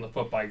myself in the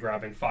foot by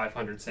grabbing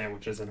 500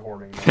 sandwiches and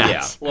hoarding them.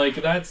 Yeah. Like,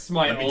 that's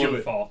my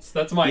own fault.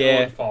 That's my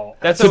own fault.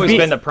 That's always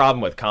been the problem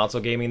with console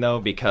gaming,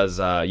 though, because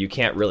you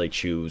can't really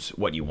choose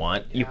what you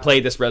want. You play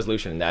this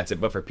resolution, and that's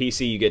it. But for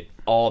PC, you get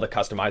all the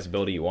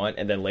customizability you want,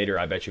 and then later,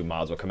 I bet you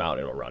mods will come out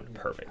and it'll run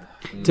perfect.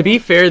 To be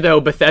fair,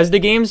 though, Bethesda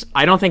games,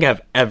 I don't think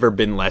have ever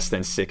been less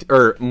than 6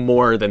 or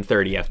more than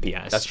 30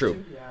 FPS. That's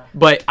true. Yeah.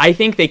 But I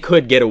think they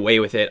could get away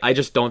with it. I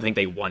just don't think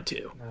they want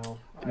to. No.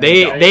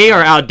 They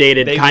are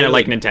outdated, kind of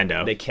really- like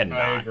Nintendo. They cannot.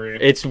 I agree.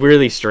 It's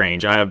really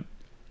strange. So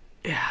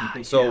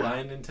So-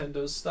 buying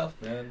Nintendo's stuff,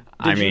 man.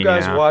 I Did mean, you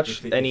guys yeah.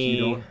 watch If any?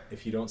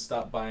 you don't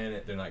stop buying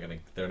it, they're not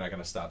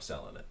gonna stop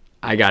selling it.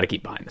 I got to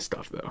keep buying the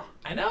stuff though.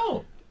 I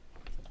know.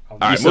 All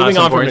right, saw moving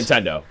some on from points?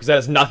 Nintendo, because that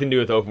has nothing to do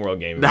with open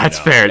world gaming. That's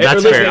right now. fair. If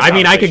That's you're fair. listening to I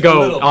mean, I could A go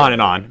little on bit.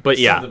 and on, but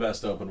Some yeah. of the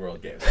best open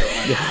world games.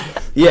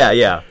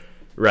 Yeah,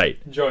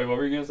 right. Joey, what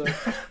were you going to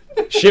say?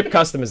 Ship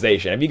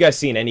customization. Have you guys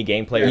seen any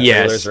gameplay or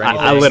Yes, trailers or a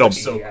anything? little,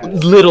 So cool.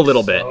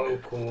 little bit. So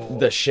cool.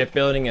 The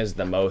shipbuilding is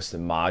the most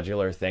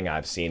modular thing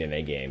I've seen in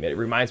a game. It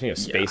reminds me of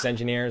Space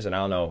Engineers, and I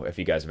don't know if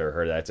you guys have ever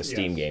heard of that. It's a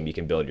Steam game. You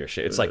can build your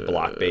ship. It's like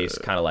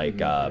block-based, kind of like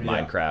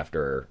Minecraft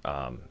or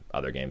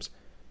other games.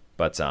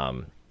 But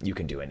you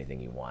can do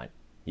anything you want.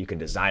 You can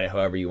design it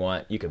however you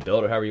want. You can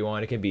build it however you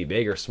want. It can be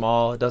big or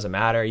small. It doesn't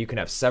matter. You can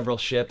have several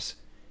ships.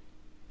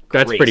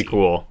 That's Crazy. pretty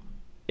cool.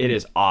 It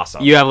is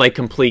awesome. You have like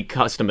complete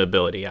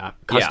customability.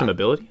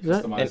 Customability? Is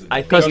that? Customizability.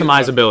 I think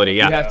Customizability,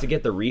 yeah. You have to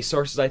get the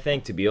resources, I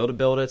think, to be able to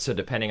build it. So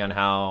depending on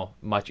how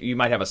much you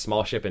might have a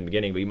small ship in the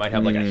beginning, but you might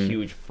have like a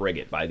huge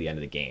frigate by the end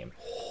of the game.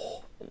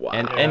 Wow.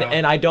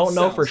 And I don't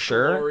know for Sounds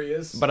sure,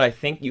 glorious. but I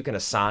think you can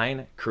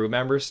assign crew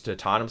members to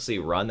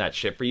autonomously run that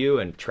ship for you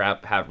and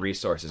have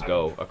resources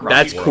go across.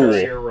 That's the world. cool.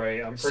 You're right.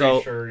 I'm pretty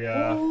So- sure,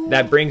 yeah.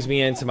 That brings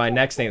me into my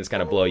next thing that's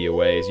going to blow you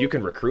away is you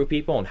can recruit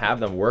people and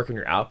have them work in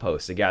your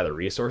outposts to gather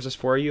resources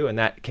for you, and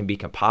that can be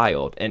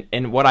compiled.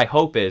 And what I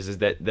hope is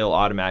that they'll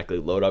automatically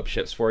load up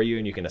ships for you,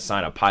 and you can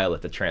assign a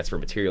pilot to transfer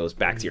materials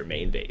back to your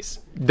main base.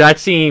 That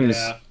seems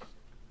Yeah.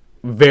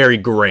 very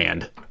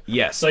grand.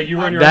 Yes. So you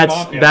run your That's-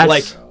 own mafia. that's-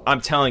 like I'm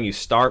telling you,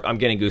 I'm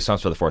getting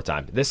goosebumps for the fourth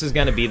time. This is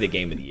going to be the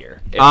game of the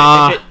year.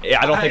 I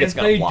don't think it's if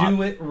going they to flop.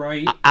 do it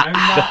right, I'm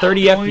not the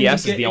 30 going FPS to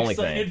is the get only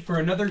excited thing. for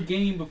another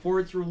game before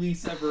it's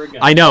released ever again.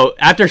 I know.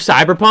 After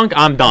Cyberpunk,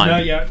 I'm Not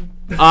done. yet.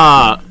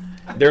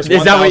 There's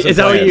Is that what 1,000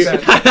 you?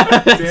 players.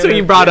 That's what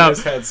you brought up.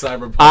 Had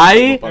Cyberpunk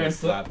I- up on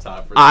his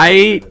laptop for I-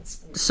 10 minutes.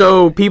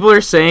 So people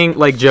are saying,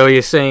 like Joey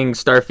is saying,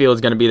 Starfield's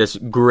going to be this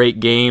great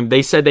game.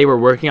 They said they were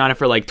working on it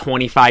for like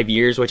 25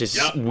 years, which is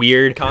Yep.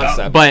 weird.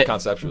 Concept, but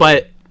conceptually.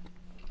 but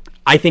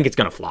I think it's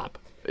going to flop.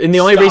 And the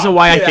only reason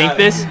why I Get think out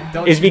this of here.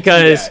 Don't is you do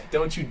because that.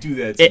 Don't you do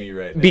that to me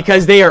right now.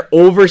 because they are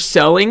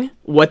overselling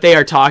what they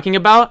are talking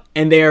about,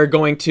 and they are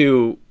going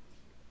to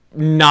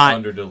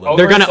not. Underdeliver.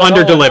 They're gonna Oversell and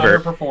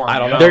underdeliver. underperform, I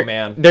don't yeah. know. They're,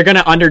 man. they're going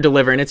to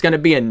underdeliver, and it's going to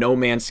be a No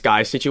Man's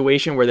Sky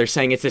situation where they're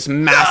saying it's this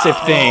massive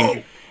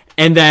thing,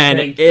 and then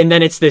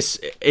it's this.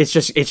 It's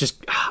just.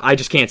 I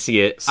just can't see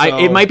it.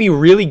 It might be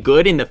really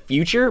good in the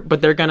future,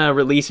 but they're going to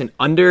release an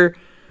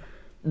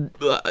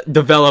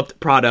developed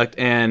product,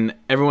 and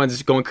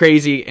everyone's going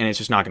crazy, and it's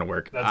just not going to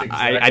work. That's I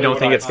exactly don't what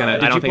think I it's gonna. thought. I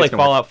Did don't you think play it's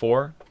gonna work. Fallout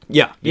 4?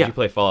 Yeah, Did yeah. you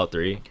play Fallout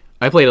 3?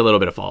 I played a little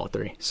bit of Fallout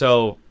 3.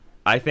 So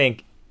I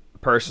think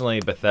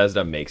personally,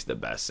 Bethesda makes the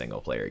best single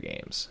player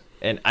games,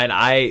 and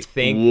I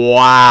think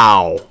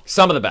Wow.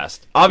 some of the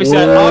best. Obviously,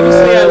 I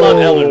love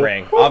Elden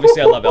Ring.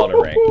 Obviously, I love Elden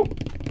Ring.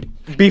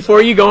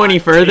 Before you go any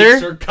further,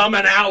 They're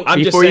coming out. I'm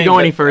just Before you saying go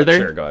any that- further-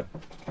 sure, go ahead.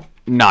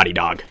 Naughty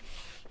Dog.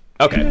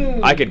 Okay,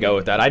 I could go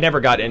with that. I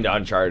never got into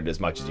Uncharted as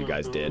much as you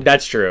guys did.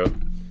 That's true.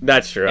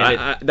 That's true. And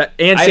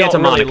And I Santa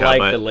don't really Monica, like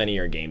but the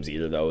linear games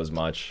either, though, as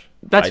much.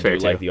 That's I fair,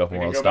 do like too. the open We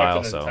can world go back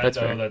style. to So Nintendo That's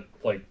fair. that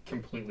like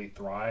completely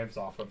thrives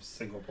off of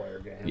single player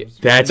games. Yeah.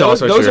 That's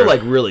those, also those true. are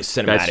like really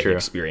cinematic true.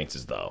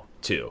 experiences, though,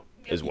 too,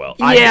 as well.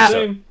 Yeah. I think so.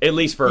 Same. At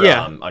least for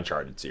Yeah.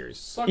 Uncharted series.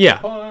 Sucker Yeah.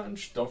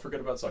 Punch. Don't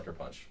forget about Sucker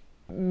Punch.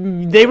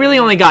 They really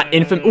only got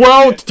Infamous.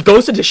 Well,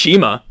 Ghost of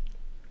Tsushima.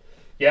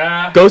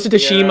 Yeah. Ghost of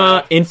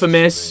Tsushima, Yeah.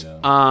 Infamous,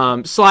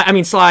 Sly. I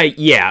mean, Sly,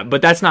 yeah,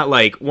 but that's not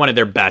like one of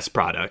their best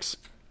products.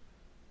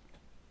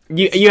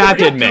 You have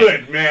to admit,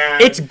 Good,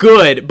 man. it's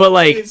good, but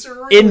like It's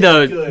really in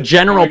the good.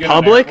 general Are we gonna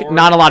public, make more?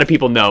 not a lot of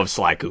people know of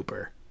Sly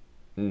Cooper.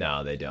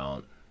 No, they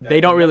don't.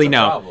 They don't really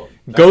know.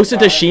 Ghost of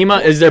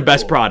Tsushima is their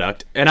best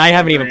product, and I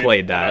haven't even Agreed.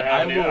 played that.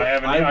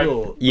 I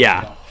will.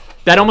 Yeah,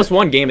 that almost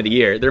won Game of the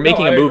Year. They're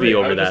making No, a I movie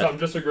agree. over that. I'm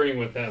just agreeing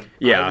with him. I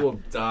Yeah,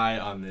 will die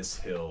on this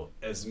hill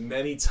as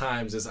many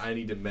times as I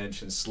need to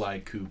mention Sly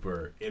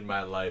Cooper in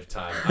my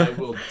lifetime. I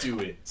will do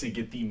it to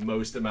get the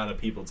most amount of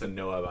people to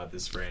know about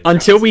this franchise.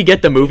 until we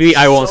get the movie,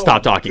 I won't So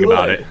stop talking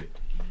about it. good.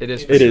 It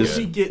is. It is.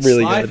 We get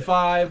really Sly good.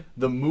 5,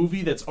 the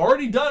movie that's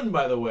already done,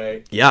 by the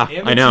way. Yeah,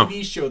 and the I know.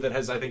 TV show that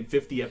has, I think,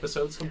 50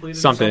 episodes completed.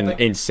 or Something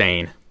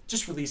insane.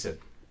 Just release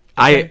it.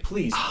 I Okay,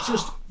 please,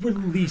 just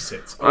release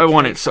it. I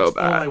want okay? it so That's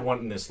bad. all I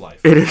want in this life.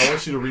 It is- I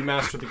want you to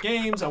remaster the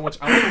games. I want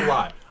a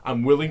lot.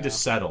 I'm willing to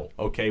settle.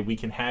 Okay, we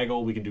can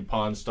haggle. We can do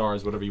Pawn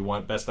Stars, whatever you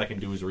want. Best I can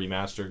do is a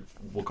remaster.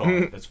 We'll call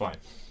it. That's fine.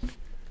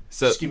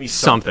 So Just give me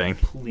something.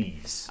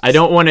 please. I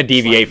don't want to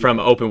deviate from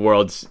open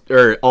worlds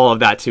or all of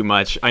that too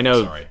much. I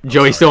know Sorry. I'm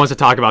Joey sorry. still wants to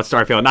talk about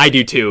Starfield, and I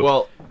do too.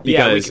 Well,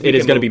 yeah, because we it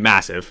is can going to move- be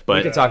massive. we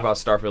But can talk about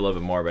Starfield a little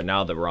bit more, but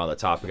now that we're on the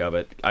topic of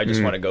it, I Mm-hmm.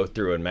 just want to go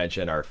through and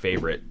mention our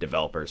favorite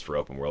developers for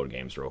open world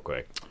games real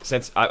quick.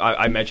 Since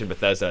I mentioned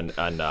Bethesda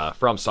and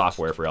From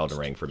Software for Elden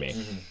Ring for me.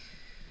 Mm-hmm.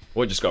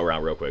 We'll just go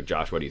around real quick.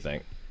 Josh, what do you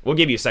think? We'll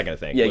give you a second to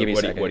think. Yeah, what, give me a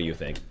what do- second. What do you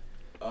think?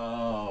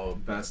 Oh,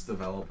 best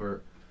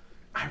developer.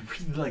 I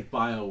really like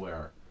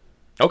BioWare.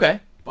 Okay.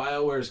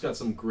 BioWare's got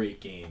some great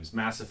games.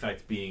 Mass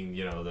Effect being,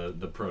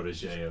 the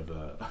protege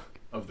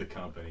of the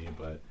company,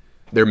 but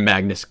they're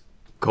Magnus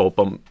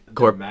Corpum.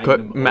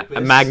 Magnum Opus?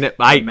 Magnet.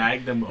 I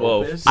Magnum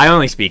Whoa. Opus. I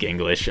only speak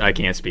English. I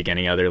can't speak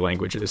any other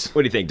languages.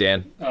 What do you think,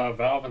 Dan?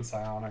 Valve and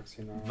Psyonix,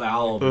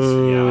 Valve.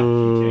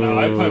 No,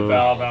 I put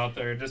Valve out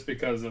there just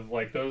because of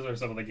like those are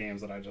some of the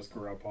games that I just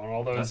grew up on.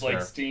 All those That's like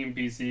fair. Steam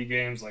PC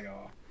games, like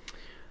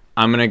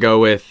I'm gonna go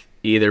with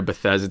either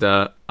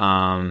Bethesda.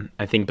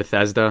 I think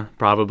Bethesda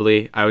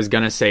probably. I was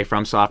gonna say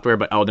From Software,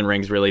 but Elden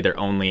Ring's really their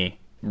only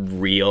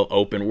real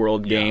open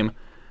world game.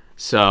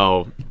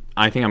 So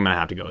I think I'm gonna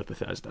have to go with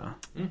Bethesda.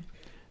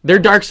 Their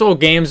Dark Souls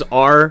games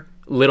are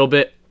a little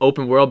bit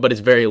open world, but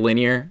it's very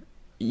linear.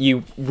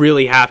 You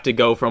really have to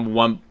go from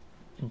one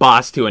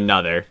boss to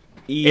another.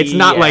 It's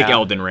not like Yeah.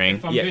 Elden Ring.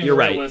 if I'm Yeah, being you're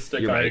right.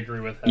 realistic, You're I right. agree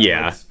with him.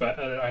 Yeah.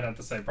 I'd have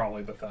to say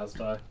probably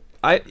Bethesda.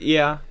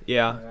 Yeah. Did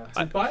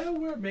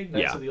BioWare make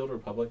Knights Yeah. of the Old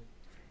Republic?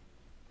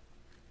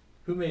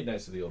 Who made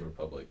Knights of the Old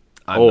Republic?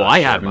 I'm Oh, not I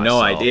sure have no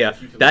myself. idea.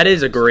 If you can That look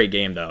is a at this. great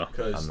game, though.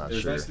 Because I'm not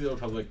there's sure. Knights of the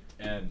Old Republic,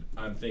 and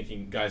I'm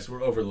thinking, guys,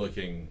 we're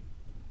overlooking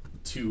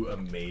two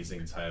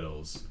amazing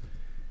titles.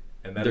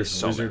 And that There's is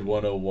so Wizard many.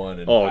 101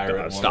 and Oh,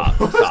 Pirate God,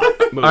 101.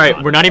 Stop. All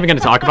right, we're not even going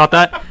to talk about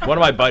that. One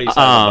of my buddies has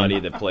a buddy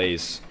that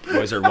plays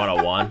Wizard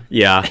 101,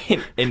 Yeah,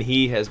 and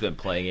he has been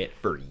playing it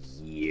for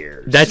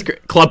years. that's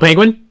great. Club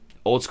Penguin.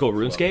 Old school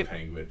RuneScape.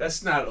 Penguin.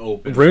 That's not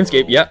open.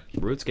 RuneScape. world. Yep.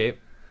 RuneScape.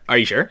 Are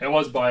you sure? It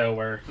was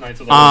BioWare. Knights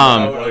of the Oh,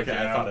 Um, Old okay,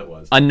 I thought it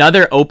was.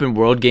 Another open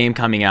world game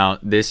coming out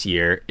this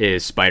year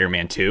is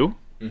Spider-Man 2.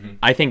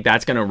 I think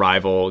that's going to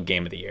rival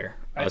Game of the Year.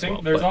 I as think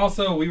well, there's but-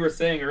 also, we were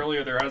saying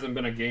earlier, there hasn't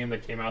been a game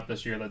that came out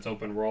this year that's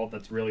open world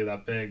that's really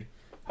that big.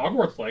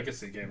 Hogwarts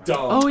Legacy game. out. Dumb.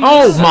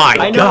 Oh my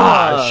I know.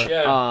 gosh!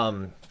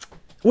 Yeah.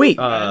 Wait,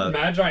 And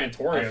Magi and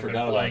Tori I have been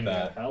forgot about playing the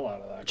that. hell out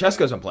of that.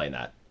 Chesko's been playing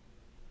that.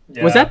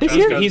 Yeah, Was that this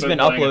year? Chesko's He's been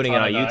playing a uploading it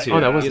ton on of that, YouTube. yeah. Oh,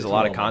 that was- he has a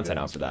lot of Oh my content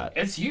goodness. out for that.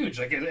 It's huge.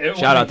 Like it was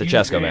Shout a out to huge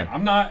Chesko, game. man.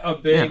 I'm not a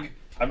big.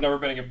 I've never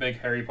been a big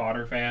Harry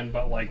Potter fan,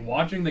 but like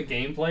watching the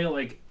gameplay,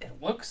 like it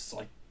looks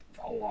like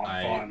a lot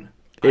of fun.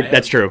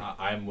 That's true.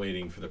 I'm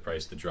waiting for the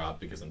price to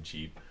drop because I'm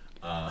cheap.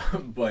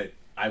 But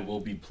I will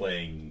be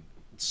playing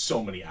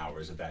so many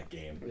hours of that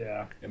game.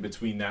 Yeah. And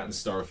between that and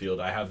Starfield,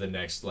 I have the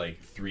next like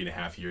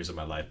 3.5 years of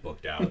my life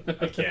booked out.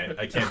 I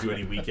can't do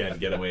any weekend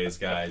getaways,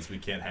 guys. We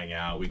can't hang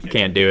out. We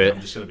Can't do it.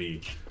 I'm just gonna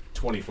be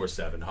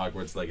 24/7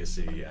 Hogwarts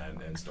Legacy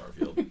and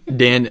Starfield.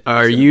 Dan,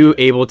 are you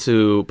able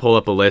to pull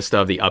up a list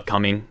of the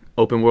upcoming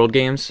open world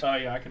games? Oh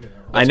yeah, I can do that.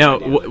 I know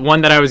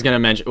one that I was going to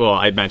mention, well,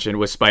 I mentioned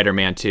was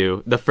Spider-Man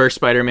 2. The first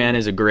Spider-Man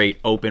is a great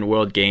open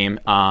world game.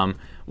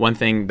 One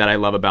thing that I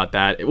love about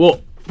that,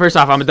 well, first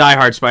off, I'm a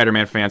diehard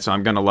Spider-Man fan, so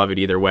I'm going to love it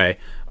either way.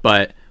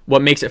 But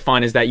what makes it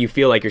fun is that you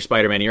feel like you're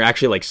Spider-Man. You're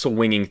actually like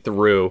swinging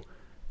through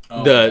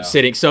yeah.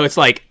 sitting. So it's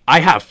like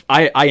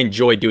I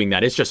enjoy doing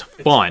that. It's just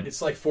fun.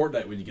 It's like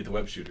Fortnite when you get the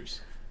web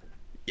shooters.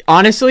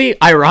 Honestly,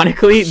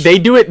 ironically, they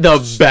do it the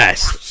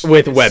best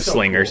with web so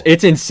slingers. cool.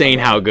 It's insane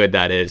how good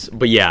that is.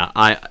 But yeah,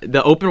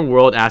 the open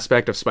world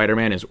aspect of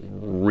Spider-Man is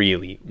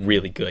really,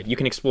 really good. You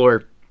can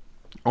explore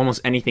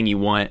almost anything you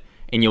want,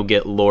 and you'll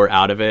get lore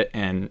out of it.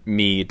 And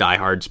me,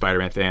 diehard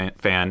Spider-Man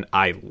fan,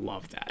 I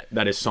love that.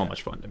 That is so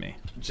much fun to me.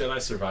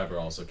 Jedi Survivor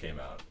also came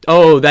out.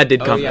 Oh, that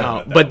did come yeah.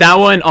 out, but that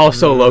one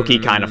also low-key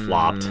kind of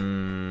flopped.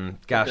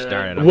 Gosh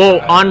darn it. Well,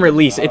 on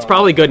release, it's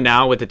probably good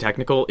now with the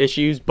technical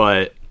issues,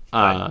 but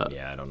I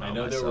don't know. I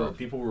know myself.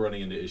 people were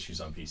running into issues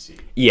on PC.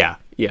 yeah.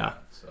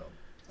 So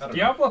I don't know.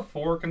 Diablo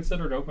 4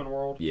 considered open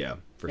world? Yeah,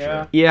 for Yeah.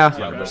 sure. Yeah.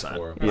 Diablo 100%.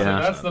 4. Yeah.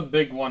 That's the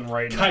big one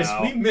right Guys,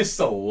 now. we missed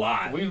a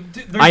lot.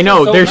 I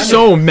know, there's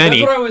so many.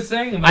 That's what I was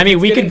saying. I mean,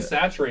 it's we getting could-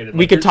 saturated.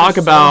 we could there's talk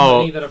just about- so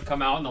many that have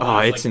come out in the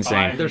last, it's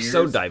insane. 5 They're years.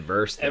 so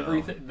diverse. Though.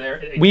 Everything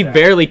there. We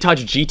barely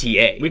touched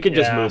GTA. We can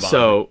just Yeah. move on.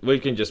 So- we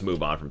can just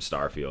move on from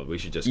Starfield. We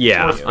should just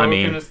Yeah, continue. I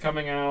mean- Forspoken is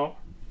coming out.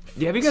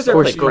 Yeah, have you guys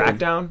ever played Forspoken.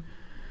 Crackdown?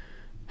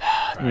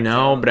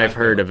 No, but I've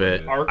heard of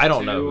it. Arc I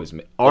don't 2, know who's.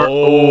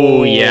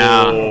 Oh,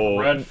 yeah.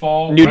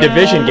 Redfall. New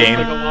Division game.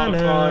 Like a lot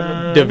of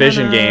fun.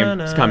 Division game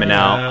is coming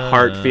out.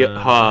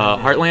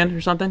 Heartland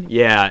or something?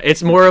 Yeah,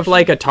 it's more of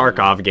like a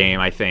Tarkov game,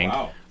 I think.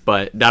 Wow.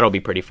 But that'll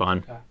be pretty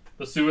fun.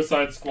 The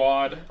Suicide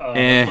Squad.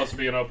 Eh. Supposed to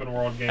be an open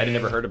world game. I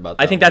never heard about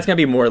that. I think that's going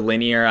to be more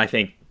linear. I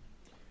think.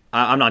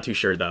 I'm not too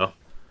sure, though.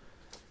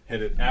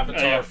 Hit it. Avatar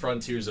Yeah.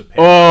 Frontiers of Pain.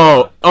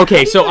 Oh,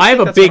 okay. So I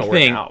have a that's big gonna work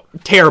thing. out.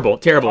 Terrible.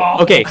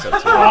 Awful. Okay.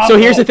 So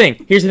here's the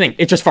thing.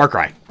 It's just Far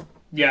Cry.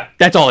 Yeah.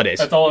 That's all it is.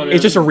 That's all it It's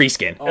is. just a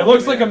reskin. It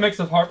looks like a man. mix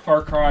of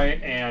Far Cry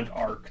and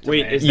Ark. to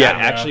Wait, me. is Yeah.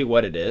 that actually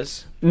what it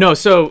is? No,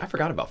 so I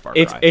forgot about Far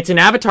Cry. it's an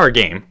Avatar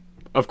game,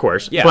 of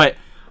course. Yeah. But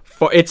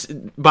it's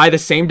by the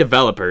same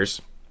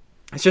developers.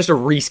 It's just a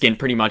reskin,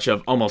 pretty much,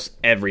 of almost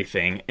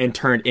everything, and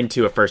turned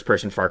into a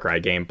first-person Far Cry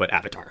game, but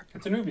Avatar.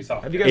 It's an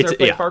Ubisoft. Have you guys It's- ever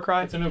played yeah. Far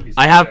Cry? It's an Ubisoft.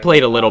 I have game.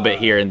 played a little bit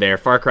here and there.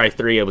 Far Cry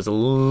 3, it was a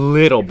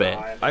little bit.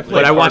 I played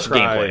But I Far watched Cry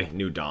gameplay.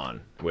 New Dawn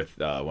with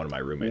one of my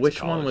roommates. at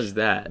Which one college. was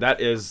that? That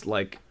is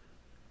like,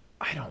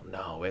 I don't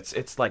know.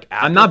 It's like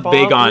I'm not after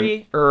big Fallout on-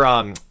 3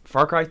 or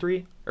Far Cry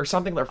 3 or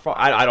something.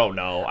 I don't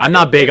know. I'm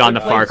not big on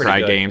the They're Far pretty Cry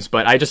good. games,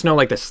 but I just know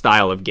like the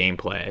style of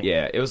gameplay.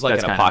 Yeah, it was like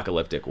That's an kinda-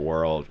 apocalyptic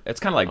world. It's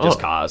kind of like Just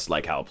Oh. Cause,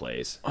 like how it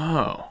plays.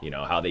 Oh. You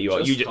know how Just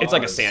it's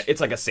like a Cause. it's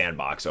like a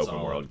sandbox open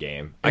Solid. world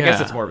game. I guess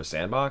Yeah. it's more of a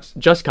sandbox.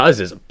 Just Cause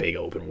is a big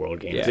open world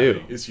game, Yeah.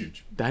 too. It's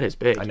huge. That is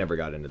big. I never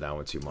got into that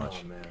one too much.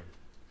 Oh, man.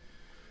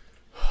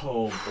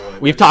 Oh, boy.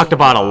 We've There's talked so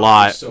about a many-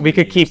 lot. there's so We many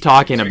could keep games to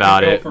talking do. We could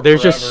about go it. for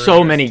There's just forever so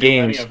and many do any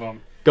games. of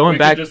them. Going we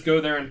back- could just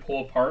go there and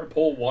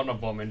pull one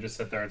of them and just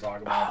sit there and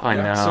talk about it. I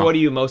know. So what are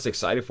you most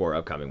excited for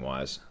upcoming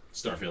wise?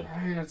 Starfield.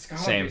 It's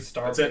gotta Same. be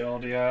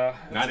Starfield, yeah.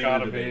 Not It's even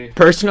gotta a be. debate.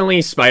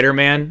 Personally,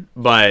 Spider-Man,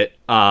 but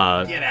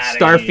outta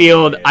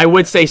Starfield. here. I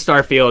would say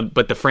Starfield,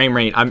 but the frame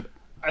rate. I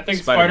think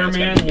Spider-Man's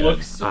Spider-Man gotta be good.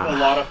 looks a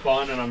lot of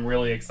fun, and I'm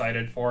really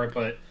excited for it.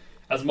 But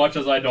as much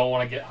as I don't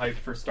want to get hyped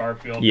for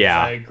Starfield, because Yeah.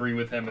 I agree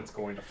with him, it's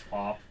going to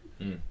flop.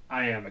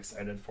 I am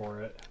excited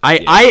for it.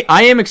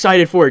 I am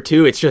excited for it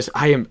too. It's just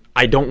I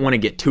don't want to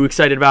get too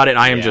excited about it.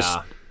 I am just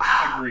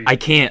Agreed. I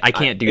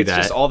can't do It's that.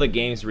 just all the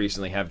games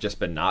recently have just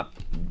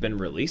been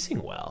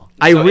releasing well.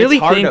 I really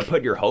it's hard think- to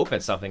put your hope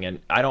in something, and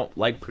I don't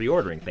like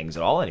pre-ordering things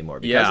at all anymore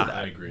because Yeah. of I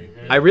that. agree.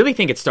 I really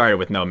think it started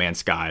with No Man's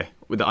Sky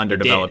with the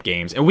underdeveloped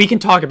games, and we can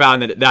talk about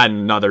that in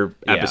another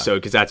Yeah. episode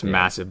because that's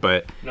massive.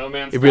 But No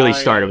Man's It really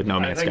Sky, started with No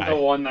Man's I think Sky.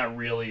 the one that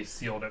really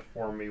sealed it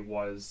for me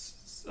was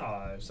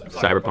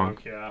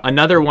Cyberpunk. Yeah.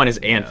 Another one is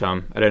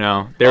Anthem. I don't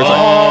know. There's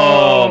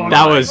Oh,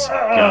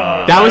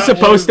 that was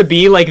supposed to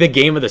be like the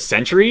game of the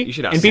century, You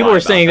should ask and people Sly were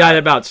about saying that. that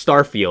about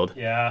Starfield.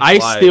 Yeah. I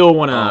Sly- still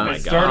want to. Oh my It God.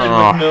 started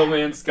Oh. with No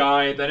Man's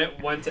Sky, then it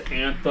went to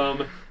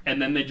Anthem,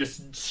 and then they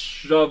just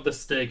shoved the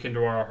stake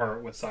into our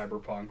heart with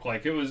Cyberpunk.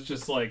 Like, it was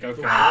just like,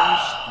 okay.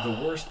 The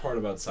worst part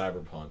about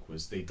Cyberpunk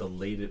was they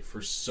delayed it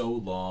for so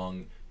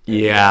long.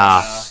 Yeah.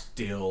 It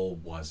still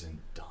wasn't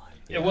done.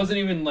 It wasn't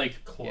even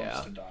like close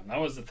Yeah. to done.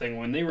 That was the thing.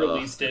 When they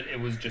released it, it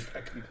was just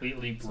a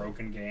completely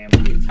broken game.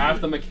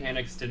 Half the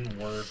mechanics didn't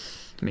work.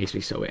 Makes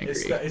me so angry.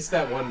 It's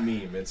that one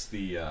meme. It's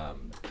the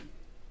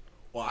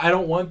well, I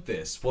don't want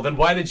this. Well, then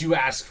why did you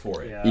ask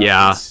for it?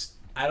 Yeah. It's-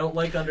 I don't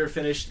like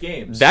underfinished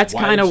games. That's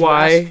Why kinda did you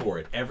why- ask for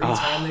it. Every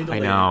time they I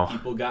delayed know. it,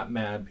 people got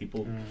mad.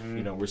 People,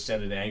 were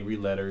sending angry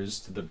letters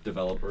to the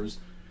developers,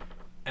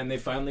 and they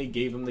finally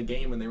gave them the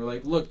game, and they were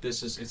like, "Look,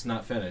 it's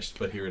not finished,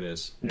 but here it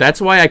is." That's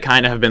why I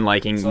kind of have been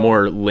liking So-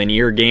 more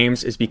linear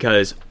games, is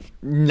because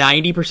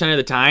 90% of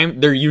the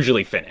time they're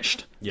usually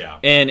finished. Yeah.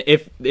 And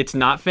if it's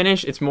not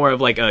finished, it's more of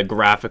like a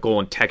graphical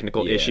and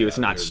technical Yeah, issue. It's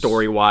not there's-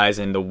 story wise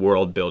and the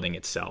world building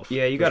itself.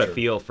 Yeah, you got to sure.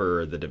 feel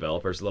for the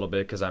developers a little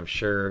bit because I'm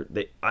sure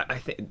I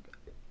think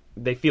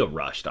they feel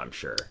rushed. I'm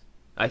sure.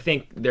 I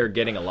think they're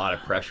getting a lot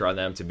of pressure on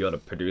them to be able to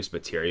produce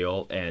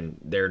material, and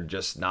they're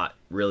just not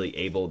really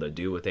able to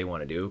do what they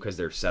want to do because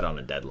they're set on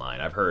a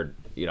deadline. I've heard,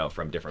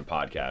 from different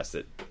podcasts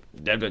that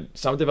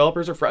some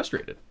developers are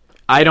frustrated.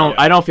 I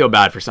don't feel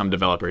bad for some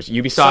developers.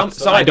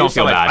 Ubisoft, I don't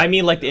feel bad. I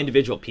mean, like the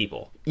individual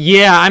people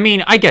yeah, I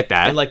mean, I get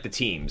that. and like the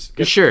teams.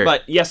 Sure.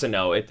 But yes and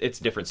no. It's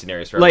different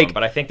scenarios for Like- everyone.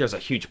 But I think there's a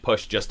huge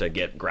push just to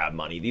grab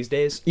money these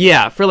days.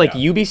 Yeah, for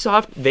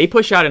Ubisoft, they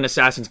push out an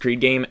Assassin's Creed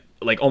game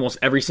like almost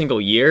every single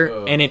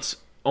year, and it's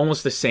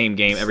almost the same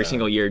game every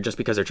single year just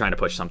because they're trying to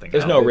push something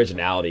There's out. no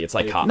originality. It's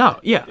like COD. No,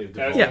 yeah. They've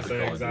I was devolved gonna to say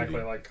Call of exactly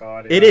Duty. like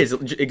COD. It yeah. is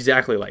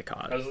exactly like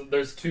COD.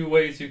 There's two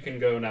ways you can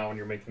go now when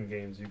you're making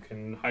games. You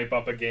can hype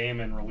up a game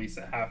and release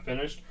it half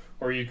finished,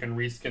 or you can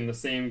reskin the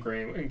same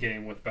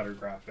game with better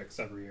graphics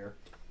every year.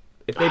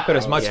 If they put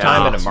as much Yeah.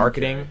 time into 2K.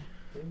 marketing,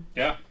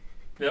 Yeah.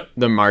 Yep.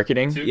 The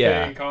marketing. 2K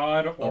Yeah. and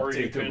COD, or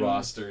you Update the can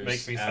rosters,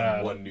 make me add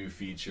sad. one new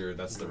feature.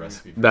 That's the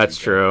recipe. For That's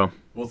 2K. true.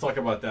 We'll talk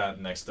about that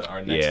next.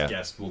 Our next Yeah.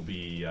 guest will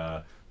be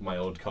my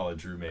old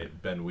college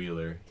roommate, Ben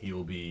Wheeler. He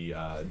will be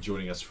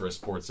joining us for a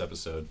sports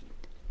episode,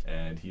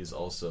 and he is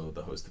also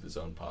the host of his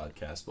own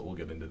podcast, but we'll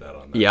get into that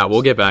on that. Yeah,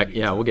 we'll get back.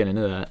 Yeah, we'll get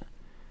into that.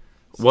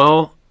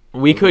 Well, we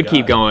What do could we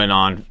keep got? going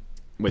on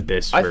with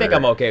this. I think for-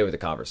 I'm okay with the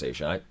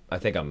conversation. I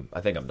think I'm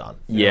done.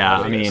 Yeah,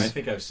 I I mean,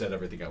 think I've said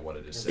everything I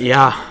wanted to say.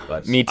 yeah,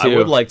 But me I too.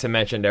 would like to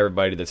mention to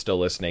everybody that's still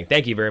listening,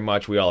 thank you very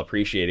much. We all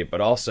appreciate it. But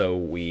also,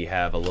 we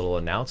have a little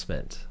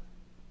announcement.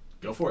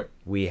 Go for it.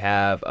 We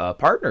have a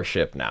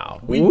partnership now.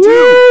 We Woo!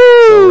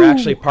 do. So we're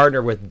actually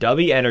partnered with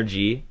W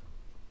Energy.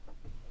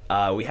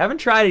 We haven't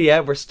tried it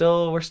yet. We're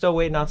still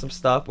waiting on some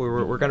stuff.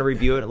 We're gonna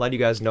review it and let you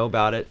guys know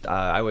about it.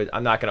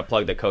 I'm not gonna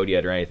plug the code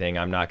yet or anything.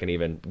 I'm not gonna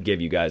even give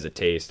you guys a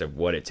taste of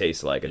what it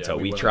tastes like until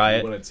we try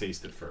it. We want to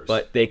taste it first.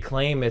 But they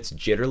claim it's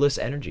jitterless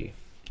energy,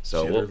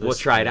 so we'll Jitterless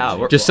try it out. energy.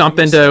 We're- Just Well, I'm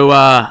something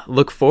to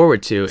look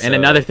forward to. And So,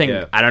 another thing,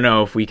 yeah. I don't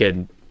know if we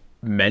could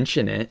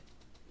mention it.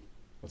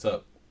 What's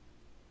up?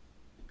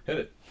 Hit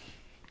it.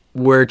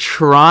 We're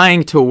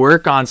trying to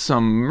work on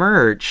some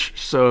merch,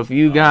 so if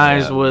you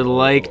guys yeah. would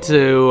like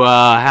to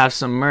have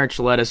some merch,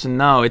 let us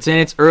know. It's in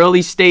its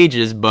early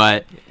stages,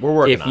 but We're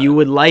working if on you it.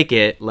 would like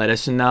it, let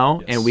us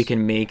know, Yes. and we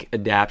can make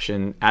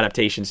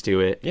adaptations to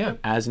it Yeah.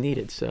 as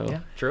needed. So Yeah,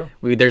 true.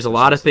 there's a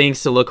lot of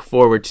things to look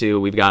forward to.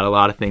 We've got a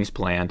lot of things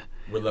planned.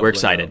 We're leveling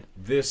excited. up.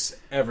 This,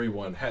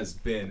 everyone, has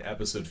been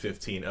episode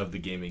 15 of the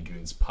Gaming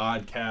Goons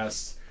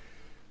podcast.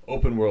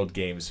 Open World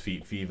Games,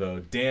 Feet Vivo.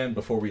 Dan,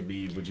 before we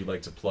leave, would you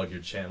like to plug your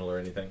channel or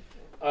anything?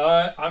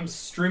 I'm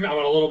streaming. I'm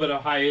on a little bit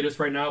of hiatus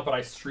right now, but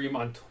I stream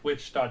on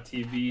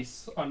twitch.tv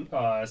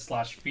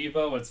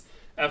 /Vivo. It's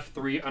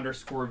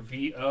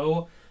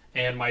F3_VO.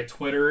 And my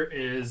Twitter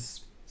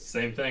is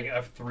same thing,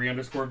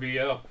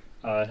 F3_VO.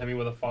 Hit me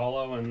with a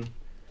follow, and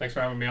thanks for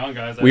having me on,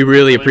 guys. We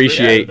really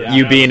appreciate it.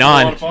 you Yeah, being it was a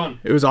lot on. of fun.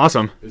 It was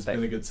awesome. It's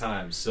been a good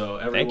time. So,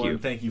 everyone, you.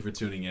 thank you for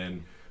tuning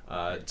in.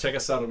 Check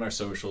us out on our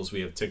socials.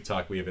 We have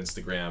TikTok, we have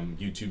Instagram.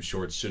 YouTube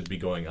Shorts should be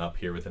going up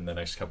here within the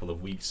next couple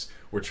of weeks.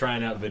 We're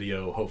trying out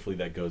video. Hopefully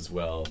that goes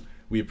well.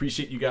 We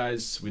appreciate you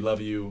guys. We love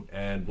you.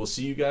 And we'll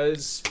see you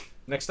guys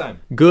next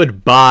time.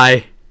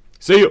 Goodbye.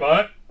 See you.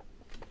 But